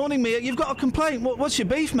 Morning. Morning, Mia. You've got a complaint. What's your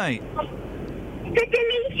beef, mate? For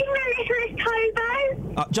deleting the littlest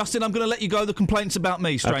hobo. Justin, I'm going to let you go. The complaint's about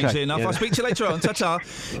me, strangely enough. Yeah. I'll speak to you later on. Ta-ta.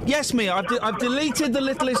 Yes, Mia, I've deleted the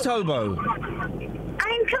littlest hobo.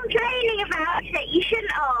 I'm complaining about it. You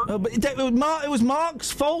shouldn't have. Oh, but it was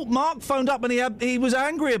Mark's fault. Mark phoned up and he was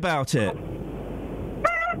angry about it.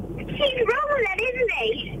 Well, he's wrong then, isn't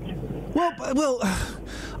he? Well,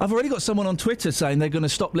 I've already got someone on Twitter saying they're going to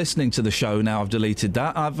stop listening to the show now I've deleted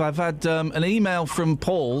that. I've had an email from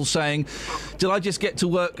Paul saying, did I just get to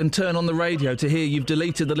work and turn on the radio to hear you've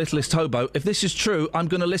deleted the littlest hobo? If this is true, I'm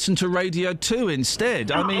going to listen to Radio 2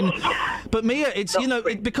 instead. I mean, but Mia, it's,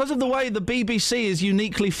 because of the way the BBC is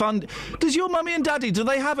uniquely funded. Does your mummy and daddy, do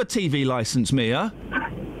they have a TV licence, Mia?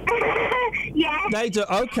 Yeah. They do.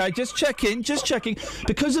 Okay, just checking.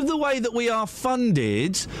 Because of the way that we are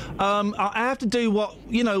funded, I have to do what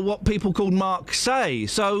people called Mark say.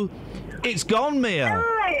 So, it's gone, Mia. No.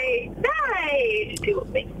 Do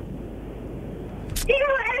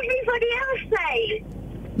what everybody else says.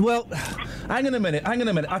 Well, hang on a minute.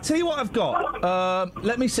 I'll tell you what I've got.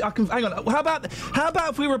 Let me see. Hang on. How about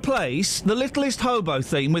if we replace the littlest hobo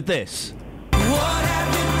theme with this? What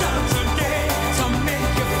have you done today to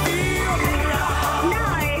make you feel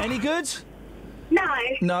right? No. Any good? No.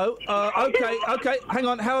 No. Okay. Hang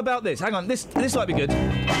on. How about this? Hang on. This might be good.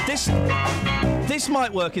 This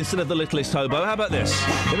might work instead of the littlest hobo. How about this?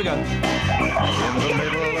 Here we go.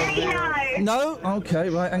 No. Okay.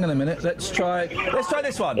 Right. Hang on a minute. Let's try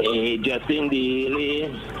this one. Hey, Justin Dealey,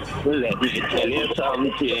 let me tell you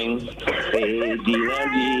something. Hey,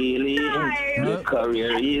 Dealey, the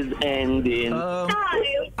career is ending.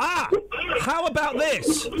 How about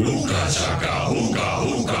this? Hookah chaka, hookah,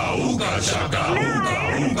 hookah, hookah chaka,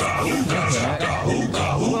 hookah, hookah chaka,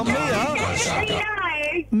 hookah, Well,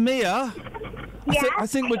 Mia, I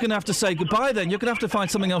think we're going to have to say goodbye then. You're going to have to find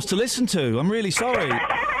something else to listen to. I'm really sorry.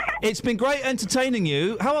 It's been great entertaining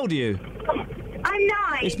you. How old are you? I'm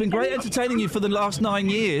 9. It's been great entertaining you for the last 9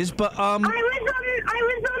 years, but I was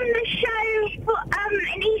on the show for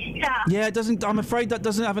in Easter. Yeah, it doesn't. I'm afraid that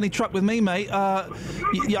doesn't have any truck with me, mate. I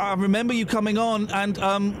remember you coming on, and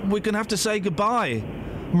we're going to have to say goodbye.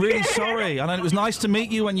 I'm really sorry. I know it was nice to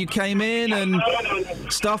meet you when you came in and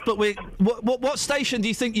stuff, but what station do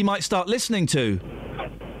you think you might start listening to?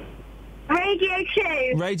 Radio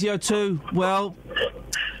 2. Radio 2. Well,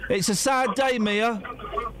 it's a sad day, Mia.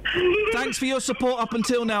 Thanks for your support up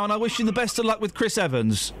until now, and I wish you the best of luck with Chris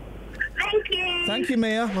Evans. Thank you. Thank you,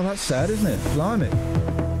 Mia. Well, that's sad, isn't it? Blimey.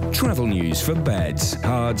 Travel news for beds,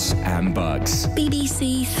 cards and bugs.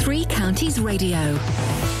 BBC Three Counties Radio.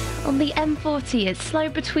 On the M40, it's slow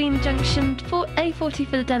between junction A40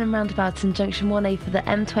 for the Denham roundabout and junction 1A for the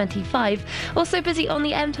M25. Also busy on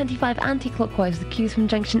the M25 anti-clockwise, the queues from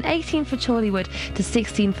junction 18 for Chorleywood to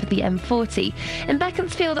 16 for the M40. In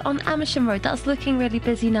Beaconsfield on Amersham Road, that's looking really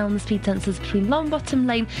busy now on the speed sensors between Longbottom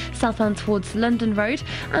Lane, southbound towards London Road.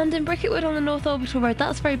 And in Bricketwood on the North Orbital Road,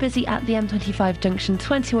 that's very busy at the M25 junction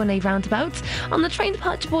 21A roundabout. On the train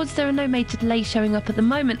departure boards, there are no major delays showing up at the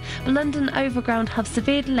moment, but London Overground have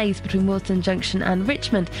severe delays between Willesden Junction and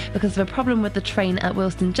Richmond because of a problem with the train at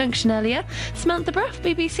Willesden Junction earlier. Samantha Bruff,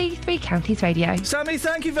 BBC Three Counties Radio. Sammy,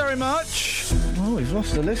 thank you very much. Oh, we've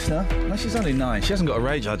lost a listener. No, she's only 9. She hasn't got a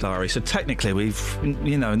radar diary, so technically we've,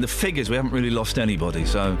 in the figures, we haven't really lost anybody,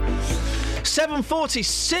 so...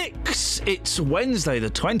 7:46. It's Wednesday, the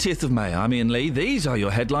 20th of May. I'm Iain Lee. These are your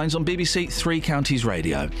headlines on BBC Three Counties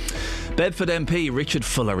Radio. Bedford MP Richard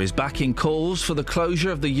Fuller is backing calls for the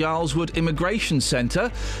closure of the Yarlswood Immigration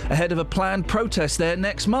Centre ahead of a planned protest there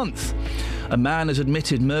next month. A man has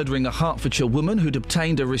admitted murdering a Hertfordshire woman who'd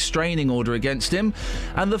obtained a restraining order against him,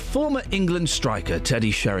 and the former England striker Teddy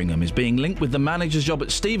Sheringham is being linked with the manager's job at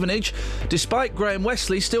Stevenage, despite Graham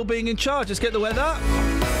Wesley still being in charge. Let's get the weather.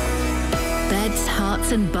 Beds,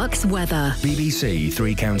 Herts and Bucks weather. BBC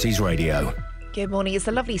Three Counties Radio. Good morning. It's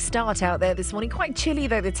a lovely start out there this morning. Quite chilly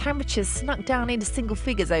though. The temperatures snuck down into single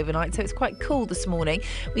figures overnight, so it's quite cool this morning.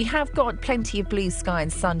 We have got plenty of blue sky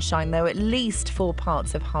and sunshine though, at least for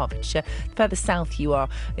parts of Hertfordshire. Further south you are,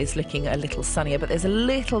 it's looking a little sunnier, but there's a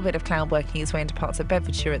little bit of cloud working its way into parts of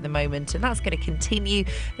Bedfordshire at the moment, and that's going to continue.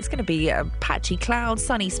 It's going to be patchy clouds,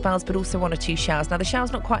 sunny spells, but also 1 or 2 showers. Now the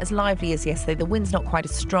showers not quite as lively as yesterday. The wind's not quite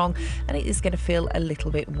as strong, and it is going to feel a little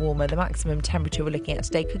bit warmer. The maximum temperature we're looking at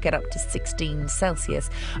today could get up to 16 Celsius.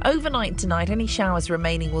 Overnight tonight, any showers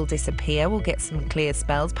remaining will disappear. We'll get some clear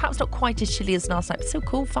spells. Perhaps not quite as chilly as last night, but still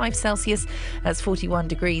cool. 5 Celsius. That's 41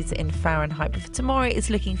 degrees in Fahrenheit. But for tomorrow,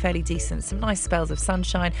 it's looking fairly decent. Some nice spells of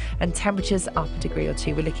sunshine and temperatures up a degree or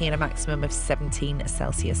 2. We're looking at a maximum of 17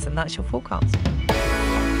 Celsius, and that's your forecast.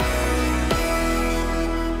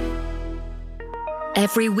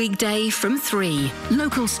 Every weekday from 3.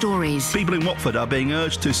 Local stories. People in Watford are being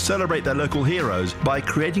urged to celebrate their local heroes by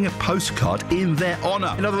creating a postcard in their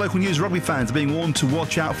honour. In other local news, rugby fans are being warned to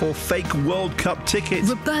watch out for fake World Cup tickets.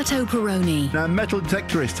 Roberto Peroni. Now, a metal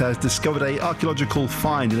detectorist has discovered an archaeological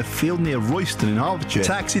find in a field near Royston in Hertfordshire.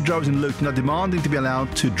 Taxi drivers in Luton are demanding to be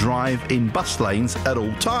allowed to drive in bus lanes at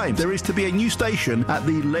all times. There is to be a new station at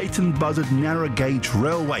the Leighton Buzzard Narrow Gauge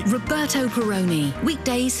Railway. Roberto Peroni.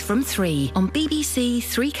 Weekdays from 3 on BBC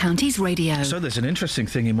Three Counties Radio. So there's an interesting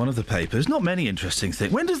thing in one of the papers. Not many interesting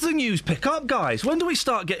things. When does the news pick up, guys? When do we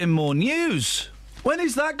start getting more news? When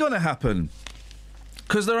is that going to happen?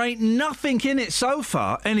 Because there ain't nothing in it so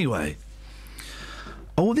far. Anyway.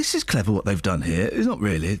 Oh, this is clever what they've done here. It's not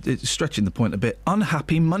really. It's stretching the point a bit.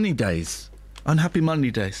 Unhappy money days. Unhappy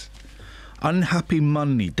money days. Unhappy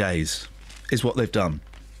money days is what they've done.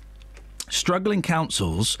 Struggling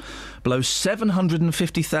councils blow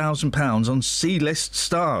 £750,000 on C-list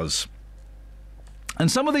stars. And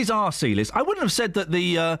some of these are C-list. I wouldn't have said that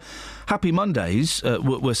the Happy Mondays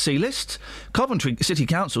were C-list. Coventry City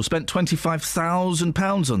Council spent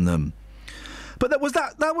 £25,000 on them. But that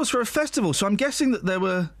was for a festival, so I'm guessing that there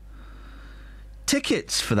were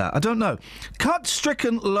tickets for that. I don't know.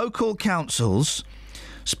 Cut-stricken local councils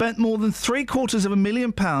spent more than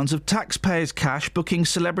 £750,000 of taxpayers' cash booking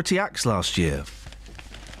celebrity acts last year.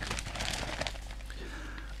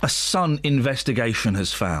 A Sun investigation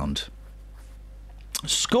has found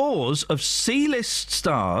scores of C-list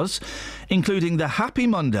stars, including the Happy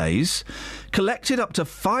Mondays, collected up to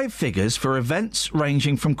 5 figures for events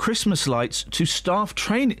ranging from Christmas lights to staff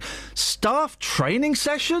training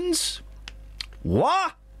sessions?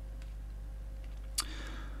 What?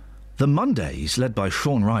 The Mondays, led by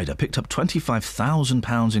Sean Ryder, picked up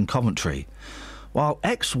 £25,000 in Coventry, while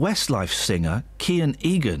ex-Westlife singer Cian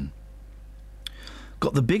Egan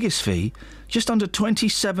got the biggest fee, just under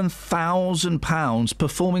 £27,000,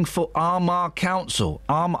 performing for Armagh Council.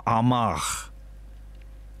 Armagh.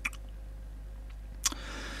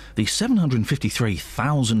 The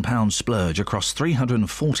 £753,000 splurge across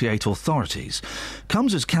 348 authorities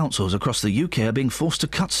comes as councils across the UK are being forced to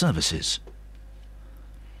cut services.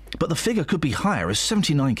 But the figure could be higher, as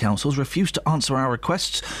 79 councils refuse to answer our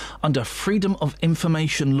requests under Freedom of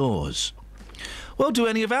Information laws. Well, do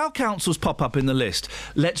any of our councils pop up in the list?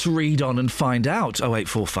 Let's read on and find out.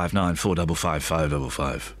 08459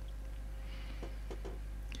 455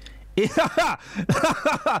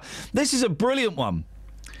 555. This is a brilliant one.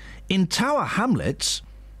 In Tower Hamlets,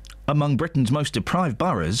 among Britain's most deprived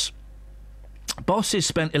boroughs, bosses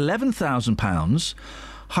spent £11,000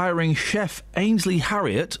 hiring chef Ainsley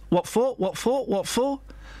Harriott. What for?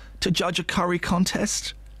 To judge a curry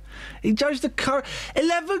contest. He judged the curry...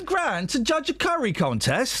 11 grand to judge a curry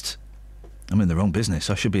contest? I'm in the wrong business.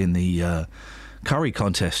 I should be in the curry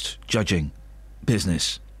contest judging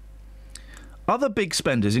business. Other big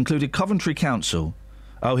spenders included Coventry Council.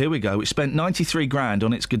 Oh, here we go. It spent 93 grand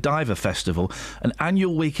on its Godiva Festival, an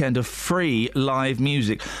annual weekend of free live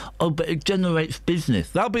music. Oh, but it generates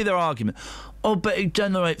business. That'll be their argument. Oh, but it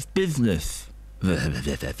generates business. We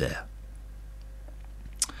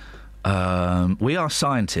Are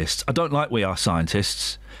Scientists. I don't like We Are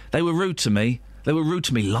Scientists. They were rude to me. They were rude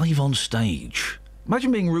to me live on stage.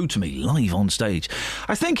 Imagine being rude to me live on stage.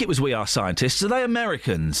 I think it was We Are Scientists. Are they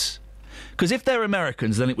Americans? Because if they're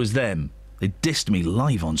Americans, then it was them. They dissed me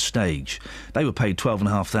live on stage. They were paid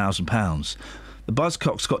 £12,500. The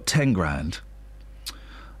Buzzcocks got 10 grand.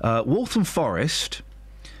 Waltham Forest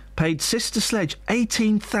paid Sister Sledge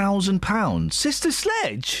 £18,000. Sister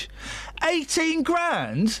Sledge? 18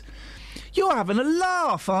 grand? You're having a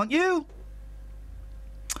laugh, aren't you?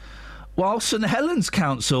 While St Helens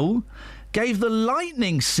Council gave the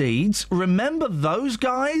Lightning Seeds, remember those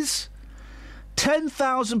guys?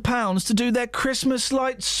 £10,000 to do their Christmas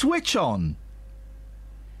light switch on.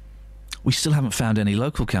 We still haven't found any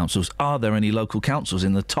local councils. Are there any local councils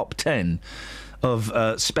in the top 10 of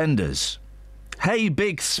spenders? Hey,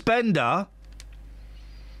 big spender.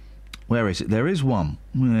 Where is it? There is one.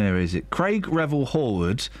 Where is it? Craig Revel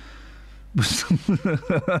Horwood.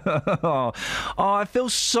 Oh, I feel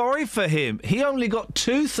sorry for him. He only got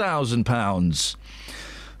 £2,000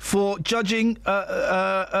 for judging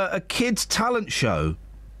a kids' talent show.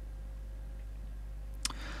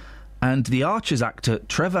 And the Archers actor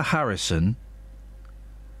Trevor Harrison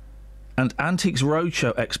and Antiques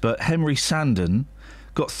Roadshow expert Henry Sandon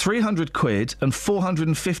got 300 quid and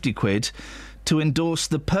 450 quid to endorse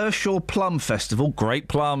the Pershaw Plum Festival. Great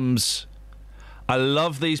plums. I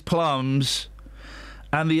love these plums.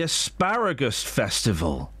 And the Asparagus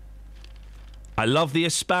Festival. I love the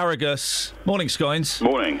asparagus. Morning, Scoins.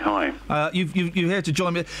 Morning, hi. You're here to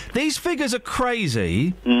join me. These figures are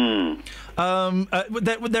crazy. There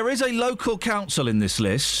is a local council in this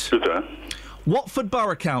list. Is there? Watford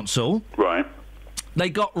Borough Council. Right. They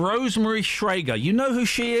got Rosemary Schrager. You know who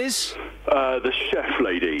she is? The chef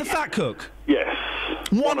lady. The fat cook. Yes.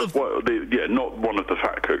 Not one of the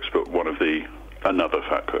fat cooks, but another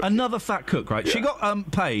fat cook. Another fat cook, right? Yeah. She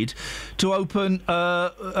got paid to open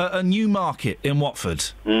a new market in Watford.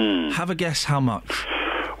 Have a guess how much?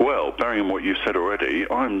 Well, bearing in what you said already,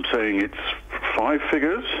 I'm saying it's 5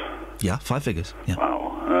 figures. Yeah, 5 figures. Yeah.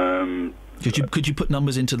 Wow. Could you put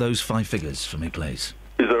numbers into those 5 figures for me, please?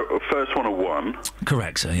 Is the first one a 1?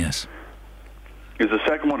 Correct, sir. Yes. Is the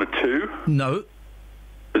second one a 2? No.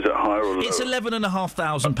 Is it higher or lower? It's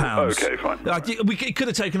 £11,500. Okay, fine. It could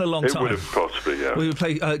have taken a long time. It would have possibly, yeah. We would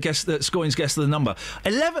play Scoins guess the number.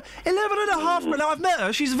 11,500. Now I've met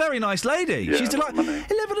her. She's a very nice lady. Yeah, she's delightful.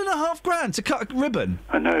 11,500 grand to cut a ribbon.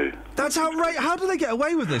 I know. That's outrageous. How do they get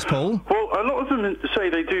away with this, Paul? Well, a lot of them say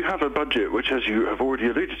they do have a budget, which, as you have already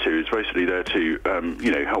alluded to, is basically there to,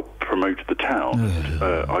 help promote the town.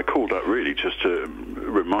 I called up really just to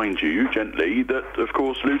remind you gently that, of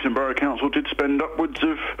course, Luton Borough Council did spend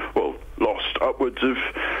lost upwards of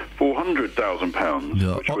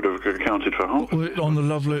 £400,000, which would have accounted for half. On the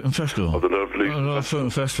Love Luton Festival. The Love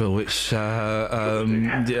Luton Festival, which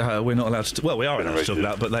we're not allowed to. Well, we are allowed to talk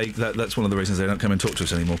about, but that's one of the reasons they don't come and talk to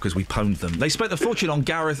us anymore, because we pwned them. They spent a fortune on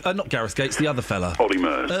not Gareth Gates, the other fella. Ollie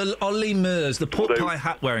Mers. Ollie Mers, the pork pie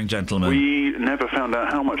hat-wearing gentleman. We never found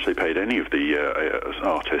out how much they paid any of the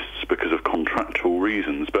artists because of contractual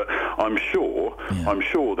reasons, but I'm sure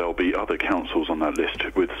there'll be other councils on that list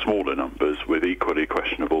with smaller numbers with equally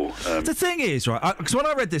questionable. The thing is, right, because when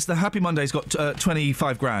I read this, the Happy Monday's got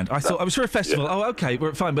 25 grand. I thought I was for a festival. Yeah. Oh, okay,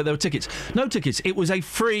 we're fine, but there were tickets. No tickets. It was a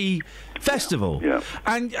free festival. Yeah.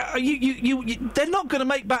 And they're not going to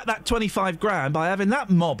make back that 25 grand by having that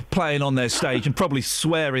mob playing on their stage and probably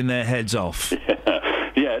swearing their heads off.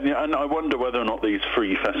 Yeah, and I wonder whether or not these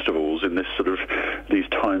free festivals in these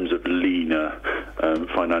times of leaner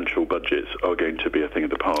financial budgets are going to be a thing of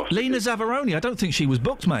the past. Lena Zavaroni, I don't think she was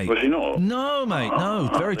booked, mate. Was she not? No, mate, no.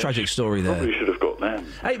 Very tragic story there. Probably should have got them.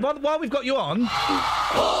 Hey, while we've got you on...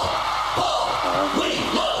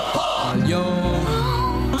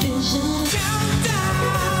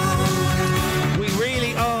 We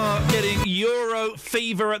really are getting Euro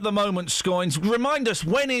fever at the moment, Scoins. Remind us,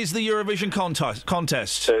 when is the Eurovision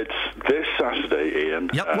contest? It's this Saturday, Ian.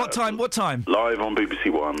 Yep. What time? Live on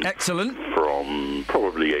BBC One. Excellent. From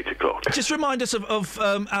probably 8 o'clock. Just remind us of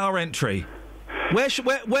our entry.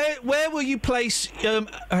 Where will you place? Hang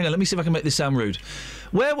on, let me see if I can make this sound rude.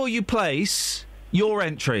 Where will you place your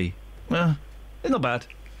entry? It's not bad.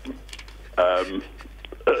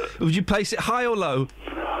 Would you place it high or low,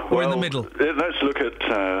 or in the middle? Let's look at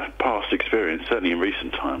past experience, certainly in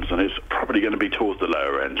recent times, and it's probably going to be towards the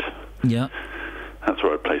lower end. Yeah. That's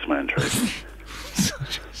where I'd place my entry. So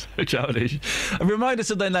childish. And remind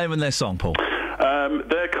us of their name and their song, Paul.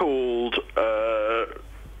 They're called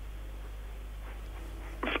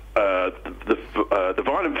the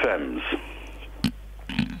Violent Femmes.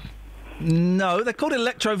 No, they're called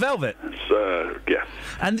Electro Velvet. Yeah.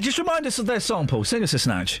 And just remind us of their song, Paul. Sing us a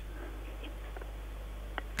snatch.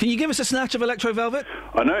 Can you give us a snatch of Electro Velvet?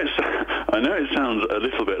 I know it sounds a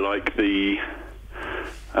little bit like the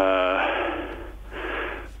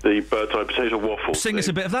bird's eye potato waffles. Sing us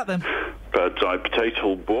a bit of that then. Bird's eye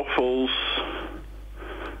potato waffles.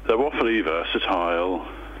 They're waffly, versatile.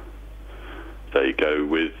 They go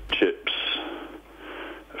with chips,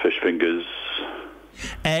 fish fingers.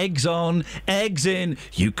 Eggs on, eggs in.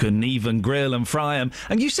 You can even grill and fry them.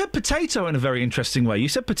 And you said potato in a very interesting way. You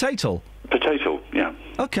said potato. Potato, yeah.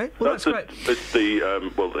 Okay, well that's great. It's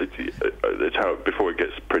it's how before it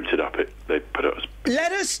gets printed up, they put it as.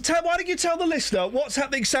 Let us tell. Why don't you tell the listener what's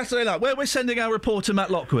happening Saturday night? Where we're sending our reporter Matt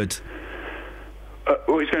Lockwood.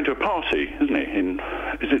 Well, he's going to a party, isn't he?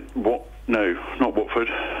 Is it what? No, not Watford.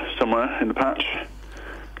 Somewhere in the patch.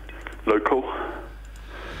 Local.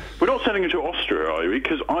 We're not sending him to Austria, are we?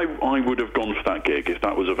 Because I would have gone for that gig if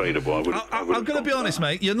that was available. I'm going to be honest,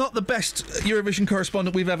 mate. You're not the best Eurovision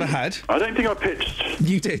correspondent we've ever had. I don't think I pitched.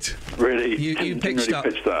 You did. Really? You pitched really up.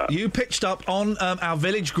 Pitch that. You pitched up on our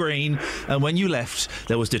village green, and when you left,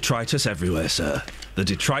 there was detritus everywhere, sir. The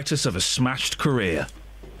detritus of a smashed career.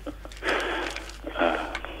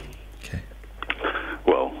 Okay.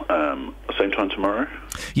 Well, same time tomorrow?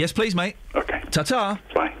 Yes, please, mate. Okay. Ta-ta.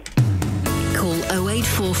 Bye. Call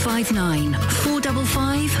 08459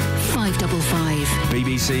 455 555.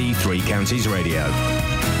 BBC Three Counties Radio.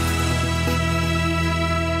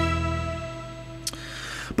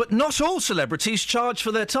 But not all celebrities charge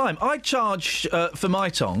for their time. I charge for my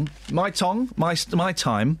time. I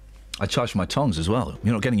charge for my tongs as well.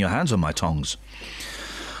 You're not getting your hands on my tongs.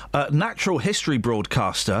 Natural history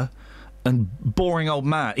broadcaster and boring old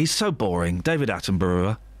man. He's so boring. David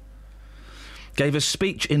Attenborough gave a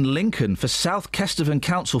speech in Lincoln for South Kesteven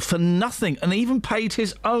Council for nothing and even paid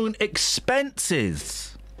his own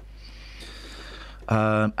expenses.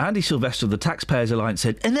 Andy Sylvester of the Taxpayers Alliance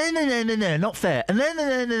said, no, not fair.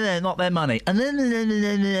 No, not their money. No.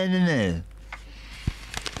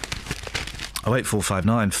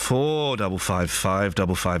 08459 455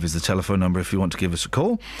 555 is the telephone number if you want to give us a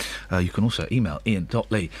call. You can also email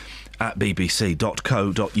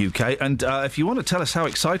ian.lee@bbc.co.uk. And if you want to tell us how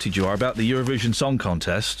excited you are about the Eurovision Song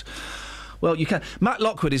Contest, well, you can. Matt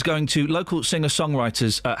Lockwood is going to local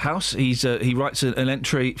singer-songwriters' house. He writes an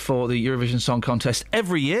entry for the Eurovision Song Contest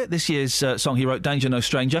every year. This year's song he wrote, Danger No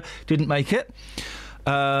Stranger, didn't make it.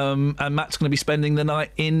 And Matt's going to be spending the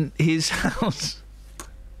night in his house.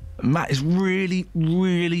 Matt is really,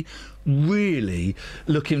 really, really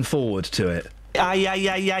looking forward to it.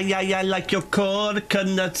 I like your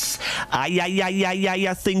coconuts.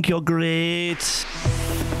 I think you're great.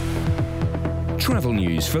 Travel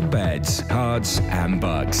news for beds, cards and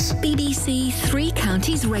bugs. BBC Three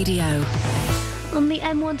Counties Radio. On the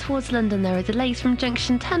M1 towards London, there are delays from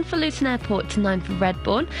junction 10 for Luton Airport to 9 for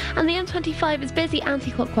Redbourne, and the M25 is busy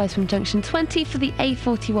anti-clockwise from junction 20 for the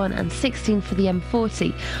A41 and 16 for the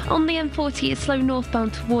M40. On the M40, it's slow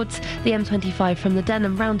northbound towards the M25 from the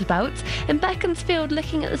Denham roundabout. In Beaconsfield,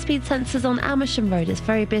 looking at the speed sensors on Amersham Road, it's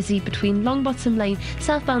very busy between Longbottom Lane,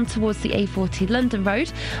 southbound towards the A40 London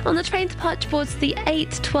Road. On the train departure boards, the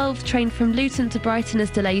 8:12 train from Luton to Brighton is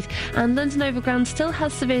delayed, and London Overground still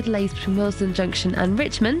has severe delays between Willesden Junction and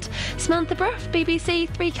Richmond. Samantha Bruff, BBC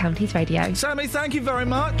Three Counties Radio. Sammy, thank you very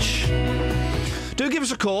much. Do give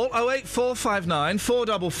us a call, 08459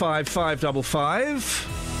 455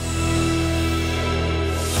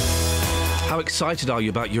 555. How excited are you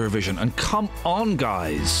about Eurovision? And come on,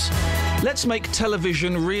 guys. Let's make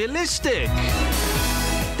television realistic.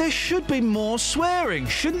 There should be more swearing,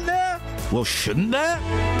 shouldn't there? Well, shouldn't there?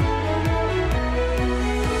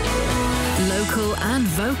 Local and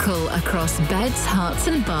vocal across beds, hearts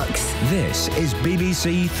and bucks. This is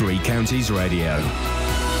BBC Three Counties Radio.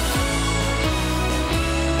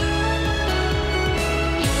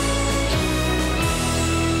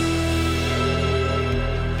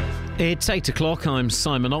 It's 8 o'clock. I'm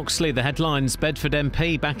Simon Oxley. The headlines: Bedford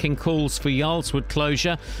MP backing calls for Yarlswood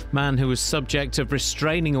closure. Man who was subject of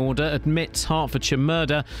restraining order admits Hertfordshire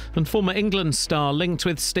murder. And former England star linked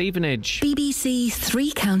with Stevenage. BBC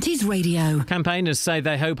Three Counties Radio. Campaigners say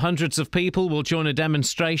they hope hundreds of people will join a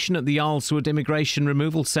demonstration at the Yarlswood Immigration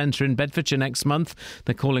Removal Centre in Bedfordshire next month.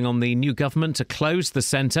 They're calling on the new government to close the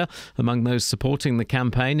centre. Among those supporting the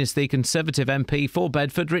campaign is the Conservative MP for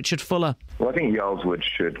Bedford, Richard Fuller. Well, I think Yarlswood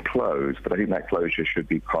should close, but I think that closure should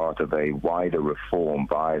be part of a wider reform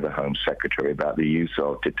by the Home Secretary about the use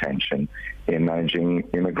of detention in managing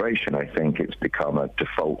immigration. I think it's become a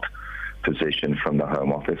default position from the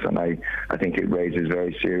Home Office, and I think it raises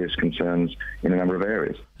very serious concerns in a number of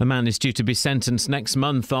areas. A man is due to be sentenced next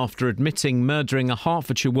month after admitting murdering a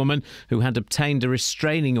Hertfordshire woman who had obtained a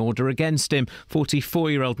restraining order against him.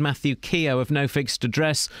 44-year-old Matthew Keogh of no fixed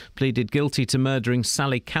address pleaded guilty to murdering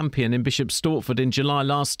Sally Campion in Bishop Stortford in July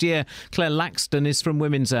last year. Claire Laxton is from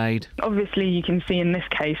Women's Aid. Obviously, you can see in this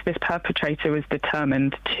case, this perpetrator was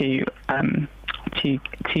determined to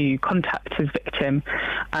contact his victim,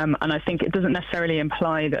 and I think it doesn't necessarily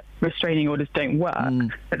imply that restraining orders don't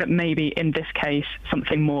work, but that maybe in this case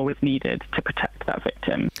something more was needed to protect that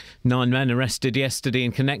victim. 9 men arrested yesterday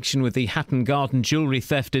in connection with the Hatton Garden jewellery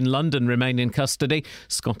theft in London remain in custody.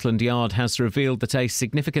 Scotland Yard has revealed that a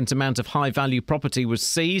significant amount of high-value property was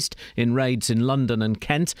seized in raids in London and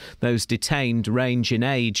Kent. Those detained range in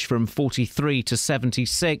age from 43 to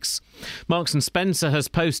 76. Marks & Spencer has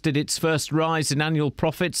posted its first rise in annual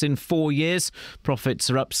profits in 4 years. Profits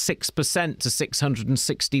are up 6% to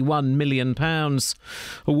 £661 million.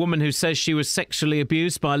 A woman who says she was sexually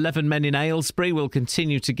abused by 11 men in Aylesbury will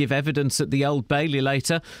continue to give evidence at the Old Bailey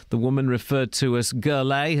later. The woman, referred to as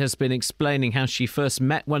Girl A, has been explaining how she first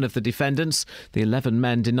met one of the defendants. The 11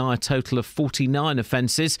 men deny a total of 49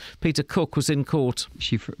 offences. Peter Cook was in court.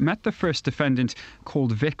 She met the first defendant,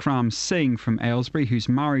 called Vikram Singh from Aylesbury, who's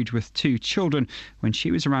married with 2 children, when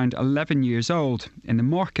she was around 11 years old in the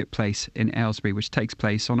marketplace in Aylesbury, which takes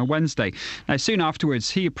place on a Wednesday. Now, soon afterwards,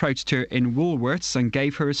 he approached her in Woolworths and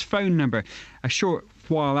gave her his phone number. A short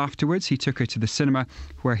while afterwards, he took her to the cinema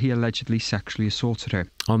where he allegedly sexually assaulted her.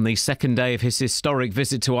 On the second day of his historic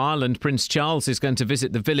visit to Ireland, Prince Charles is going to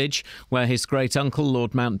visit the village where his great-uncle,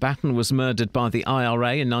 Lord Mountbatten, was murdered by the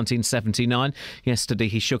IRA in 1979. Yesterday,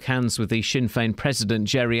 he shook hands with the Sinn Féin president,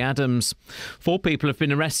 Gerry Adams. 4 people have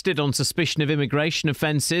been arrested on suspicion of immigration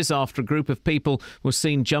offences after a group of people was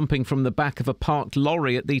seen jumping from the back of a parked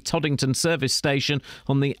lorry at the Toddington service station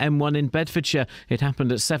on the M1 in Bedfordshire. It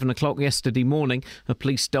happened at 7 o'clock yesterday morning. A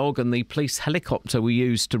police dog and the police helicopter were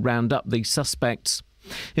used to round up the suspects.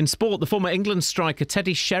 In sport, the former England striker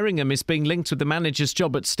Teddy Sheringham is being linked with the manager's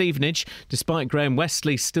job at Stevenage, despite Graham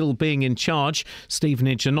Westley still being in charge.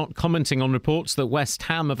 Stevenage are not commenting on reports that West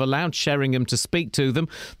Ham have allowed Sheringham to speak to them.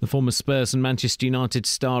 The former Spurs and Manchester United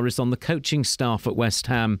star is on the coaching staff at West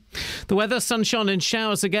Ham. The weather: sunshine and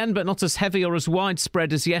showers again, but not as heavy or as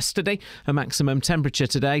widespread as yesterday. A maximum temperature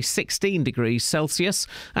today, 16 degrees Celsius.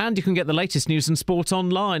 And you can get the latest news and sport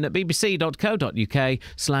online at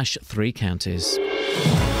bbc.co.uk/3 counties.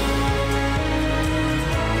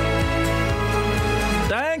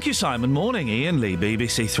 Thank you, Simon. Morning, Iain Lee,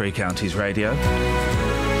 BBC Three Counties Radio.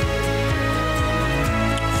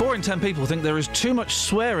 4 in 10 people think there is too much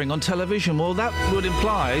swearing on television. Well, that would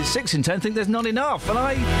imply 6 in 10 think there's not enough. And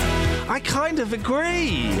I kind of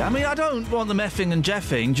agree. I mean, I don't want them effing and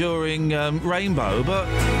jeffing during Rainbow, but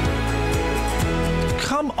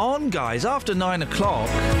come on, guys, after 9 o'clock...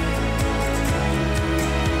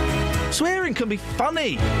 swearing can be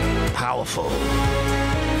funny, powerful.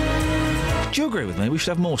 Do you agree with me? We should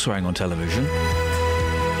have more swearing on television.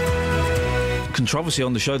 Controversy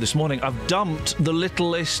on the show this morning. I've dumped the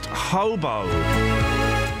littlest hobo.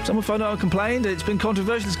 Someone phoned out and complained. It's been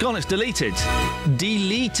controversial. It's gone. It's deleted.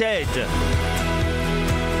 Deleted.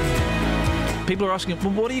 People are asking,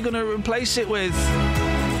 well, what are you going to replace it with?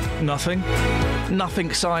 Nothing.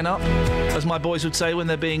 Nothing sign up, as my boys would say when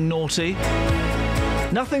they're being naughty.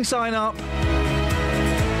 Nothing sign up.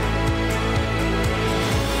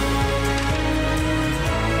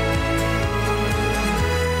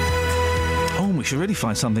 Oh, we should really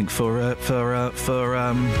find something for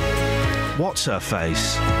what's her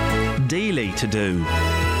face? Dealey to do.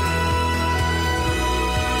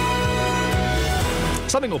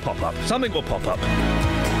 Something will pop up. Something will pop up.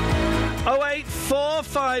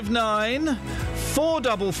 08459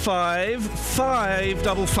 455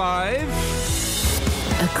 555.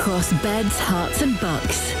 Across beds, hearts and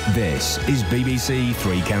bucks. This is BBC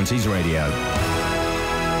Three Counties Radio.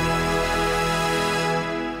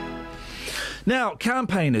 Now,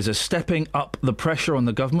 campaigners are stepping up the pressure on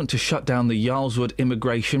the government to shut down the Yarlswood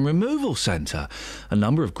Immigration Removal Centre. A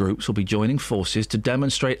number of groups will be joining forces to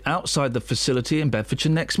demonstrate outside the facility in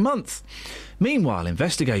Bedfordshire next month. Meanwhile,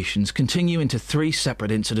 investigations continue into 3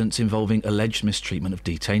 separate incidents involving alleged mistreatment of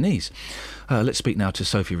detainees. Let's speak now to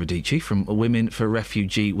Sophie Radici from Women for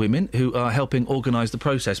Refugee Women, who are helping organise the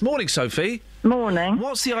protest. Morning, Sophie. Morning.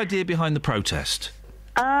 What's the idea behind the protest?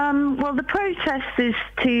 Well, the protest is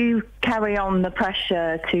to carry on the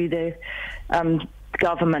pressure to the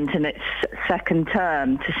government in its second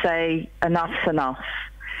term to say enough's enough.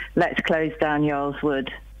 Let's close down Yarlswood.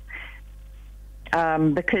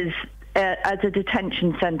 Because as a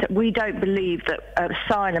detention centre, we don't believe that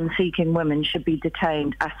asylum-seeking women should be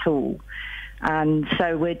detained at all. And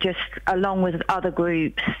so we're just, along with other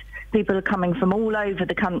groups, people are coming from all over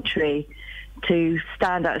the country to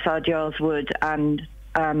stand outside Yarlswood and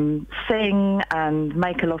sing and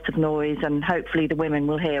make a lot of noise, and hopefully the women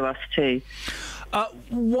will hear us too.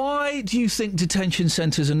 Why do you think detention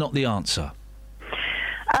centres are not the answer?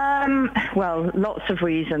 Well, lots of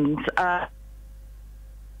reasons.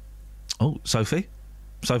 Sophie?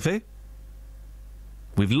 Sophie?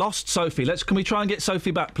 We've lost Sophie. Can we try and get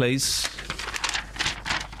Sophie back, please?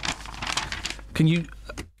 Can you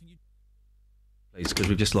please, because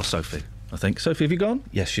we've just lost Sophie, I think. Sophie, have you gone?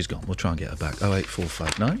 Yes, she's gone. We'll try and get her back.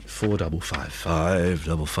 08459 455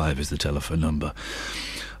 555 is the telephone number.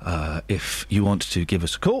 If you want to give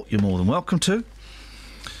us a call, you're more than welcome to.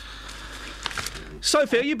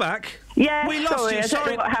 Sophie, are you back? Yeah, we lost sorry, you. I don't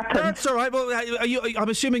know what happened. That's all right. Well, I'm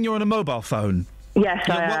assuming you're on a mobile phone. Yes,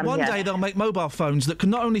 I am. One day they'll make mobile phones that can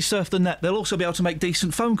not only surf the net, they'll also be able to make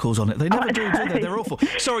decent phone calls on it. They never do they? They're awful.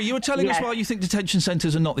 Sorry, you were telling us why you think detention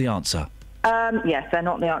centres are not the answer. Yes, they're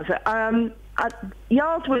not the answer.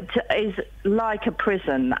 Yarlswood is like a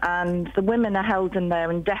prison, and the women are held in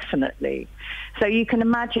there indefinitely. So you can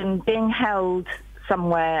imagine being held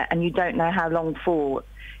somewhere and you don't know how long for,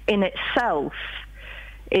 in itself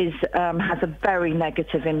has a very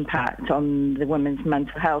negative impact on the women's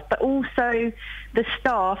mental health. But also the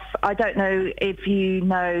staff, I don't know if you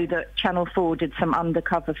know that Channel 4 did some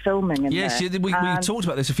undercover filming in there. Yes, we talked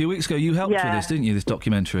about this a few weeks ago. You helped with this, didn't you, this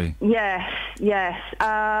documentary? Yes.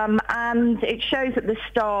 And it shows that the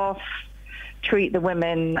staff treat the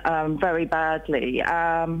women very badly.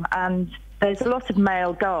 And there's a lot of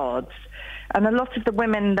male guards. And a lot of the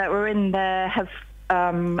women that were in there have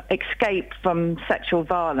escaped from sexual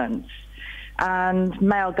violence, and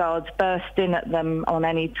male guards burst in at them on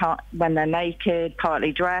any time when they're naked,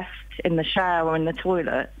 partly dressed, in the shower or in the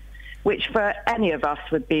toilet, which for any of us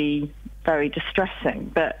would be very distressing,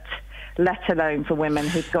 but let alone for women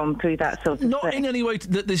who've gone through that sort of Not thing. in any way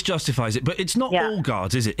that this justifies it, but it's not all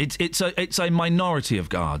guards, is it? It's a minority of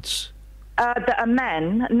guards. That are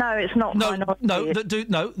men? No, it's not.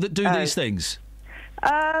 That do these things.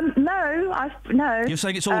 No. You're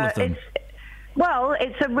saying it's all of them?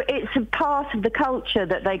 It's a part of the culture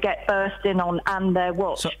that they get burst in on and they're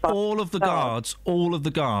watched. So all of the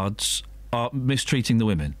guards are mistreating the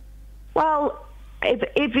women? Well,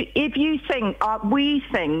 if you think, we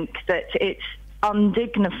think that it's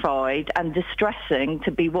undignified and distressing to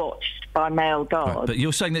be watched by male guards. Right, but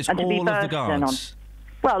you're saying that it's all of the guards?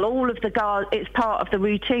 Well, all of the guards, it's part of the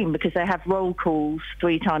routine because they have roll calls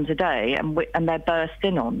 3 times a day and they're burst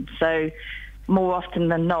in on. So more often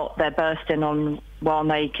than not, they're burst in on while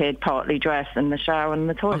naked, partly dressed, in the shower and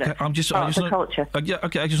the toilet. Okay, I just culture. I just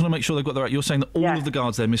want to make sure they've got that right. You're saying that all of the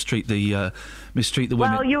guards there mistreat the women.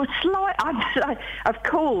 Well, of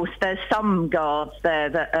course, there's some guards there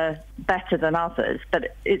that are better than others,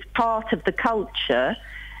 but it's part of the culture.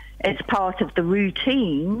 It's part of the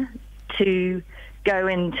routine to go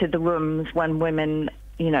into the rooms when women,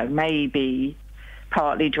 may be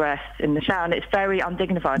partly dressed in the shower, and it's very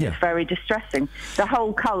undignified. It's very distressing. The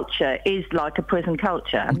whole culture is like a prison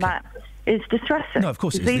culture, and that is distressing. No, of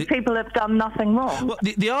course it is. These people have done nothing wrong, well,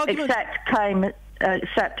 the argument...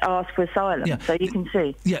 except ask for asylum, so you can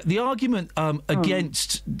see. Yeah, the argument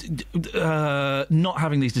against not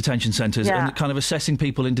having these detention centres and kind of assessing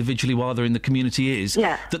people individually while they're in the community is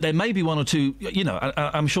that there may be one or two,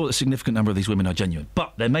 I'm sure a significant number of these women are genuine,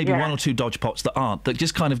 but there may be one or two dodgepots that aren't, that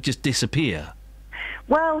just kind of just disappear.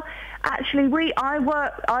 Well, actually,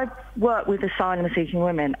 I've worked with asylum-seeking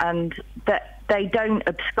women, and that they don't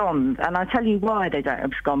abscond, and I'll tell you why they don't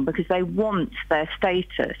abscond, because they want their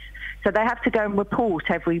status. So they have to go and report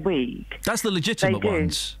every week. That's the legitimate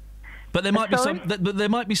ones. But there might be some. But there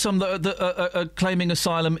might be some that are claiming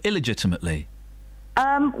asylum illegitimately.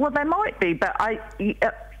 Well, there might be, but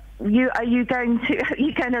are you going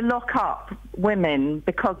to lock up women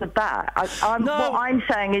because of that? What I'm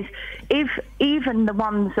saying is, if even the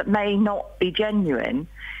ones that may not be genuine,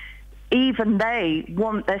 even they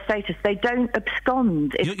want their status. They don't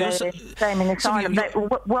abscond if they're claiming asylum.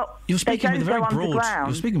 You're speaking with a very broad. Underground.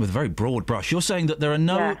 You're speaking with a very broad brush. You're saying that there are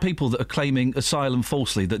no people that are claiming asylum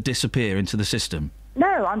falsely that disappear into the system.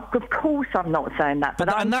 No, of course I'm not saying that.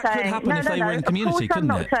 But and that could happen if they were in community,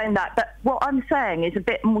 couldn't it? I'm not saying that. But what I'm saying is a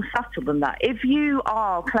bit more subtle than that. If you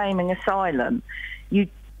are claiming asylum, you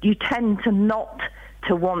tend to not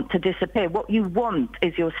to want to disappear. What you want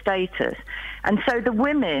is your status. And so the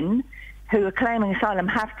women who are claiming asylum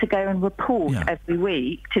have to go and report every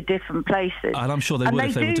week to different places. And I'm sure they would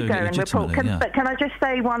if they were doing it legitimately. But can I just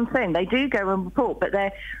say one thing? They do go and report, but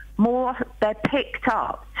they're picked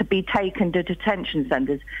up to be taken to detention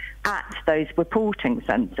centres at those reporting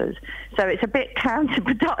centres. So it's a bit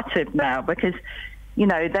counterproductive now because, you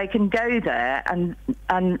know, they can go there and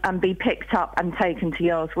be picked up and taken to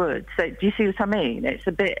Yards Wood. So do you see what I mean? It's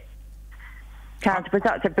a bit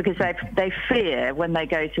counterproductive because they fear when they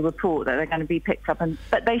go to report that they're going to be picked up,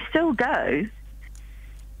 but they still go.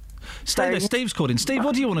 Stay there. Steve's called in. Steve,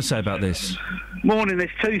 what do you want to say about this? Morning. There's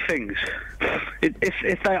two things.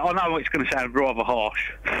 If they, I know it's going to sound rather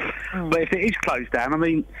harsh, but if it is closed down, I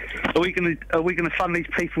mean, are we going to fund these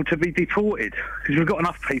people to be deported? Because we've got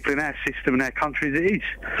enough people in our system and our country as it is.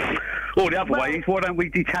 Or the other way is, why don't we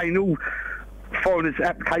detain all foreigners'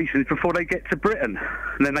 applications before they get to Britain,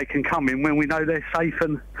 and then they can come in when we know they're safe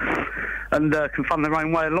and can fund their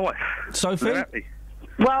own way of life. Sophie?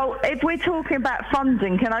 Well, if we're talking about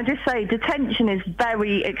funding, can I just say detention is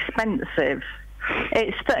very expensive.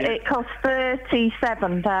 It costs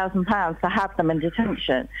 £37,000 to have them in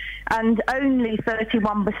detention, and only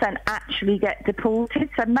 31% actually get deported.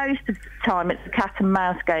 So most of the time it's a cat and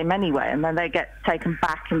mouse game anyway, and then they get taken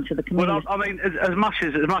back into the community. Well, I mean, as much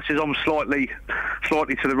as I'm slightly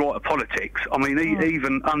to the right of politics, I mean,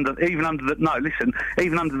 even under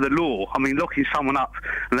the law, I mean, locking someone up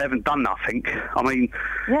and they haven't done nothing. I mean,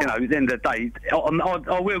 you know, at the end of the day,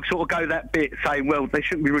 I will sort of go that bit saying, well, they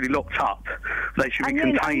shouldn't be really locked up. They should be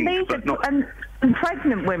contained, but not. And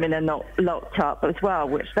pregnant women are not locked up as well,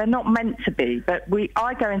 which they're not meant to be. But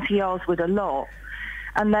I go into Yards Wood a lot,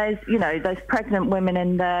 and there's pregnant women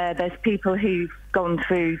in there. There's people who've gone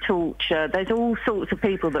through torture. There's all sorts of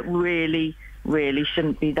people that really, really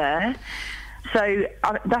shouldn't be there. So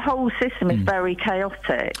the whole system is very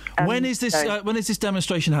chaotic. When is this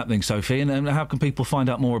demonstration happening, Sophie, and how can people find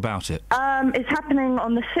out more about it? It's happening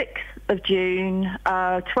on the 6th of June,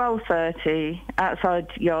 12:30, outside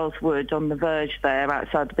Yards Wood on the verge there,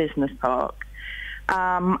 outside the business park.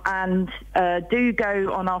 And do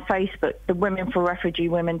go on our Facebook, the Women for Refugee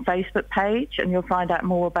Women Facebook page, and you'll find out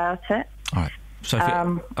more about it. All right. Sophie,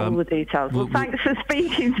 all the details. Well, thanks for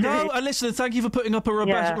speaking to me. No, listen, thank you for putting up a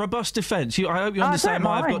robust defence. I hope you understand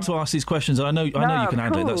why I've got to ask these questions. I know you can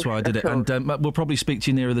handle it. That's why I did it. And we'll probably speak to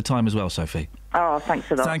you nearer the time as well, Sophie. Oh, thanks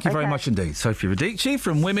a lot. Thank you very much indeed. Sophie Radici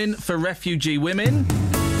from Women for Refugee Women.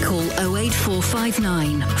 Call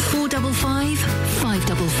 08459 455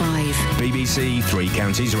 555. BBC Three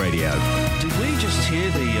Counties Radio. Did we just hear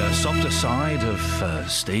the softer side of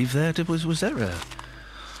Steve there?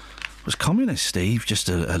 Was Communist Steve just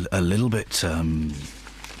a little bit...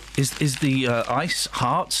 Is the ice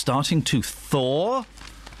heart starting to thaw?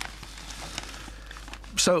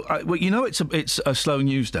 So, it's a slow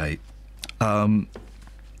news day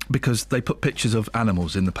because they put pictures of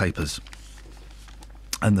animals in the papers.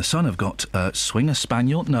 And the Sun have got Swinger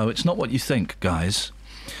Spaniel. No, it's not what you think, guys.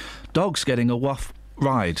 Dogs getting a wuff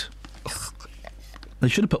ride. They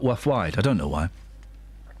should have put wuff wide. I don't know why.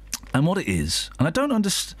 And what it is, and I don't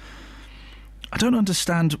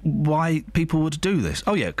understand why people would do this.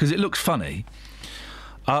 Oh, yeah, because it looks funny.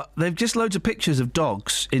 They've just loads of pictures of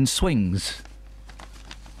dogs in swings.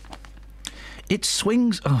 It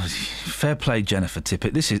swings... Oh, fair play, Jennifer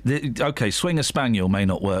Tippett. This is... OK, Swinger Spaniel may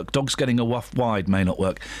not work. Dogs getting a wuff wide may not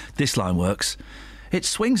work. This line works. It's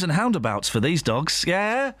swings and houndabouts for these dogs.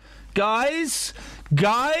 Yeah? Guys?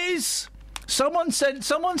 Someone sent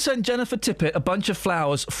Jennifer Tippett a bunch of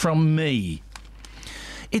flowers from me.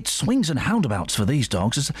 It swings and houndabouts for these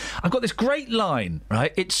dogs. I've got this great line,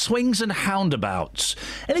 right? It swings and houndabouts.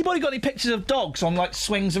 Anybody got any pictures of dogs on, like,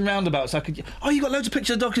 swings and roundabouts? You got loads of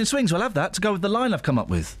pictures of dogs in swings. Well, I'll have that to go with the line I've come up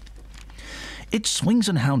with. It swings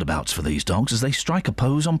and houndabouts for these dogs as they strike a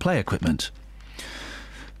pose on play equipment.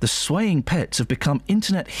 The swaying pets have become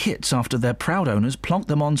internet hits after their proud owners plonked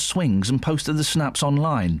them on swings and posted the snaps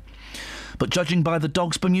online. But judging by the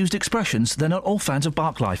dog's bemused expressions, they're not all fans of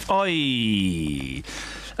bark life. Oi!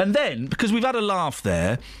 And then, because we've had a laugh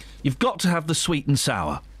there, You've got to have the sweet and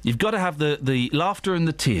sour. You've got to have the laughter and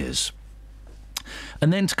the tears.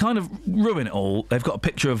 And then to kind of ruin it all, they've got a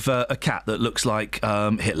picture of a cat that looks like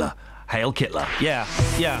Hitler. Hail Hitler. Yeah,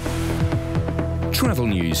 yeah. Travel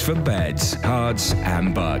news for beds, cards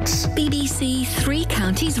and bugs. BBC Three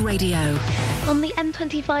Counties Radio. On the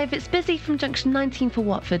M25, it's busy from junction 19 for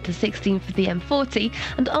Watford to 16 for the M40,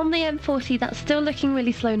 and on the M40, that's still looking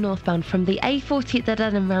really slow northbound from the A40 at the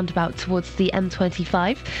Denham roundabout towards the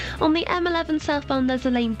M25. On the M11 southbound, there's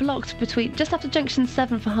a lane blocked between just after junction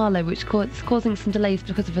 7 for Harlow, which is causing some delays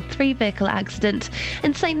because of a 3-vehicle accident.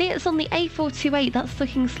 In St Neots on the A428, that's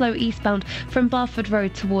looking slow eastbound from Barford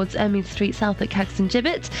Road towards Ermine Street south at Caxton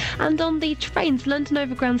Gibbet. And on the trains, London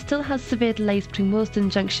Overground still has severe delays between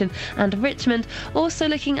Willesden Junction and Richmond. Also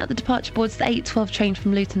looking at the departure boards, the 8:12 train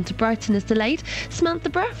from Luton to Brighton is delayed. Samantha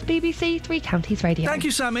Bruff, BBC Three Counties Radio. Thank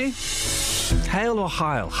you, Sammy. Hail or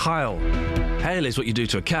Heil? Heil. Hail is what you do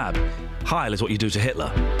to a cab. Heil is what you do to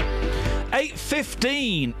Hitler.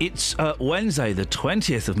 8:15. It's Wednesday, the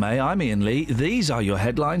 20th of May. I'm Iain Lee. These are your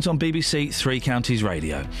headlines on BBC Three Counties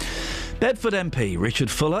Radio. Bedford MP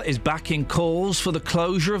Richard Fuller is backing calls for the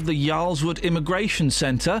closure of the Yarlswood Immigration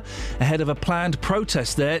Centre ahead of a planned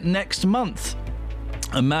protest there next month.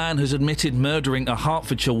 A man has admitted murdering a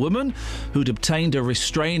Hertfordshire woman who'd obtained a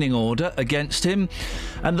restraining order against him.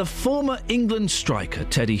 And the former England striker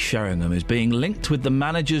Teddy Sheringham is being linked with the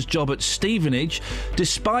manager's job at Stevenage,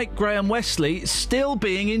 despite Graham Westley still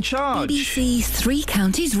being in charge. BBC Three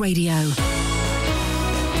Counties Radio.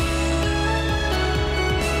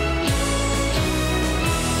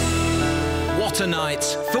 What a night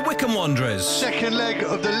for Wycombe Wanderers. Second leg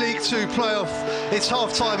of the League Two playoff. It's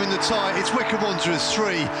half-time in the tie. It's Wycombe Wanderers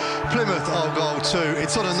 3, Plymouth Argyle 2.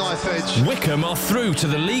 It's on a knife edge. Wycombe are through to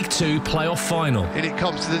the League Two playoff final. And it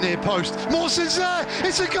comes to the near post. Mawson's there.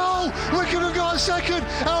 It's a goal. Wycombe have got a second.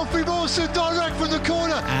 Alfie Mawson direct from the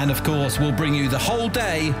corner. And of course, we'll bring you the whole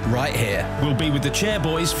day right here. We'll be with the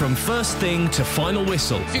Chairboys from first thing to final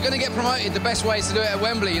whistle. If you're going to get promoted, the best way is to do it at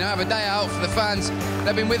Wembley. Have a day out for the fans.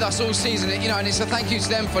 They've been with us all season, and it's a thank you to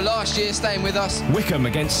them for last year staying with us. Wycombe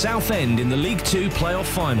against Southend in the League Two playoff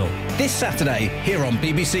final. This Saturday, here on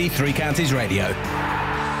BBC Three Counties Radio.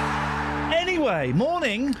 Anyway,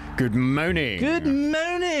 morning. Good morning. Good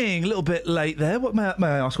morning. A little bit late there. What may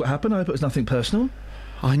I ask what happened? I hope it was nothing personal.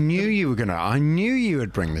 I knew you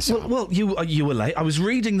would bring this up. Well, you were late. I was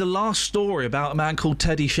reading the last story about a man called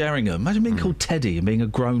Teddy Sheringham. Imagine being called Teddy and being a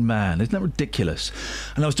grown man. Isn't that ridiculous?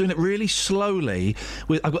 And I was doing it really slowly.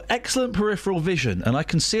 I've got excellent peripheral vision, and I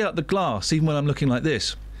can see out the glass even when I'm looking like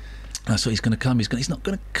this. And I thought he's going to come. He's not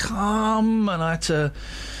going to come. And I had to...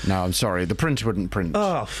 No, I'm sorry. The printer wouldn't print.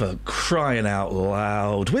 Oh, for crying out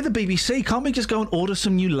loud. We're the BBC. Can't we just go and order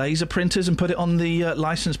some new laser printers and put it on the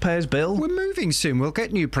licence payer's bill? We're moving soon. We'll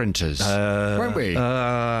get new printers. Won't we?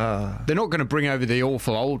 They're not going to bring over the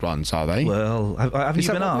awful old ones, are they? Well, haven't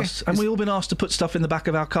you been asked? Haven't we all been asked to put stuff in the back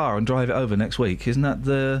of our car and drive it over next week? Isn't that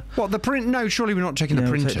the... What, the print? No, surely we're not taking the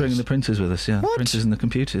printers. Bringing the printers with us, yeah. What? Printers and the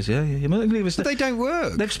computers, yeah. But they don't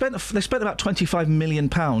work. They spent about £25 million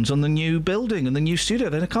on the new building and the new studio.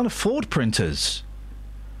 They can't afford printers.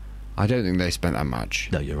 I don't think they spent that much.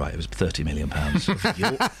 No, you're right. It was £30 million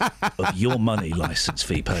of your money, licence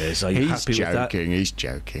fee payers. Are you happy with that? He's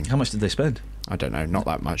joking. How much did they spend? I don't know, not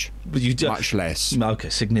that much. But much less. Okay,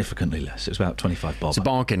 significantly less. It was about 25 bob. It's a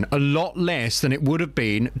bargain. A lot less than it would have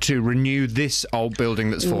been to renew this old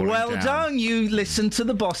building that's falling down. Well done, you listened to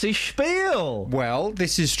the boss's spiel. Well,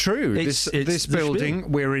 this is true. This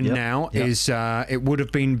building we're in now is it would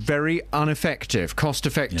have been very cost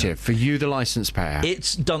effective for you, the licence payer.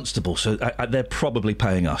 It's Dunstable, so they're probably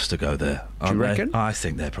paying us to go there. Do you reckon? I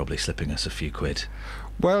think they're probably slipping us a few quid.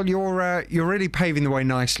 Well, you're really paving the way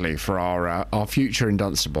nicely for our future in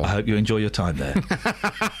Dunstable. I hope you enjoy your time there.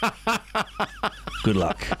 Good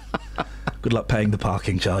luck. Good luck paying the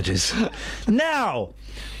parking charges. Now,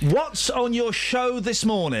 what's on your show this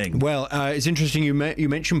morning? Well, it's interesting you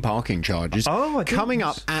mentioned parking charges. Oh, I didn't. Coming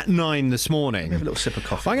up at 9 this morning. Have a little sip of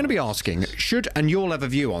coffee. I'm going to be asking, and you'll have a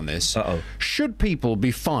view on this, should people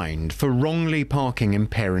be fined for wrongly parking in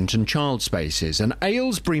parent and child spaces? An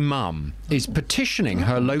Aylesbury mum is petitioning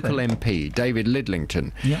her local MP, David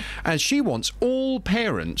Lidlington, as she wants all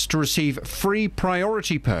parents to receive free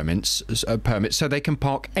priority permits so they can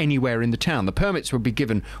park anywhere in the town. The permits will be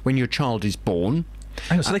given when your child is born.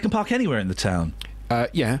 Hang on, so they can park anywhere in the town?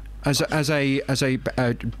 Yeah, as a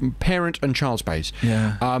parent and child space.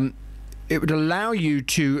 Yeah. It would allow you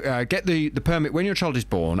to get the permit when your child is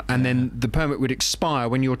born, and then the permit would expire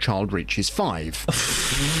when your child reaches 5.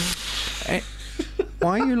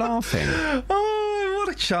 Why are you laughing? Oh, what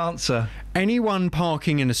a chancer. Anyone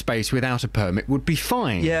parking in a space without a permit would be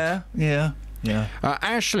fined. Yeah.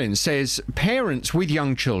 Ashlyn says parents with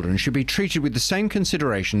young children should be treated with the same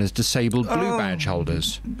consideration as disabled blue badge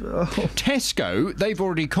holders. Tesco, they've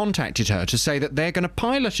already contacted her to say that they're going to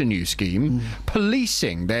pilot a new scheme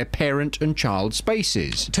policing their parent and child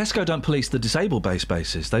spaces. Tesco don't police the disabled-based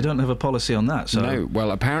spaces. They don't have a policy on that. So no.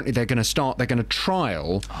 Well, apparently they're going to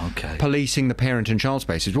trial policing the parent and child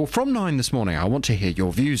spaces. Well, from 9 this morning, I want to hear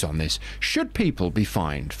your views on this. Should people be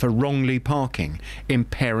fined for wrongly parking in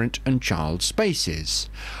parent and child spaces?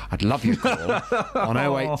 I'd love your call on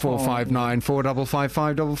 08459 455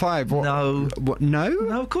 555. No. What, no?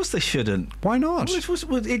 No, of course they shouldn't. Why not?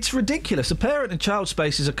 Well, it's ridiculous. A parent and child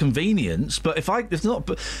space is a convenience, but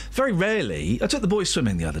very rarely. I took the boys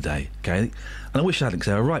swimming the other day, okay, and I wish I hadn't,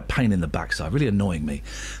 because they were a right pain in the backside, really annoying me.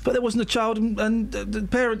 But there wasn't a child and the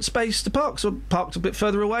parent space to park, so I parked a bit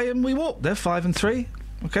further away and we walked. They're 5 and 3.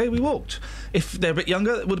 Okay, we walked. If they're a bit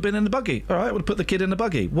younger, it would have been in the buggy. All right, would have put the kid in the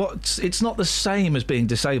buggy. It's not the same as being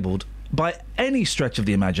disabled by any stretch of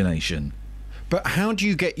the imagination. But how do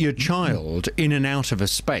you get your child in and out of a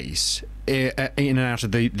space, in and out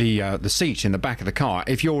of the seat in the back of the car,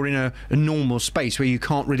 if you're in a normal space where you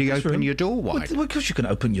can't really open your door wide? Well, of course you can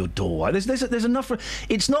open your door wide. There's enough.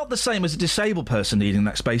 It's not the same as a disabled person needing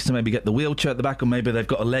that space to maybe get the wheelchair at the back, or maybe they've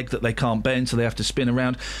got a leg that they can't bend, so they have to spin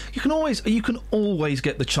around. You can always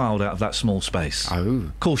get the child out of that small space. Oh,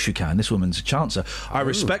 of course you can. This woman's a chancer. I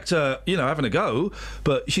respect her, having a go,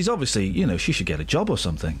 but she's obviously, she should get a job or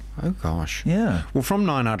something. Oh gosh. Yeah. Well, from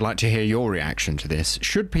 9, I'd like to hear your reaction to this.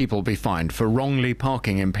 Should people be fined for wrongly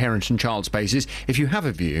parking in parent and child spaces? If you have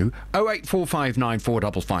a view, 08459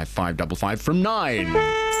 455 555 from 9.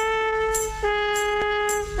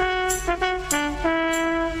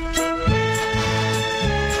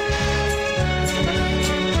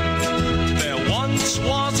 There once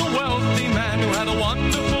was a wealthy man who had a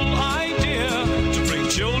wonderful idea to bring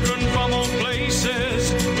children from all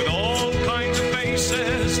places with all kinds of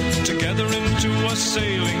faces together into a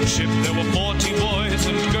sailing ship. There were 40 boys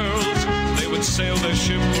and girls. They would sail their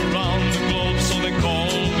ship around the globe, so they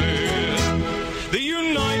called it the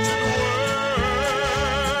United World.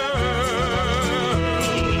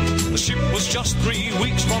 The ship was just 3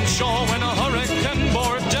 weeks from shore when a hurricane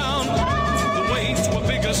bore it down. The waves were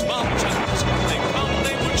big as mountains. They found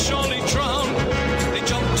they would surely drown. They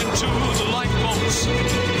jumped into the lifeboats,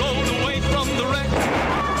 rowed away from the wreck.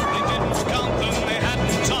 They didn't count them, they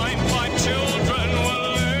hadn't time. 5 children were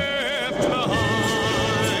left behind.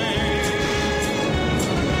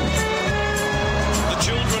 The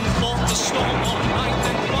children fought the storm all night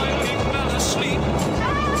and finally fell asleep.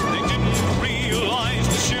 They didn't realize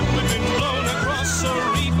the ship had been blown across a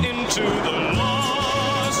reef into the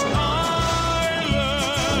Lost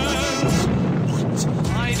Islands.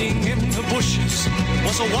 Hiding in the bushes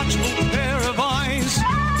was a watchful pair of eyes,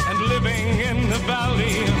 and living in the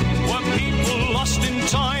valley were people lost in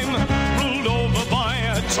time, ruled over by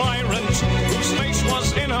a tyrant whose face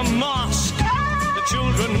was in a mask. The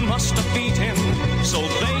children must defeat him so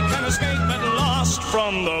they can escape at last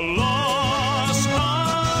from the Lost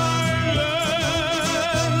Islands.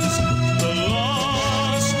 The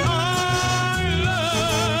Lost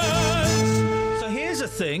Islands. So here's a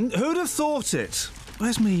thing. Who'd have thought it?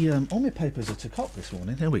 Where's me? All my papers are took up this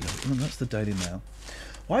morning. Here we go. That's the Daily Mail.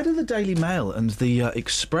 Why do the Daily Mail and the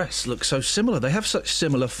Express look so similar? They have such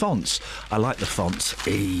similar fonts. I like the fonts.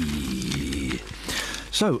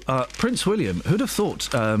 So, Prince William, who'd have thought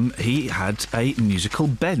he had a musical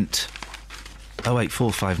bent?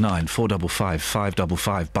 08459 455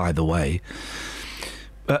 555, by the way.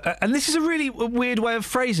 And this is a really weird way of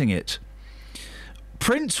phrasing it.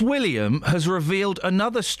 Prince William has revealed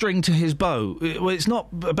another string to his bow. Well, it's not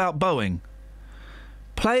about bowing.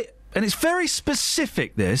 And it's very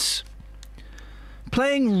specific, this.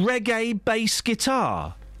 Playing reggae bass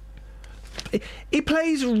guitar. He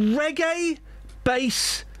plays reggae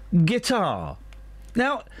bass guitar.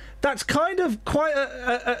 Now, that's kind of quite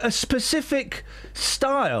a specific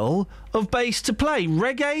style of bass to play.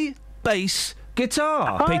 Reggae bass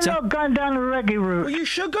guitar, Peter. I'm not going down the reggae route. Well, you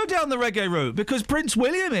should go down the reggae route, because Prince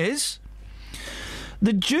William is.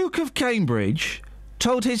 The Duke of Cambridge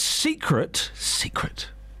told his secret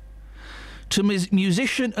to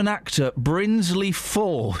musician and actor Brinsley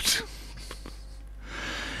Ford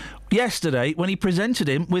yesterday when he presented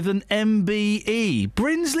him with an MBE.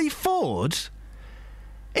 Brinsley Ford?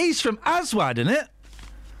 He's from Aswad, isn't it?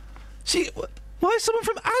 See, why is someone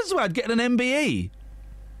from Aswad getting an MBE?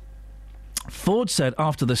 Ford said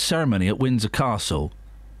after the ceremony at Windsor Castle,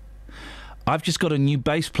 "I've just got a new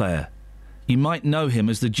bass player. You might know him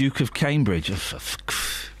as the Duke of Cambridge.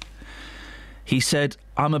 He said,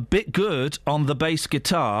 I'm a bit good on the bass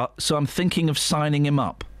guitar, so I'm thinking of signing him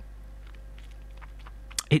up.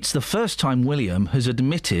 It's the first time William has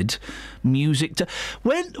admitted music to...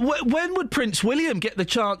 When would Prince William get the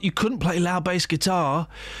chance? You couldn't play loud bass guitar.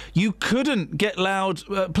 You couldn't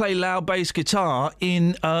play loud bass guitar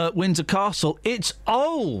in Windsor Castle. It's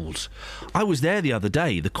old. I was there the other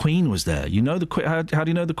day. The Queen was there. You know how do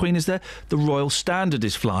you know the Queen is there? The Royal Standard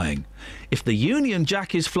is flying. If the Union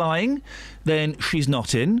Jack is flying, then she's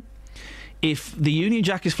not in. If the Union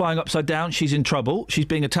Jack is flying upside down, she's in trouble. She's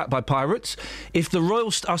being attacked by pirates. If the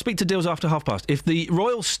Royal... I'll speak to Dills after past. If the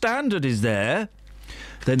Royal Standard is there,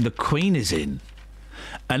 then the Queen is in.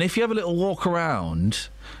 And if you have a little walk around,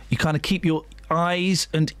 you kind of keep your eyes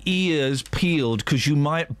and ears peeled because you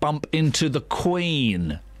might bump into the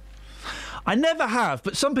Queen. I never have,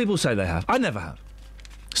 but some people say they have. I never have.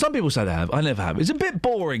 Some people say they have. I never have. It's a bit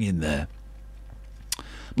boring in there.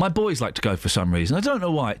 My boys like to go for some reason. I don't know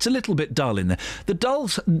why. It's a little bit dull in there. The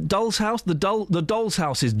doll's house. The doll's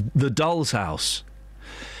house is the doll's house.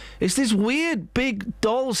 It's this weird big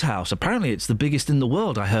doll's house. Apparently, it's the biggest in the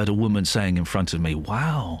world. I heard a woman saying in front of me.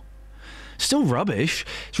 Wow, still rubbish.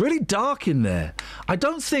 It's really dark in there. I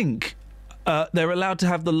don't think they're allowed to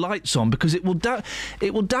have the lights on because it will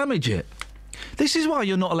damage it. This is why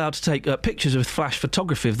you're not allowed to take pictures with flash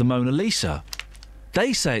photography of the Mona Lisa.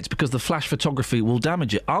 They say it's because the flash photography will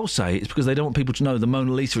damage it. I'll say it's because they don't want people to know the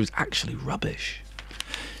Mona Lisa is actually rubbish.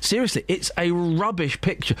 Seriously, it's a rubbish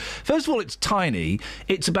picture. First of all, it's tiny.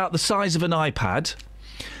 It's about the size of an iPad.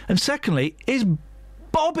 And secondly, it's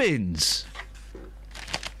bobbins.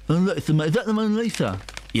 And look, is that the Mona Lisa?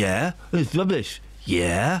 Yeah. It's rubbish.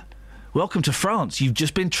 Yeah. Welcome to France. You've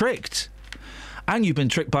just been tricked. And you've been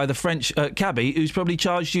tricked by the French cabbie who's probably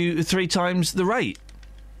charged you 3 times the rate.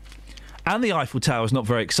 And the Eiffel Tower is not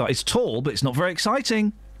very exciting. It's tall, but it's not very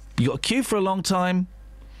exciting. You got to queue for a long time.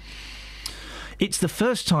 It's the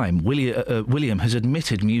first time William has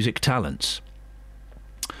admitted music talents.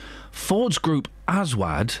 Ford's group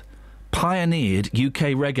Aswad pioneered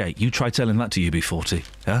UK reggae. You try telling that to UB40,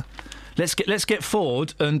 yeah? Let's get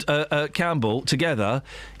Ford and Campbell together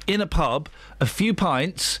in a pub, a few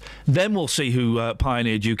pints, then we'll see who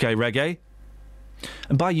pioneered UK reggae.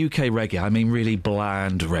 And by UK reggae, I mean really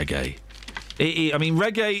bland reggae. I mean,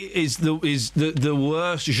 reggae is the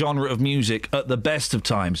worst genre of music at the best of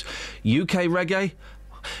times. UK reggae?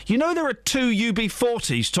 You know there are 2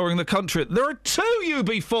 UB40s touring the country. There are 2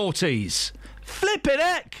 UB40s! Flippin'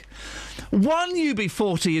 heck! 1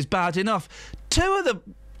 UB40 is bad enough. 2 of the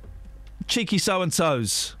cheeky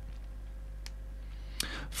so-and-sos.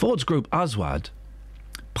 Ford's group Aswad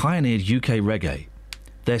pioneered UK reggae.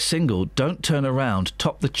 Their single, Don't Turn Around,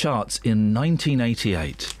 topped the charts in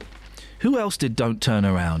 1988. Who else did Don't Turn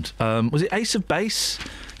Around? Was it Ace of Base?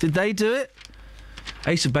 Did they do it?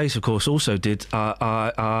 Ace of Base, of course, also did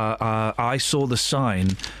I Saw the Sign,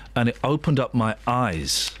 and it opened up my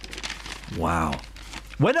eyes. Wow.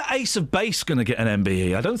 When are Ace of Base going to get an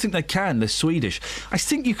MBE? I don't think they can. They're Swedish. I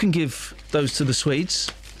think you can give those to the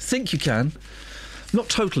Swedes. Think you can. Not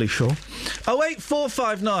totally sure.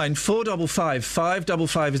 08459 455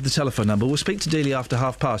 555 is the telephone number. We'll speak to Dealey after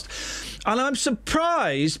past. And I'm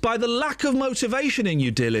surprised by the lack of motivation in you,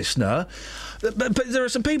 dear listener. But there are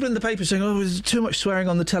some people in the paper saying, oh, there's too much swearing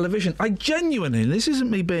on the television. I genuinely, this isn't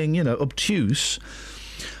me being, obtuse,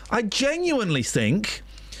 I genuinely think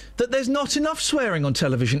that there's not enough swearing on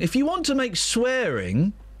television. If you want to make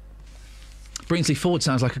swearing... Brinsley Ford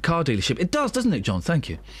sounds like a car dealership. It does, doesn't it, John? Thank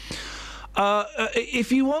you.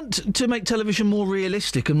 If you want to make television more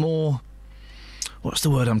realistic and more... What's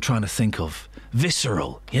the word I'm trying to think of?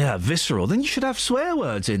 Visceral. Yeah, visceral. Then you should have swear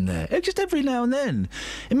words in there. Just every now and then.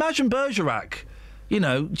 Imagine Bergerac,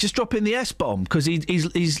 just dropping the S-bomb because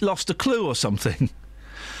he's lost a clue or something.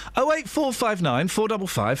 08459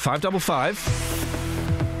 455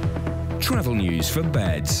 555. Travel news for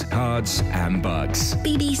beds, cards and bugs.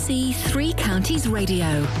 BBC Three Counties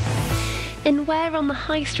Radio. In Ware on the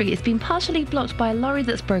High Street, it's been partially blocked by a lorry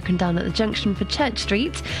that's broken down at the junction for Church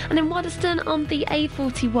Street. And in Waddesdon on the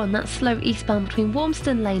A41, that's slow eastbound between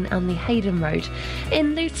Wormston Lane and the Hayden Road.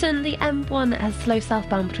 In Luton, the M1 has slow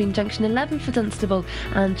southbound between junction 11 for Dunstable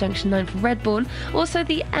and junction 9 for Redbourne. Also,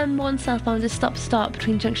 the M1 southbound is stop-start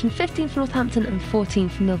between junction 15 for Northampton and 14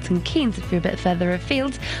 for Milton Keynes if you're a bit further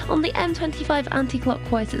afield. On the M25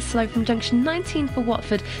 anti-clockwise, it's slow from junction 19 for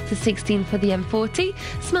Watford to 16 for the M40.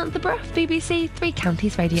 Samantha Bruff, BBC Three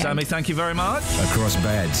Counties Radio. Sammy, thank you very much. Across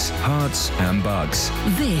beds, hearts and bugs.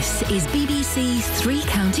 This is BBC Three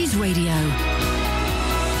Counties Radio.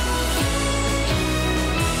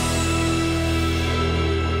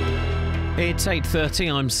 It's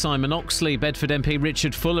 8:30. I'm Simon Oxley. Bedford MP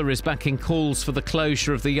Richard Fuller is backing calls for the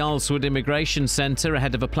closure of the Yarlswood Immigration Centre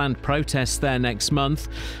ahead of a planned protest there next month.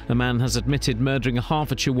 A man has admitted murdering a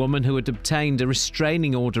Hertfordshire woman who had obtained a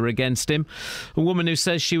restraining order against him. A woman who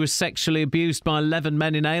says she was sexually abused by 11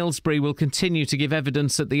 men in Aylesbury will continue to give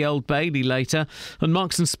evidence at the Old Bailey later. And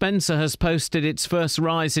Marks & Spencer has posted its first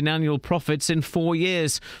rise in annual profits in 4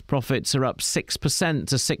 years. Profits are up 6%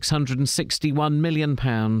 to £661 million.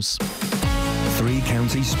 Three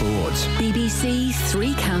Counties Sports. BBC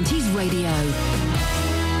Three Counties Radio.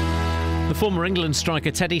 The former England striker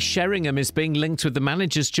Teddy Sheringham is being linked with the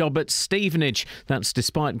manager's job at Stevenage. That's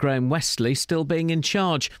despite Graham Westley still being in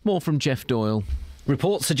charge. More from Jeff Doyle.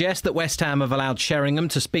 Reports suggest that West Ham have allowed Sheringham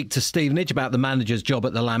to speak to Stevenage about the manager's job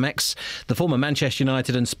at the Lamex. The former Manchester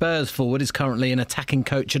United and Spurs forward is currently an attacking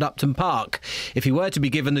coach at Upton Park. If he were to be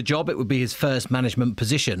given the job, it would be his first management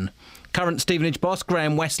position. Current Stevenage boss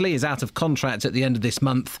Graham Westley is out of contract at the end of this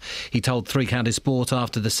month. He told Three Counties Sport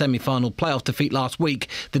after the semi-final playoff defeat last week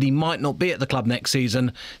that he might not be at the club next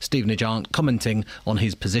season. Stevenage aren't commenting on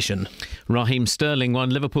his position. Raheem Sterling won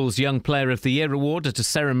Liverpool's Young Player of the Year award at a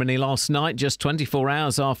ceremony last night, just 24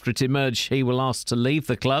 hours after it emerged he was asked to leave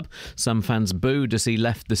the club. Some fans booed as he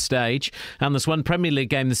left the stage. And there's one Premier League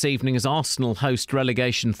game this evening as Arsenal host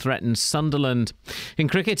relegation threatens Sunderland. In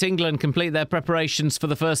cricket, England complete their preparations for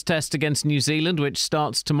the first test against New Zealand, which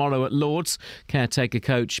starts tomorrow at Lord's. Caretaker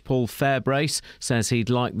coach Paul Fairbrace says he'd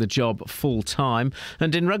like the job full-time.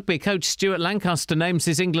 And in rugby, coach Stuart Lancaster names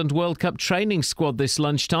his England World Cup training squad this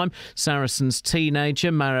lunchtime. Saracens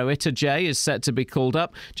teenager Maro Itoje is set to be called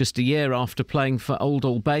up just a year after playing for Old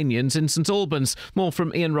Albanians in St Albans. More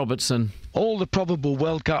from Ian Robertson. All the probable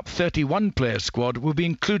World Cup 31-player squad will be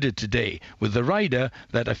included today, with the rider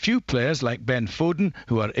that a few players like Ben Foden,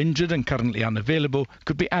 who are injured and currently unavailable,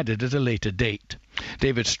 could be added at a later date.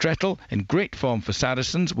 David Strettle, in great form for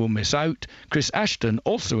Saracens, will miss out. Chris Ashton,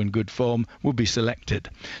 also in good form, will be selected.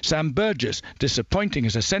 Sam Burgess, disappointing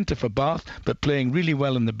as a centre for Bath, but playing really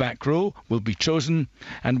well in the back row, will be chosen.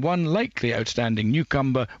 And one likely outstanding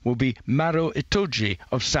newcomer will be Maro Itoje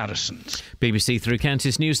of Saracens. BBC Three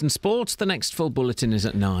Counties News and Sports. The next full bulletin is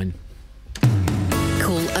at 9.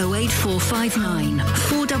 Call 08459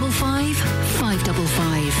 455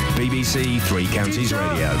 555. BBC Three Counties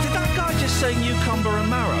Radio. Did that guy just say Newcumber and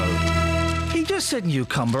Marrow? He just said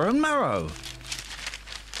Newcumber and Marrow.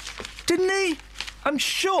 Didn't he? I'm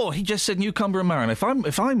sure he just said Newcumber and Marrow. And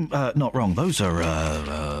if I'm not wrong, those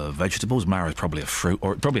are vegetables. Marrow is probably a fruit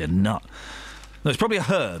or probably a nut. No, it's probably a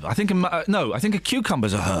herb. I think a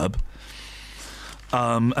cucumber's a herb.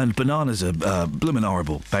 And bananas are bloomin'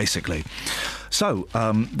 horrible, basically. So,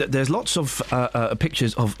 there's lots of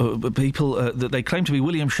pictures of people that they claim to be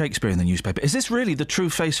William Shakespeare in the newspaper. Is this really the true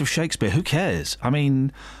face of Shakespeare? Who cares? I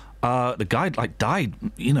mean, the guy, died,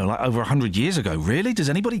 over 100 years ago. Really? Does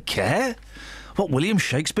anybody care what William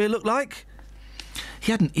Shakespeare looked like?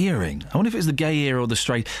 He had an earring. I wonder if it's the gay ear or the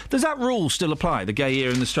straight. Does that rule still apply, the gay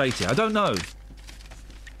ear and the straight ear? I don't know.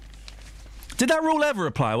 Did that rule ever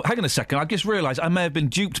apply? Hang on a second, I just realised I may have been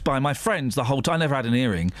duped by my friends the whole time. I never had an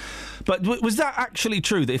earring. But was that actually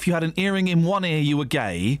true, that if you had an earring in one ear you were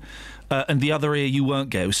gay and the other ear you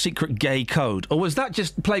weren't gay? It was secret gay code? Or was that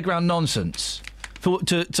just playground nonsense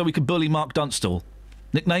so we could bully Mark Dunstall?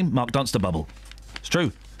 Nickname? Mark Dunsterbubble. It's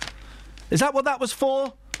true. Is that what that was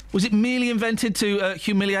for? Was it merely invented to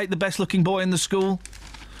humiliate the best-looking boy in the school?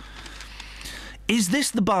 Is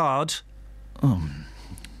this the bard...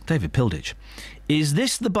 David Pilditch. Is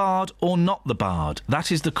this the bard or not the bard?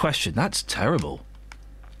 That is the question. That's terrible.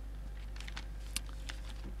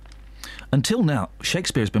 Until now,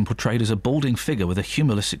 Shakespeare has been portrayed as a balding figure with a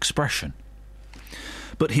humorless expression.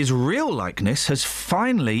 But his real likeness has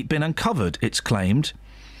finally been uncovered, it's claimed,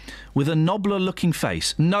 with a nobler-looking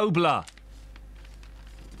face. Nobler!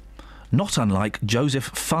 Not unlike Joseph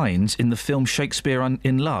Fiennes in the film Shakespeare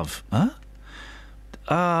in Love. Huh?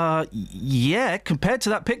 Yeah, compared to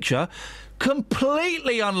that picture,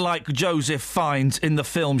 completely unlike Joseph Fiennes in the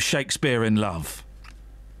film Shakespeare in Love.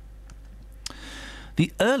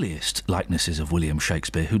 The earliest likenesses of William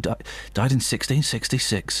Shakespeare, who died in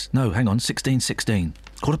 1666. No, hang on, 1616.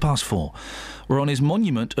 4:15, were on his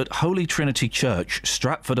monument at Holy Trinity Church,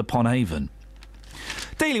 Stratford-upon-Avon.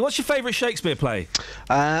 Dealey, what's your favourite Shakespeare play?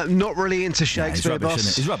 Not really into Shakespeare,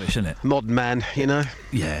 boss. He's rubbish, isn't it? Modern man, you know.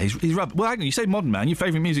 Yeah, he's rubbish. Well, hang on, you say modern man, your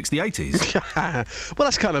favourite music's the 80s. Well,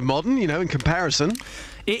 that's kind of modern, in comparison.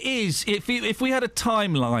 It is. If we had a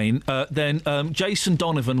timeline, then Jason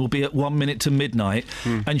Donovan will be at 1 minute to midnight,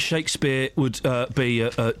 and Shakespeare would be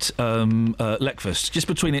at Leckfast, just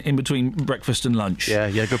in between breakfast and lunch. Yeah,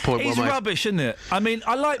 good point. It's rubbish, isn't it? I mean,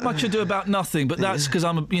 I like Much Ado About Nothing, but that's because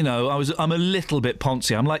I'm a little bit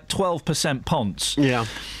poncy. I'm like 12% ponce. Yeah.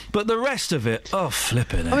 But the rest of it,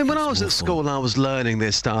 flipping it. I mean, when I was at school and I was learning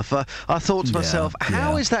this stuff, I thought to myself,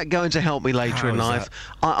 how is that going to help me later in life?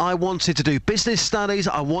 I wanted to do business studies.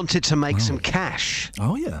 I wanted to make some cash.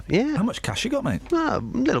 Oh, yeah? Yeah. How much cash you got, mate? A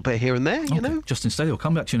little bit here and there, you know. Justin Steady will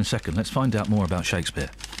come back to you in a second. Let's find out more about Shakespeare.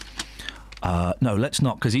 No, let's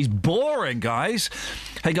not, because he's boring, guys.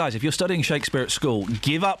 Hey, guys, if you're studying Shakespeare at school,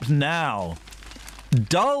 give up now.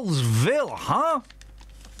 Dullsville, huh?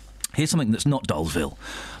 Here's something that's not Dullsville.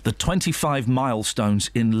 The 25 milestones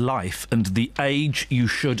in life and the age you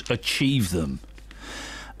should achieve them.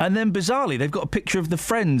 And then, bizarrely, they've got a picture of the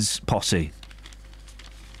Friends posse.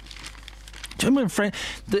 Do you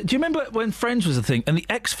remember when Friends was a thing and the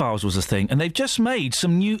X-Files was a thing, and they've just made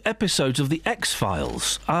some new episodes of the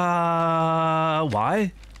X-Files?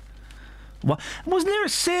 Why? Wasn't there a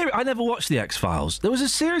series? I never watched the X-Files. There was a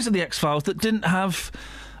series of the X-Files that didn't have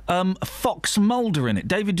Fox Mulder in it.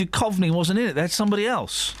 David Duchovny wasn't in it. They had somebody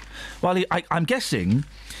else. Well, I'm guessing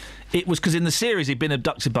it was because in the series he'd been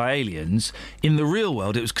abducted by aliens. In the real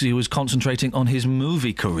world, it was because he was concentrating on his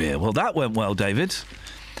movie career. Well, that went well, David.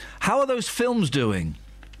 How are those films doing?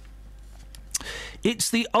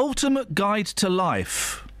 It's the ultimate guide to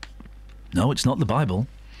life. No, it's not the Bible.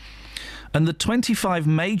 And the 25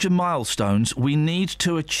 major milestones we need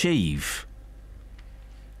to achieve.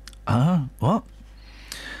 What?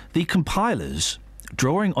 The compilers,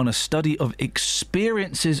 drawing on a study of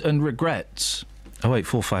experiences and regrets,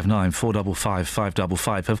 08459 455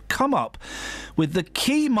 555, have come up with the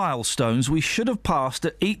key milestones we should have passed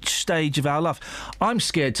at each stage of our life. I'm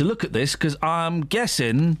scared to look at this because I'm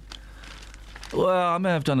guessing... Well, I may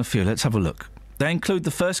have done a few. Let's have a look. They include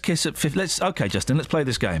the first kiss at 50... OK, Justin, let's play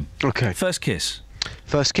this game. OK. First kiss.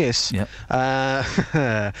 First kiss? Yep.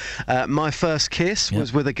 My first kiss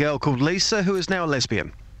was with a girl called Lisa, who is now a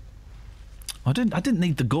lesbian. I didn't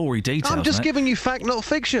need the gory details. I'm just giving you fact, not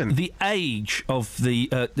fiction. The age of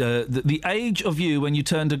the age of you when you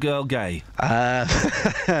turned a girl gay.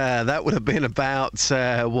 That would have been about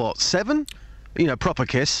 7? You know, proper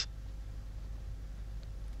kiss.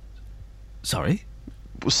 Sorry?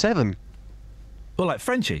 7. Well, like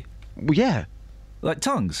Frenchie? Well, yeah. Like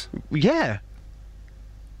tongues? Yeah.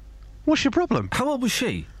 What's your problem? How old was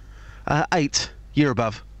she? 8. Year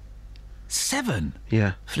above. 7?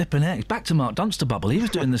 Yeah. Flipping heck. Back to Mark Dunsterbubble. He was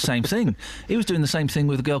doing the same thing. He was doing the same thing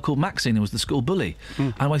with a girl called Maxine, who was the school bully.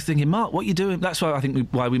 And I was thinking, Mark, what are you doing? That's why I think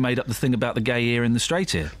why we made up the thing about the gay ear and the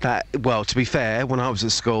straight ear. Well, to be fair, when I was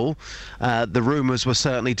at school, the rumours were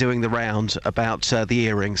certainly doing the round about the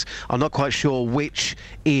earrings. I'm not quite sure which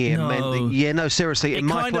ear meant... No, seriously, in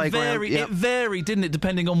my playground... It varied, didn't it,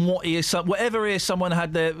 depending on what ear... whatever ear someone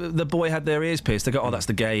had the boy had their ears pierced, they go, oh, that's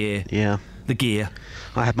the gay ear. Yeah. The gear.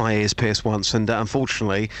 I had my ears pierced once, and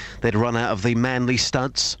unfortunately they'd run out of the manly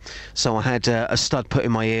studs, so I had a stud put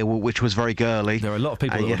in my ear, which was very girly. There are a lot of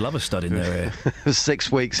people that would love a stud in their ear. For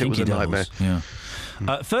 6 weeks, Kinky it was a nightmare.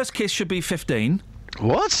 Yeah. First kiss should be 15.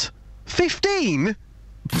 What? 15?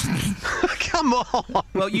 Come on.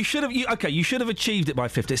 Well, you should have. You should have achieved it by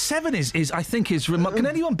 50. 7 is I think is remarkable. Can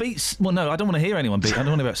anyone beat? Well, no, I don't want to hear anyone beat. I don't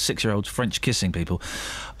want to hear about 6-year-olds French kissing people.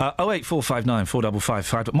 08459 455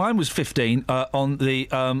 5. But mine was 15 on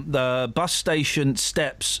the bus station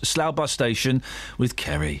steps, Slough bus station with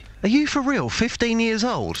Kerry. Are you for real? 15 years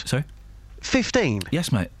old? Sorry? 15?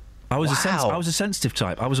 Yes, mate. I was I was a sensitive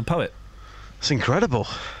type. I was a poet. That's incredible.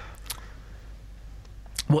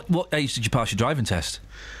 What age did you pass your driving test?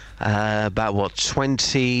 About,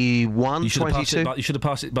 21, 22? You should have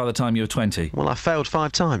passed it by the time you were 20. Well, I failed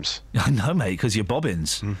 5 times. I know, mate, because you're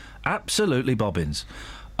bobbins. Absolutely bobbins.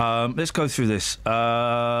 Let's go through this.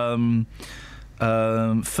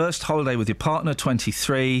 First holiday with your partner,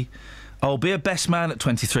 23. Oh, be a best man at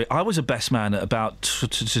 23. I was a best man at about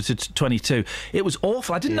 22. It was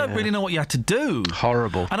awful. I didn't really know what you had to do.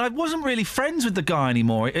 Horrible. And I wasn't really friends with the guy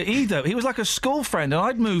anymore either. He was like a school friend, and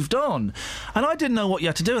I'd moved on. And I didn't know what you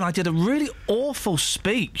had to do, and I did a really awful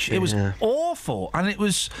speech. It was awful. And it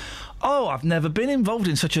was... Oh, I've never been involved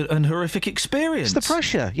in such an horrific experience. It's the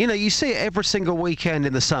pressure. You know, you see it every single weekend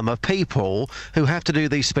in the summer, people who have to do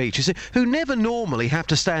these speeches, who never normally have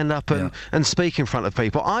to stand up and speak in front of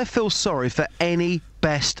people. I feel sorry for any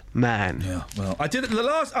best man. Yeah, well, I did it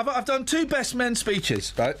I've done 2 best men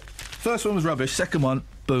speeches, right? First one was rubbish, second one,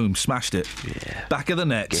 boom, smashed it. Yeah. Back of the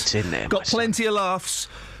net. Gets in there. Got plenty of laughs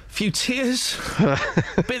few tears, a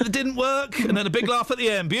bit that didn't work, and then a big laugh at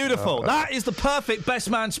the end. Beautiful. That is the perfect best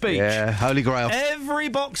man speech. Yeah, holy grail. Every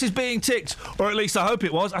box is being ticked, or at least I hope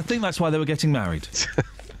it was. I think that's why they were getting married.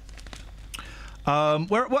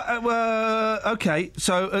 Okay,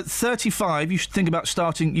 so at 35, you should think about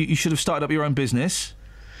starting. You should have started up your own business.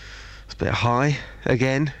 It's a bit high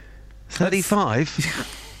again.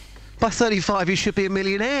 35. By 35, you should be a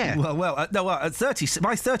millionaire. At 30,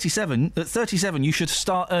 by 37, you should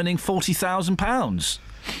start earning £40,000.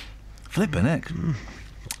 Flippin' heck.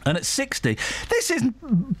 And at 60, this is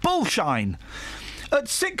bullshine. At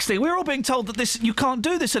 60, we're all being told that you can't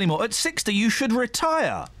do this anymore. At 60, you should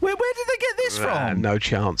retire. Where did they get this from? No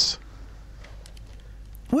chance.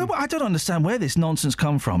 I don't understand where this nonsense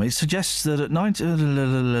come from. It suggests that at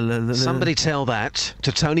 90... Somebody tell that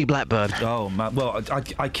to Tony Blackburn. Oh, man. Well,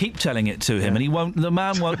 I keep telling it to him, and the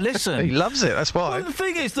man won't listen. He loves it, that's why. Well, the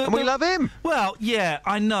thing is that... And we love him. Well, yeah,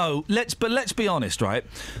 I know. Let's be honest, right?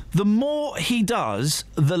 The more he does,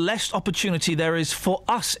 the less opportunity there is for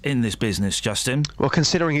us in this business, Justin. Well,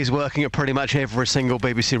 considering he's working at pretty much every single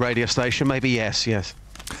BBC radio station, maybe yes.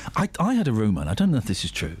 I had a rumour, and I don't know if this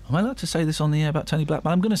is true. Am I allowed to say this on the air about Tony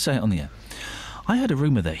Blackburn? I'm going to say it on the air. I had a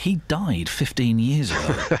rumour that he died 15 years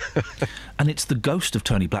ago, and it's the ghost of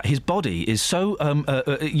Tony Black. His body is so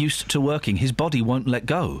used to working, his body won't let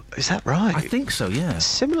go. Is that right? I think so, yeah.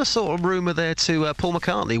 Similar sort of rumour there to Paul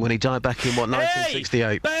McCartney when he died back in,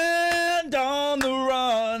 1968? Band on the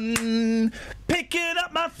run, picking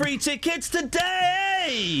up my free tickets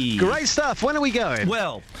today. Great stuff. When are we going?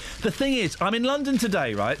 Well, the thing is, I'm in London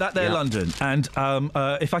today, right? London. And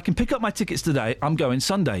if I can pick up my tickets today, I'm going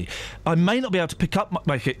Sunday. I may not be able to pick up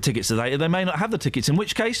my tickets today. They may not have the tickets, in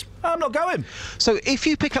which case, I'm not going. So if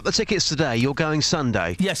you pick up the tickets today, you're going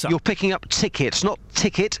Sunday? Yes, sir. You're picking up tickets, not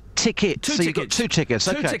tickets. Two You've got 2 tickets.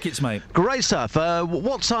 Two tickets, mate. Great stuff.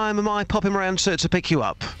 What time am I popping around to pick you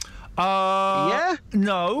up? Yeah?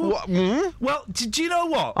 No. What? Well, do you know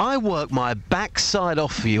what? I work my backside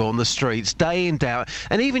off for you on the streets, day in, day out.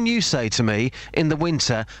 And even you say to me, in the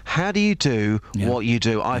winter, how do you do what you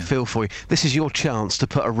do? I feel for you. This is your chance to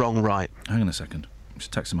put a wrong right. Hang on a second. I'm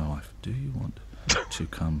just texting my wife. Do you want to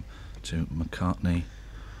come to McCartney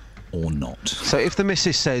or not? So if the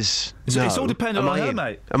missus says no, it's all dependent on her,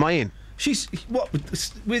 mate. Am I in? She's,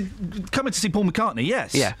 with coming to see Paul McCartney,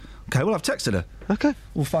 yes. Yeah. OK, well, I've texted her. OK.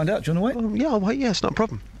 We'll find out. Do you want to wait? Yeah, I'll wait. Yeah, it's not a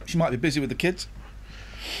problem. She might be busy with the kids.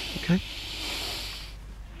 OK.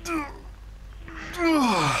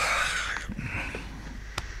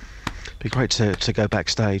 Be great to go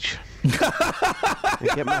backstage.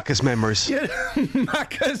 Get Macca's memories. Yeah,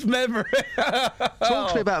 Macca's memory. Talk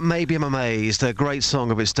to me about Maybe I'm Amazed, a great song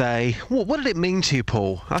of its day. What did it mean to you,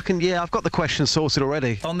 Paul? I've got the question sorted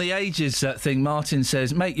already. On the ages thing, Martin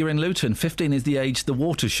says, mate, you're in Luton. 15 is the age the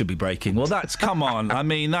waters should be breaking. Well, come on. I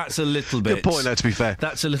mean, that's a little bit. Good point, though, to be fair.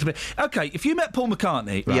 That's a little bit. OK, if you met Paul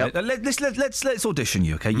McCartney, right, let's audition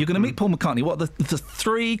you, OK? You're going to meet Paul McCartney. What are the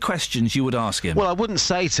 3 questions you would ask him? Well, I wouldn't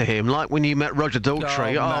say to him, like when you met Roger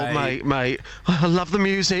Daltrey, mate, I love the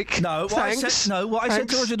music. No, what I said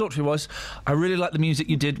to Roger Daltrey was, I really like the music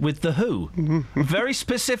you did with The Who. Very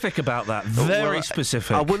specific about that. Very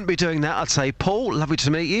specific. I wouldn't be doing that. I'd say, Paul, lovely to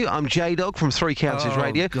meet you. I'm J-Dog from 3 Counties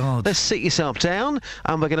Radio. God. Let's sit yourself down,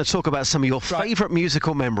 and we're going to talk about some of your favourite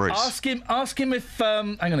musical memories. Ask him if...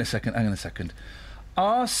 hang on a second.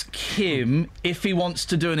 Ask him if he wants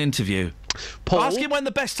to do an interview. Paul, ask him when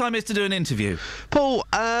the best time is to do an interview. Paul,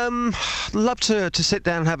 love to sit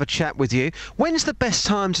down and have a chat with you. When's the best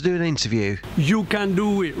time to do an interview? You can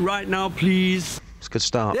do it right now, please. It's a good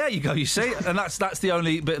start. There you go, you see? And that's the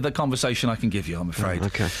only bit of the conversation I can give you, I'm afraid.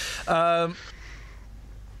 OK.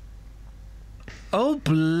 Oh,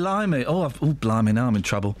 blimey. Oh, blimey, now I'm in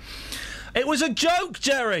trouble. It was a joke,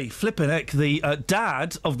 Jerry. Flippin' heck, the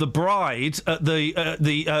dad of the bride at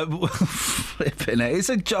flippin' heck, it's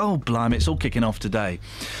a joke. Oh, blimey, it's all kicking off today.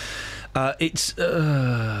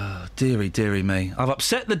 Dearie me. I've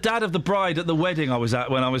upset the dad of the bride at the wedding I was at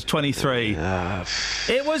when I was 23.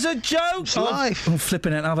 It was a joke. It's life. Oh,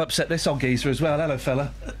 flipping it. I've upset this old geezer as well. Hello,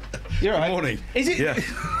 fella. You're right. Good morning. Is it? Yeah.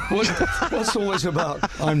 What's all this about?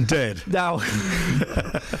 I'm dead. Now,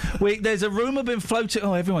 there's a rumour been floating...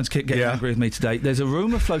 Oh, everyone's getting angry with me today. There's a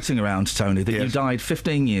rumour floating around, Tony, that you died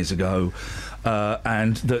 15 years ago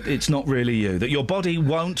and that it's not really you, that your body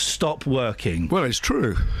won't stop working. Well, it's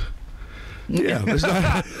true. Yeah, there's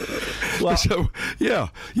no... Well, so,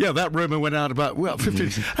 that rumour went out about,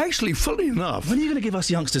 15... Actually, funny enough... When are you going to give us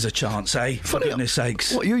youngsters a chance, eh? For goodness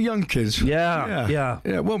sakes. What, you young kids? Yeah.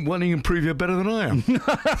 Yeah, one you can prove you're better than I am.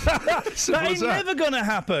 That ain't never going to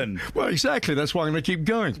happen. Well, exactly. That's why I'm going to keep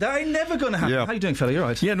going. That ain't never going to happen. Yeah. How you doing, fella? You all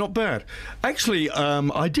right? Yeah, not bad. Actually,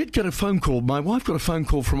 I did get a phone call. My wife got a phone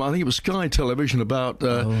call from, I think it was Sky Television, about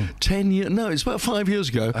 10 years... No, it's about 5 years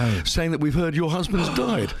ago, saying that we've heard your husband has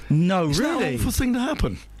died. No, It's really? an awful thing to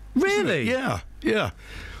happen. Really? Yeah.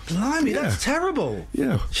 Blimey, that's terrible.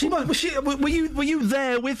 Yeah. Were you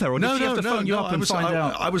there with her, or did she have to phone you up and find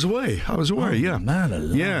out? I was away. Oh, man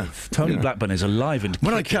alive. Yeah. Tony Blackburn is alive and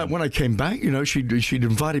when I came back, she'd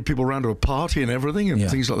invited people around to a party and everything and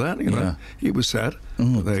things like that. You know, it was sad.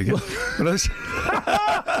 There you go.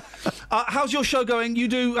 How's your show going? You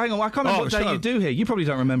do. Hang on, I can't remember what day you do here. You probably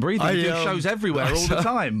don't remember either. You do shows everywhere all the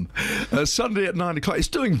time. Sunday at 9 o'clock. It's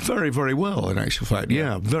doing very, very well. In actual fact,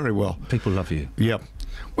 very well. People love you. Yeah.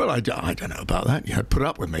 Well, I don't know about that. You had to put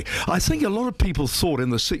up with me. I think a lot of people thought in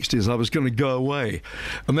the 60s I was going to go away.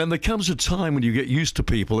 And then there comes a time when you get used to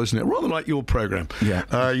people, isn't it? Rather like your programme.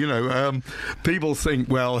 Yeah. People think,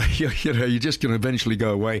 well, you're just going to eventually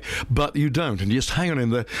go away. But you don't. And you just hang on in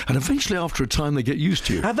there. And eventually, after a time, they get used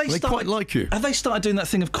to you. They quite like you. Have they started doing that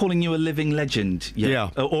thing of calling you a living legend yet?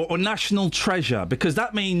 Yeah. Or national treasure? Because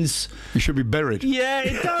that means... You should be buried. Yeah,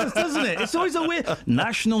 it does, doesn't it? It's always a weird...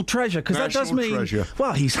 National treasure. Because that does mean... Treasure.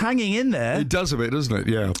 Well, he's hanging in there. It does a bit, doesn't it?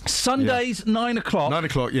 Yeah. Sundays, 9 o'clock. 9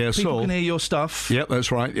 o'clock, yeah. People can hear your stuff. Yeah,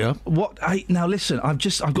 that's right, yeah. Now listen, I've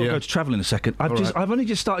got to go to travel in a second. I've only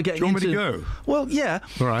just started getting into... Do you want me to go? Well, yeah.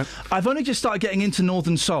 All right. I've only just started getting into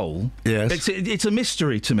Northern Soul. Yes. It's a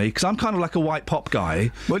mystery to me, because I'm kind of like a white pop guy.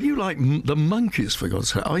 Well, you like the Monkees, for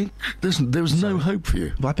God's sake. I mean, there was no hope for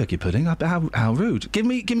you. Well, I beg your pudding. How rude. Give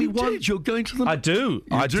me one... You're going to the... I do.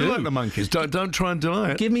 I do like the Monkees. Don't try and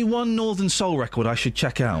deny it. Give me one Northern Soul record I should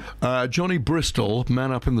check out. Johnny Bristol,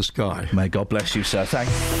 Man Up in the Sky. May God bless you, sir.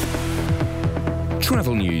 Thanks.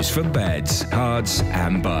 Travel news for beds, cards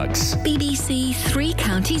and bugs. BBC Three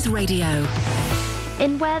Counties Radio.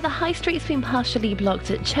 In Ware, the high street's been partially blocked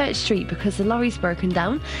at Church Street because the lorry's broken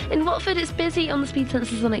down. In Watford, it's busy on the speed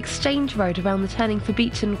sensors on Exchange Road around the turning for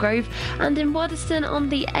Beach and Grove. And in Waddesdon on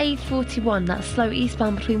the A41, that's slow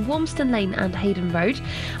eastbound between Wormston Lane and Hayden Road.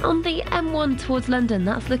 On the M1 towards London,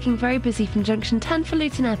 that's looking very busy from junction 10 for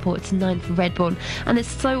Luton Airport to 9 for Redbourne. And it's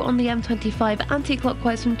slow on the M25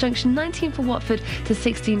 anti-clockwise from junction 19 for Watford to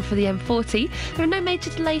 16 for the M40. There are no major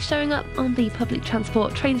delays showing up on the public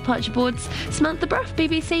transport train departure boards. Samantha Bruff,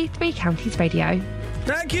 BBC Three Counties Radio.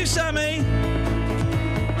 Thank you, Sammy.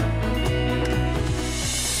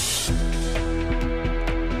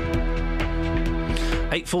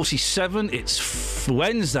 (8:47). It's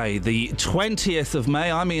Wednesday, the 20th of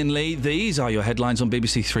May. I'm Iain Lee. These are your headlines on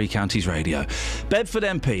BBC Three Counties Radio. Bedford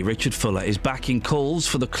MP Richard Fuller is backing calls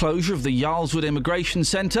for the closure of the Yarlswood Immigration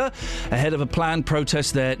Centre ahead of a planned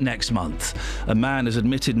protest there next month. A man has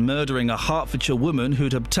admitted murdering a Hertfordshire woman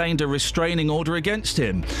who'd obtained a restraining order against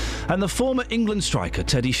him. And the former England striker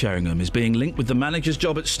Teddy Sheringham is being linked with the manager's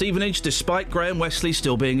job at Stevenage despite Graham Westley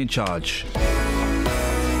still being in charge.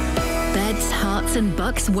 Beds, Herts and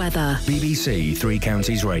Bucks weather. BBC Three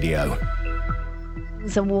Counties Radio.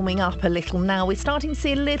 Things are warming up a little now. We're starting to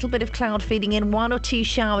see a little bit of cloud feeding in. 1 or 2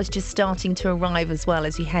 showers just starting to arrive as well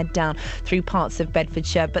as you head down through parts of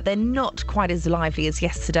Bedfordshire, but they're not quite as lively as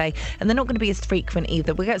yesterday, and they're not going to be as frequent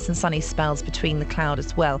either. We'll get some sunny spells between the cloud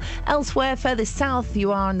as well. Elsewhere, further south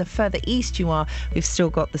you are and the further east you are, we've still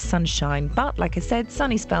got the sunshine. But like I said,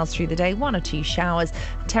 sunny spells through the day, 1 or 2 showers.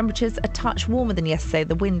 Temperatures a touch warmer than yesterday.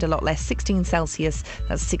 The wind a lot less, 16 Celsius.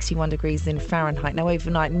 That's 61 degrees in Fahrenheit. Now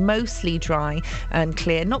overnight, mostly dry and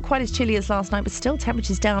clear. Not quite as chilly as last night, but still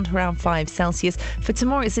temperatures down to around 5 Celsius. For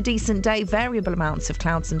tomorrow, it's a decent day. Variable amounts of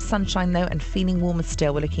clouds, some sunshine though, and feeling warmer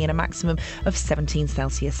still. We're looking at a maximum of 17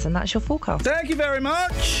 Celsius, and that's your forecast. Thank you very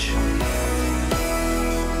much.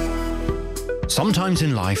 Sometimes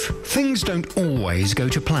in life, things don't always go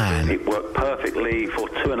to plan. It worked perfectly for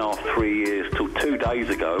 2.5, 3 years till 2 days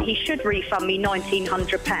ago. He should refund me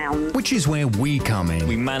 £1,900. Which is where we come in.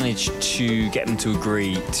 We managed to get them to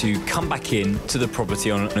agree to come back in to the property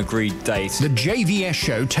on an agreed date. The JVS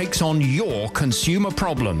show takes on your consumer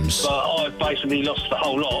problems. I've basically lost the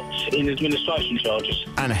whole lot in administration charges.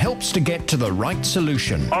 And helps to get to the right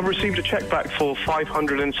solution. I've received a cheque back for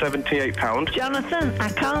 £578. Jonathan, I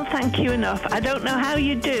can't thank you enough. I don't know how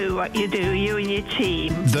you do what you do, you and your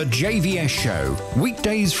team. The JVS show,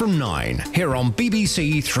 weekdays from 9, here on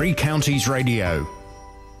BBC Three Counties Radio.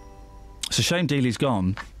 It's a shame Dealey's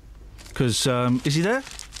gone, because, is he there?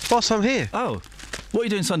 Boss, I'm here. Oh. What are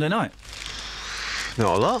you doing Sunday night?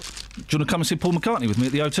 Not a lot. Do you want to come and see Paul McCartney with me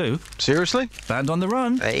at the O2? Seriously? Band on the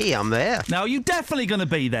Run. Hey, I'm there. Now, are you definitely going to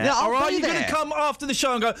be there? Yeah, I'll or are be you going there. to come after the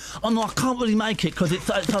show and go, oh, no, I can't really make it because it's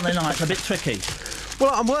Sunday night, it's a bit tricky?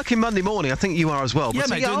 Well, I'm working Monday morning. I think you are as well. Yeah,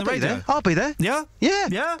 But, mate, doing I'll the be radio. there. I'll be there. Yeah? Yeah.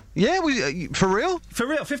 Yeah? Yeah, for real? For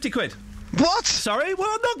real, 50 quid. What? Sorry? Well,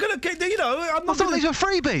 I'm not going to get, you know... I'm not I thought gonna... these were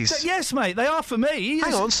freebies. Yes, mate, they are for me.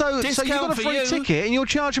 Hang on, so you got a free ticket and you're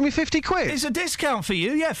charging me 50 quid? It's a discount for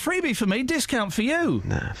you, yeah, freebie for me, discount for you.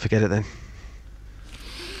 Nah, forget it then.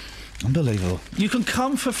 Unbelievable. You can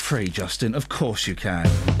come for free, Justin, of course you can.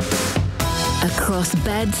 Across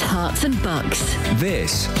beds, hearts and bucks.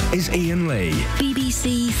 This is Iain Lee.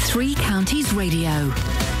 BBC Three Counties Radio.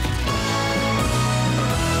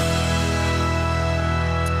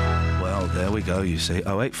 There we go, you see.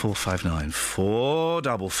 08459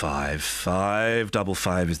 455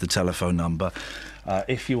 555 is the telephone number.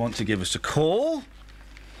 If you want to give us a call.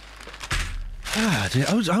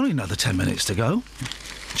 Only another 10 minutes to go.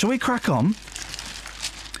 Shall we crack on?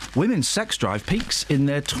 Women's sex drive peaks in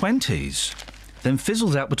their 20s, then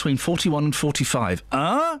fizzles out between 41 and 45.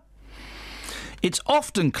 It's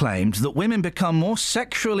often claimed that women become more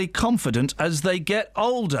sexually confident as they get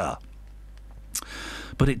older.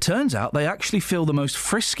 But it turns out they actually feel the most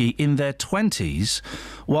frisky in their 20s,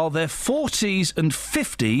 while their 40s and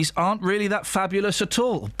 50s aren't really that fabulous at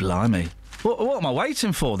all. Blimey. What am I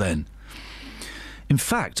waiting for, then? In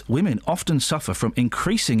fact, women often suffer from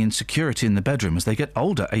increasing insecurity in the bedroom as they get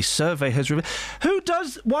older. A survey has revealed...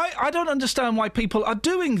 Why? I don't understand why people are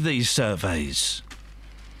doing these surveys.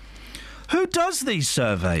 Who does these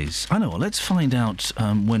surveys? I know. Well, let's find out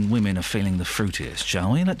when women are feeling the fruitiest,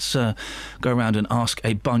 shall we? Let's go around and ask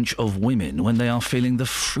a bunch of women when they are feeling the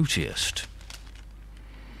fruitiest.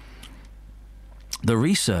 The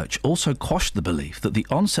research also quashed the belief that the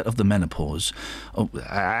onset of the menopause... Women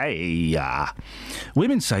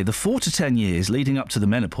say the 4 to 10 years leading up to the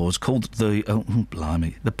menopause, called the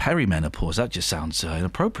perimenopause. That just sounds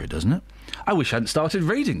inappropriate, doesn't it? I wish I hadn't started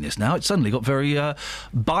reading this now. It suddenly got very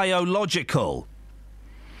biological.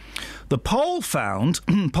 The poll found,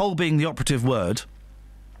 poll being the operative word,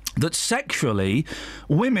 that sexually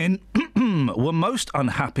women were most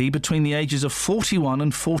unhappy between the ages of 41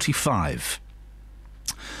 and 45.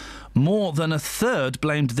 More than a third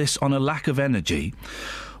blamed this on a lack of energy,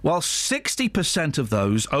 while 60% of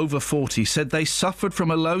those over 40 said they suffered from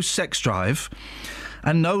a low sex drive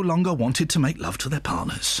and no longer wanted to make love to their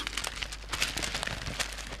partners.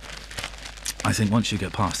 I think once you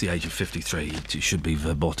get past the age of 53, it should be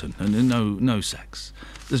verboten. And no sex.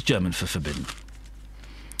 There's German for forbidden.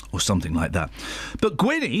 Or something like that. But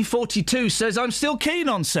Gwynny, 42, says, I'm still keen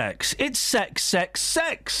on sex. It's sex, sex,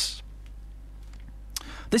 sex.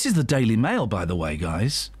 This is the Daily Mail, by the way,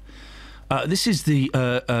 guys. This is the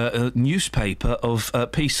newspaper of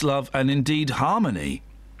peace, love, and indeed harmony.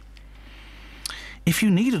 If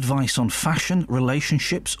you need advice on fashion,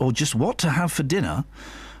 relationships, or just what to have for dinner...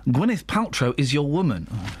 Gwyneth Paltrow is your woman.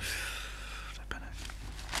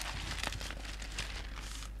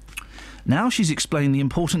 Now she's explained the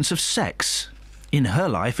importance of sex in her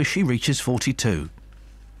life as she reaches 42.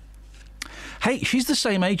 Hey, she's the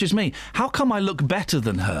same age as me. How come I look better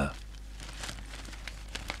than her?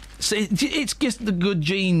 So it's just the good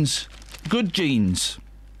genes. Good genes.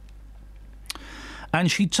 And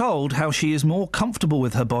she told how she is more comfortable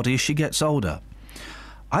with her body as she gets older.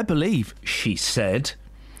 I believe, she said...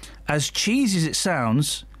 As cheesy as it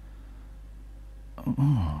sounds,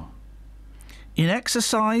 in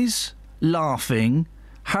exercise, laughing,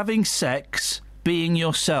 having sex, being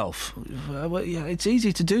yourself. Well, yeah, it's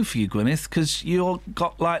easy to do for you, Gwyneth, because you've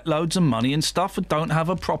got, like, loads of money and stuff and don't have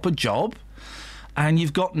a proper job, and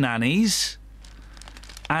you've got nannies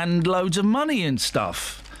and loads of money and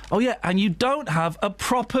stuff. Oh, yeah, and you don't have a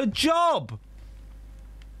proper job.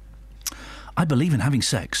 I believe in having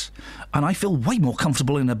sex, and I feel way more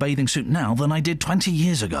comfortable in a bathing suit now than I did 20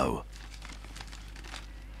 years ago.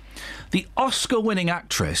 The Oscar-winning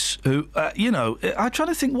actress who, I'm trying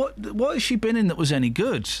to think, what has she been in that was any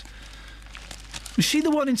good? Was she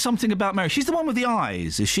the one in Something About Mary? She's the one with the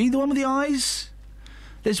eyes. Is she the one with the eyes?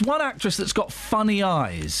 There's one actress that's got funny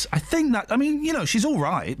eyes. I think that... I mean, she's all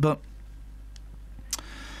right, but...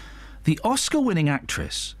 The Oscar-winning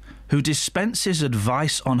actress... who dispenses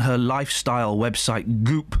advice on her lifestyle website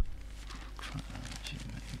Goop,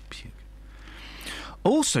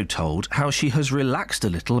 also told how she has relaxed a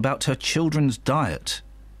little about her children's diet.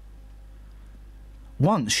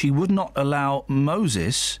 Once she would not allow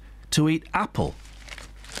Moses to eat apple.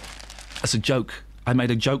 That's a joke. I made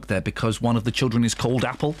a joke there because one of the children is called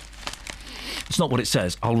Apple. It's not what it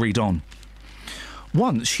says. I'll read on.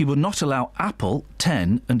 Once she would not allow Apple,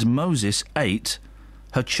 10, and Moses, 8,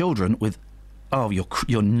 her children with... Oh,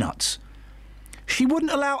 you're nuts. She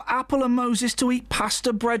wouldn't allow Apple and Moses to eat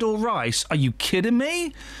pasta, bread or rice. Are you kidding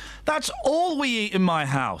me? That's all we eat in my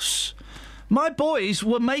house. My boys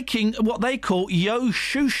were making what they call yo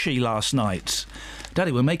sushi last night.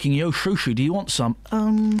 Daddy, we're making yo sushi. Do you want some?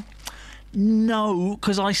 No,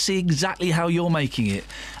 because I see exactly how you're making it.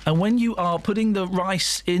 And when you are putting the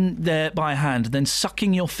rice in there by hand, then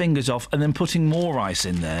sucking your fingers off and then putting more rice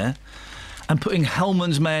in there and putting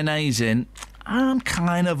Hellmann's mayonnaise in, I'm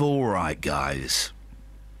kind of all right, guys.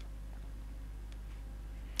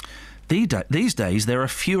 These days, there are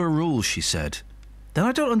fewer rules, she said. Then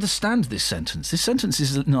I don't understand this sentence. This sentence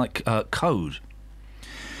is like code.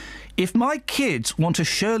 If my kids want a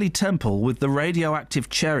Shirley Temple with the radioactive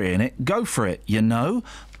cherry in it, go for it, you know?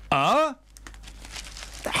 The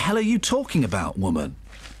hell are you talking about, woman?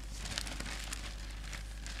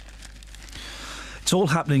 It's all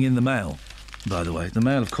happening in the Mail, by the way. The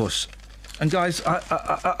Mail, of course. And, guys,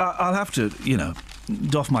 I'll have to,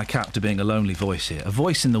 doff my cap to being a lonely voice here. A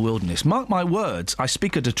voice in the wilderness. Mark my words, I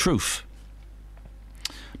speak of the truth.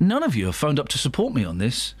 None of you have phoned up to support me on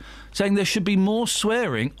this, saying there should be more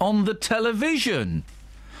swearing on the television.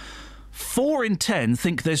 4 in 10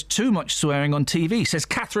 think there's too much swearing on TV, says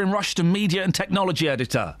Catherine Rushton, media and technology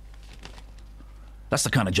editor. That's the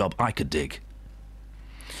kind of job I could dig.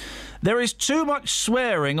 There is too much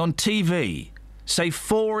swearing on TV, say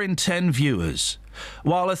 4 in 10 viewers,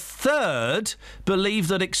 while a third believe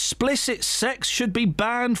that explicit sex should be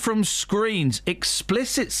banned from screens.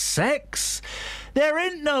 Explicit sex? There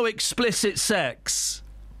ain't no explicit sex.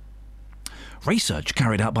 Research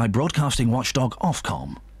carried out by broadcasting watchdog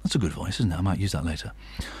Ofcom. That's a good voice, isn't it? I might use that later.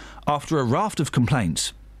 After a raft of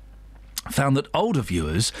complaints, found that older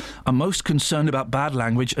viewers are most concerned about bad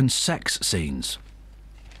language and sex scenes.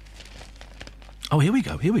 Oh, here we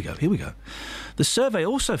go. The survey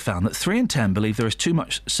also found that 3 in 10 believe there is too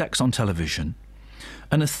much sex on television,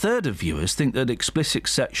 and a third of viewers think that explicit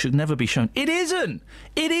sex should never be shown. It isn't!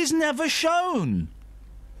 It is never shown!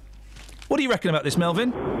 What do you reckon about this,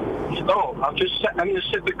 Melvin? Oh, I'm just having a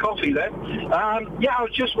sip of coffee then. I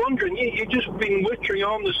was just wondering, you've just been wittering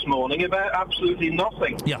on this morning about absolutely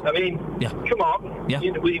nothing. Yeah. I mean, come on. Yeah.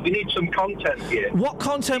 We need some content here. What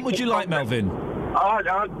content would you like, Melvin?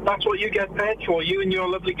 That's what you get paid for, you and your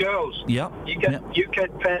lovely girls. Yeah. You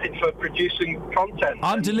get paid for producing content.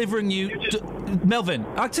 I'm delivering you... Melvin,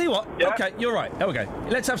 I'll tell you what. Yeah. OK, you're right. Okay,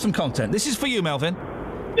 let's have some content. This is for you, Melvin.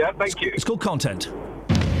 Yeah, thank you. It's called content.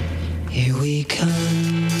 Here we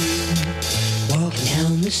come, walking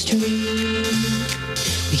down the street.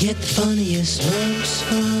 We get the funniest looks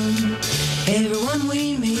from everyone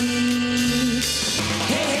we meet.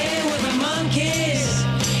 Hey, we're the monkeys,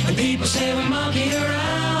 and people say we monkey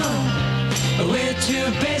around, but we're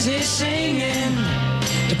too busy singing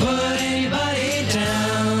to put anybody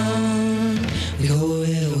down. We go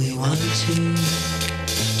where we want to,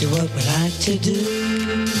 do what we like to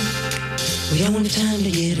do. We don't have time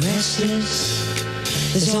to get restless,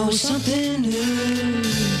 there's always something new.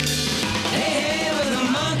 Hey, we're the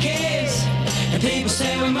monkeys, and people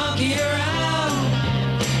say we monkey around,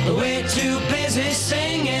 but we're too busy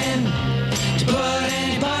singing to put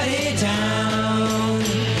anybody down.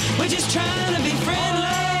 We're just trying to be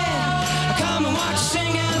friendly, come and watch us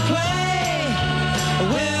sing and play.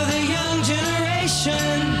 We're the young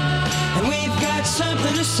generation, and we've got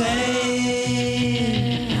something to say.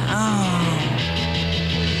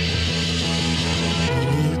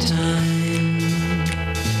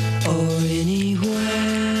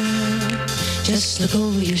 Just look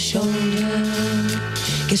over your shoulder,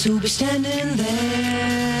 guess who'll be standing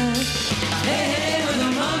there? Hey, we're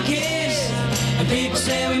the monkeys, and people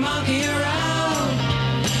say we monkey around,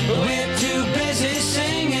 but we're too busy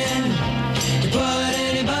singing to put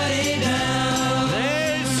anybody down.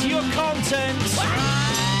 There's your content.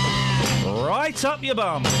 Right up your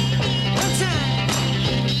bum.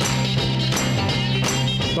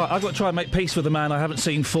 Right, I've got to try and make peace with a man I haven't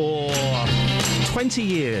seen for 20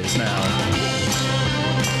 years now.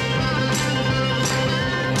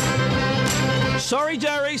 Sorry,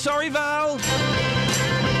 Jerry. Sorry, Val.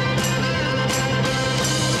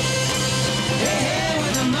 Hey,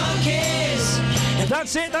 we're the monkeys.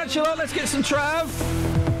 That's it. That's your lot. Let's get some Trav.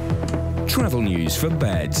 Travel news for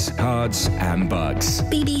beds, cards and bugs.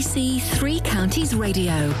 BBC Three Counties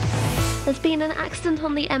Radio. There's been an accident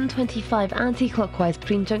on the M25 anti-clockwise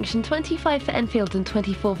between junction 25 for Enfield and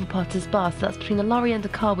 24 for Potters Bar. So that's between a lorry and a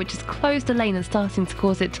car which has closed a lane and starting to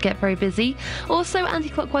cause it to get very busy. Also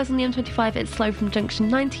anti-clockwise on the M25, it's slow from junction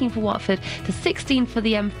 19 for Watford to 16 for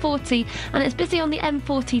the M40, and it's busy on the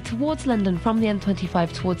M40 towards London from the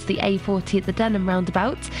M25 towards the A40 at the Denham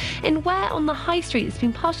roundabout. In Ware on the High Street, it's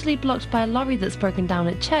been partially blocked by a lorry that's broken down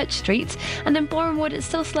at Church Street, and in Borehamwood it's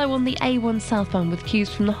still slow on the A1 southbound with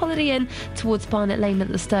queues from the Holiday Inn towards Barnet Lane at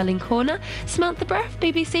the Stirling Corner. Samantha Breath,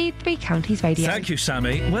 BBC Three Counties Radio. Thank you,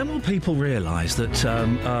 Sammy. When will people realise that,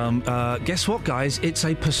 guess what, guys? It's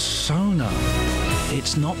a persona.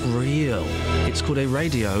 It's not real. It's called a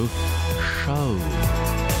radio show.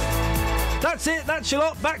 That's it. That's your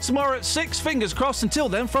lot. Back tomorrow at 6. Fingers crossed. Until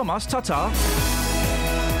then, from us, ta-ta.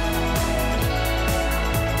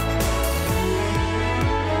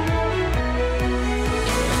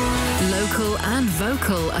 Local and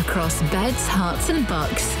vocal across beds, hearts and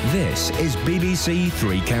bucks. This is BBC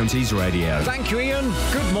Three Counties Radio. Thank you, Iain.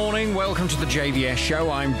 Good morning. Welcome to the JVS show.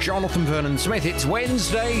 I'm Jonathan Vernon-Smith. It's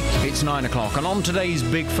Wednesday. It's 9 o'clock. And on today's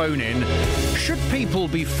big phone-in, should people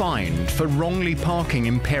be fined for wrongly parking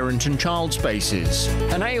in parent and child spaces?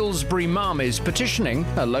 An Aylesbury mum is petitioning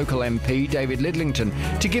her local MP, David Lidlington,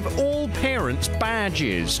 to give all parents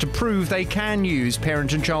badges to prove they can use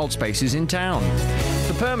parent and child spaces in town.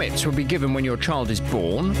 The permits will be given when your child is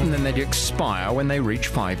born, and then they'd expire when they reach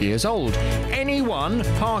 5 years old. Anyone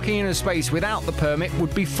parking in a space without the permit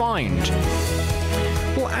would be fined.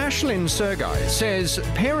 Well, Ashlyn Sergai says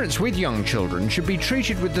parents with young children should be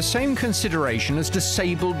treated with the same consideration as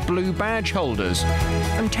disabled blue badge holders.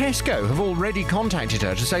 And Tesco have already contacted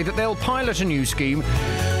her to say that they'll pilot a new scheme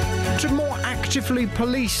to more actively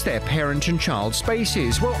police their parent and child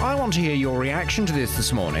spaces. Well, I want to hear your reaction to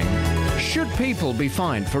this morning. Should people be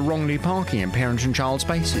fined for wrongly parking in parent and child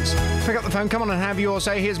spaces? Pick up the phone, come on and have your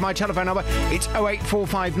say. Here's my telephone number. It's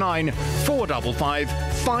 08459 455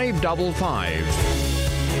 555.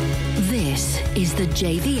 This is the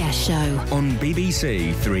JVS show on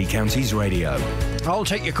BBC Three Counties Radio. I'll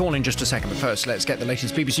take your call in just a second, but first let's get the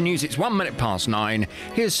latest BBC News. It's 9:01.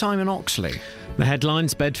 Here's Simon Oxley. The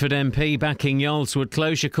headlines: Bedford MP backing Yarlswood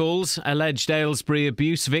closure calls, alleged Aylesbury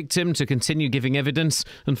abuse victim to continue giving evidence,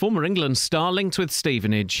 and former England star linked with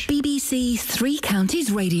Stevenage. BBC Three Counties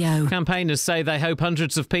Radio. Campaigners say they hope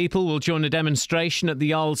hundreds of people will join a demonstration at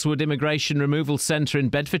the Yarlswood Immigration Removal Centre in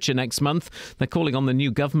Bedfordshire next month. They're calling on the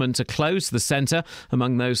new government to close the centre.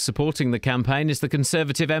 Among those supporting the campaign is the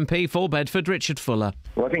Conservative MP for Bedford, Richard Fuller.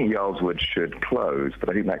 Well, I think Yarlswood should close, but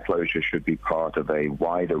I think that closure should be part of a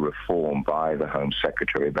wider reform by the Home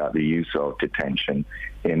Secretary about the use of detention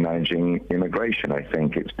in managing immigration. I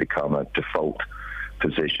think it's become a default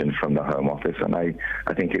position from the Home Office, and I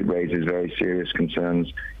think it raises very serious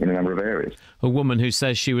concerns in a number of areas. A woman who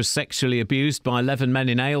says she was sexually abused by 11 men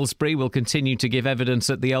in Aylesbury will continue to give evidence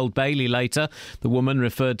at the Old Bailey later. The woman,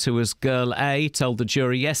 referred to as Girl A, told the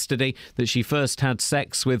jury yesterday that she first had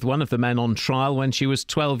sex with one of the men on trial when she was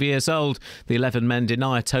 12 years old. The 11 men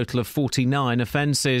deny a total of 49 offences.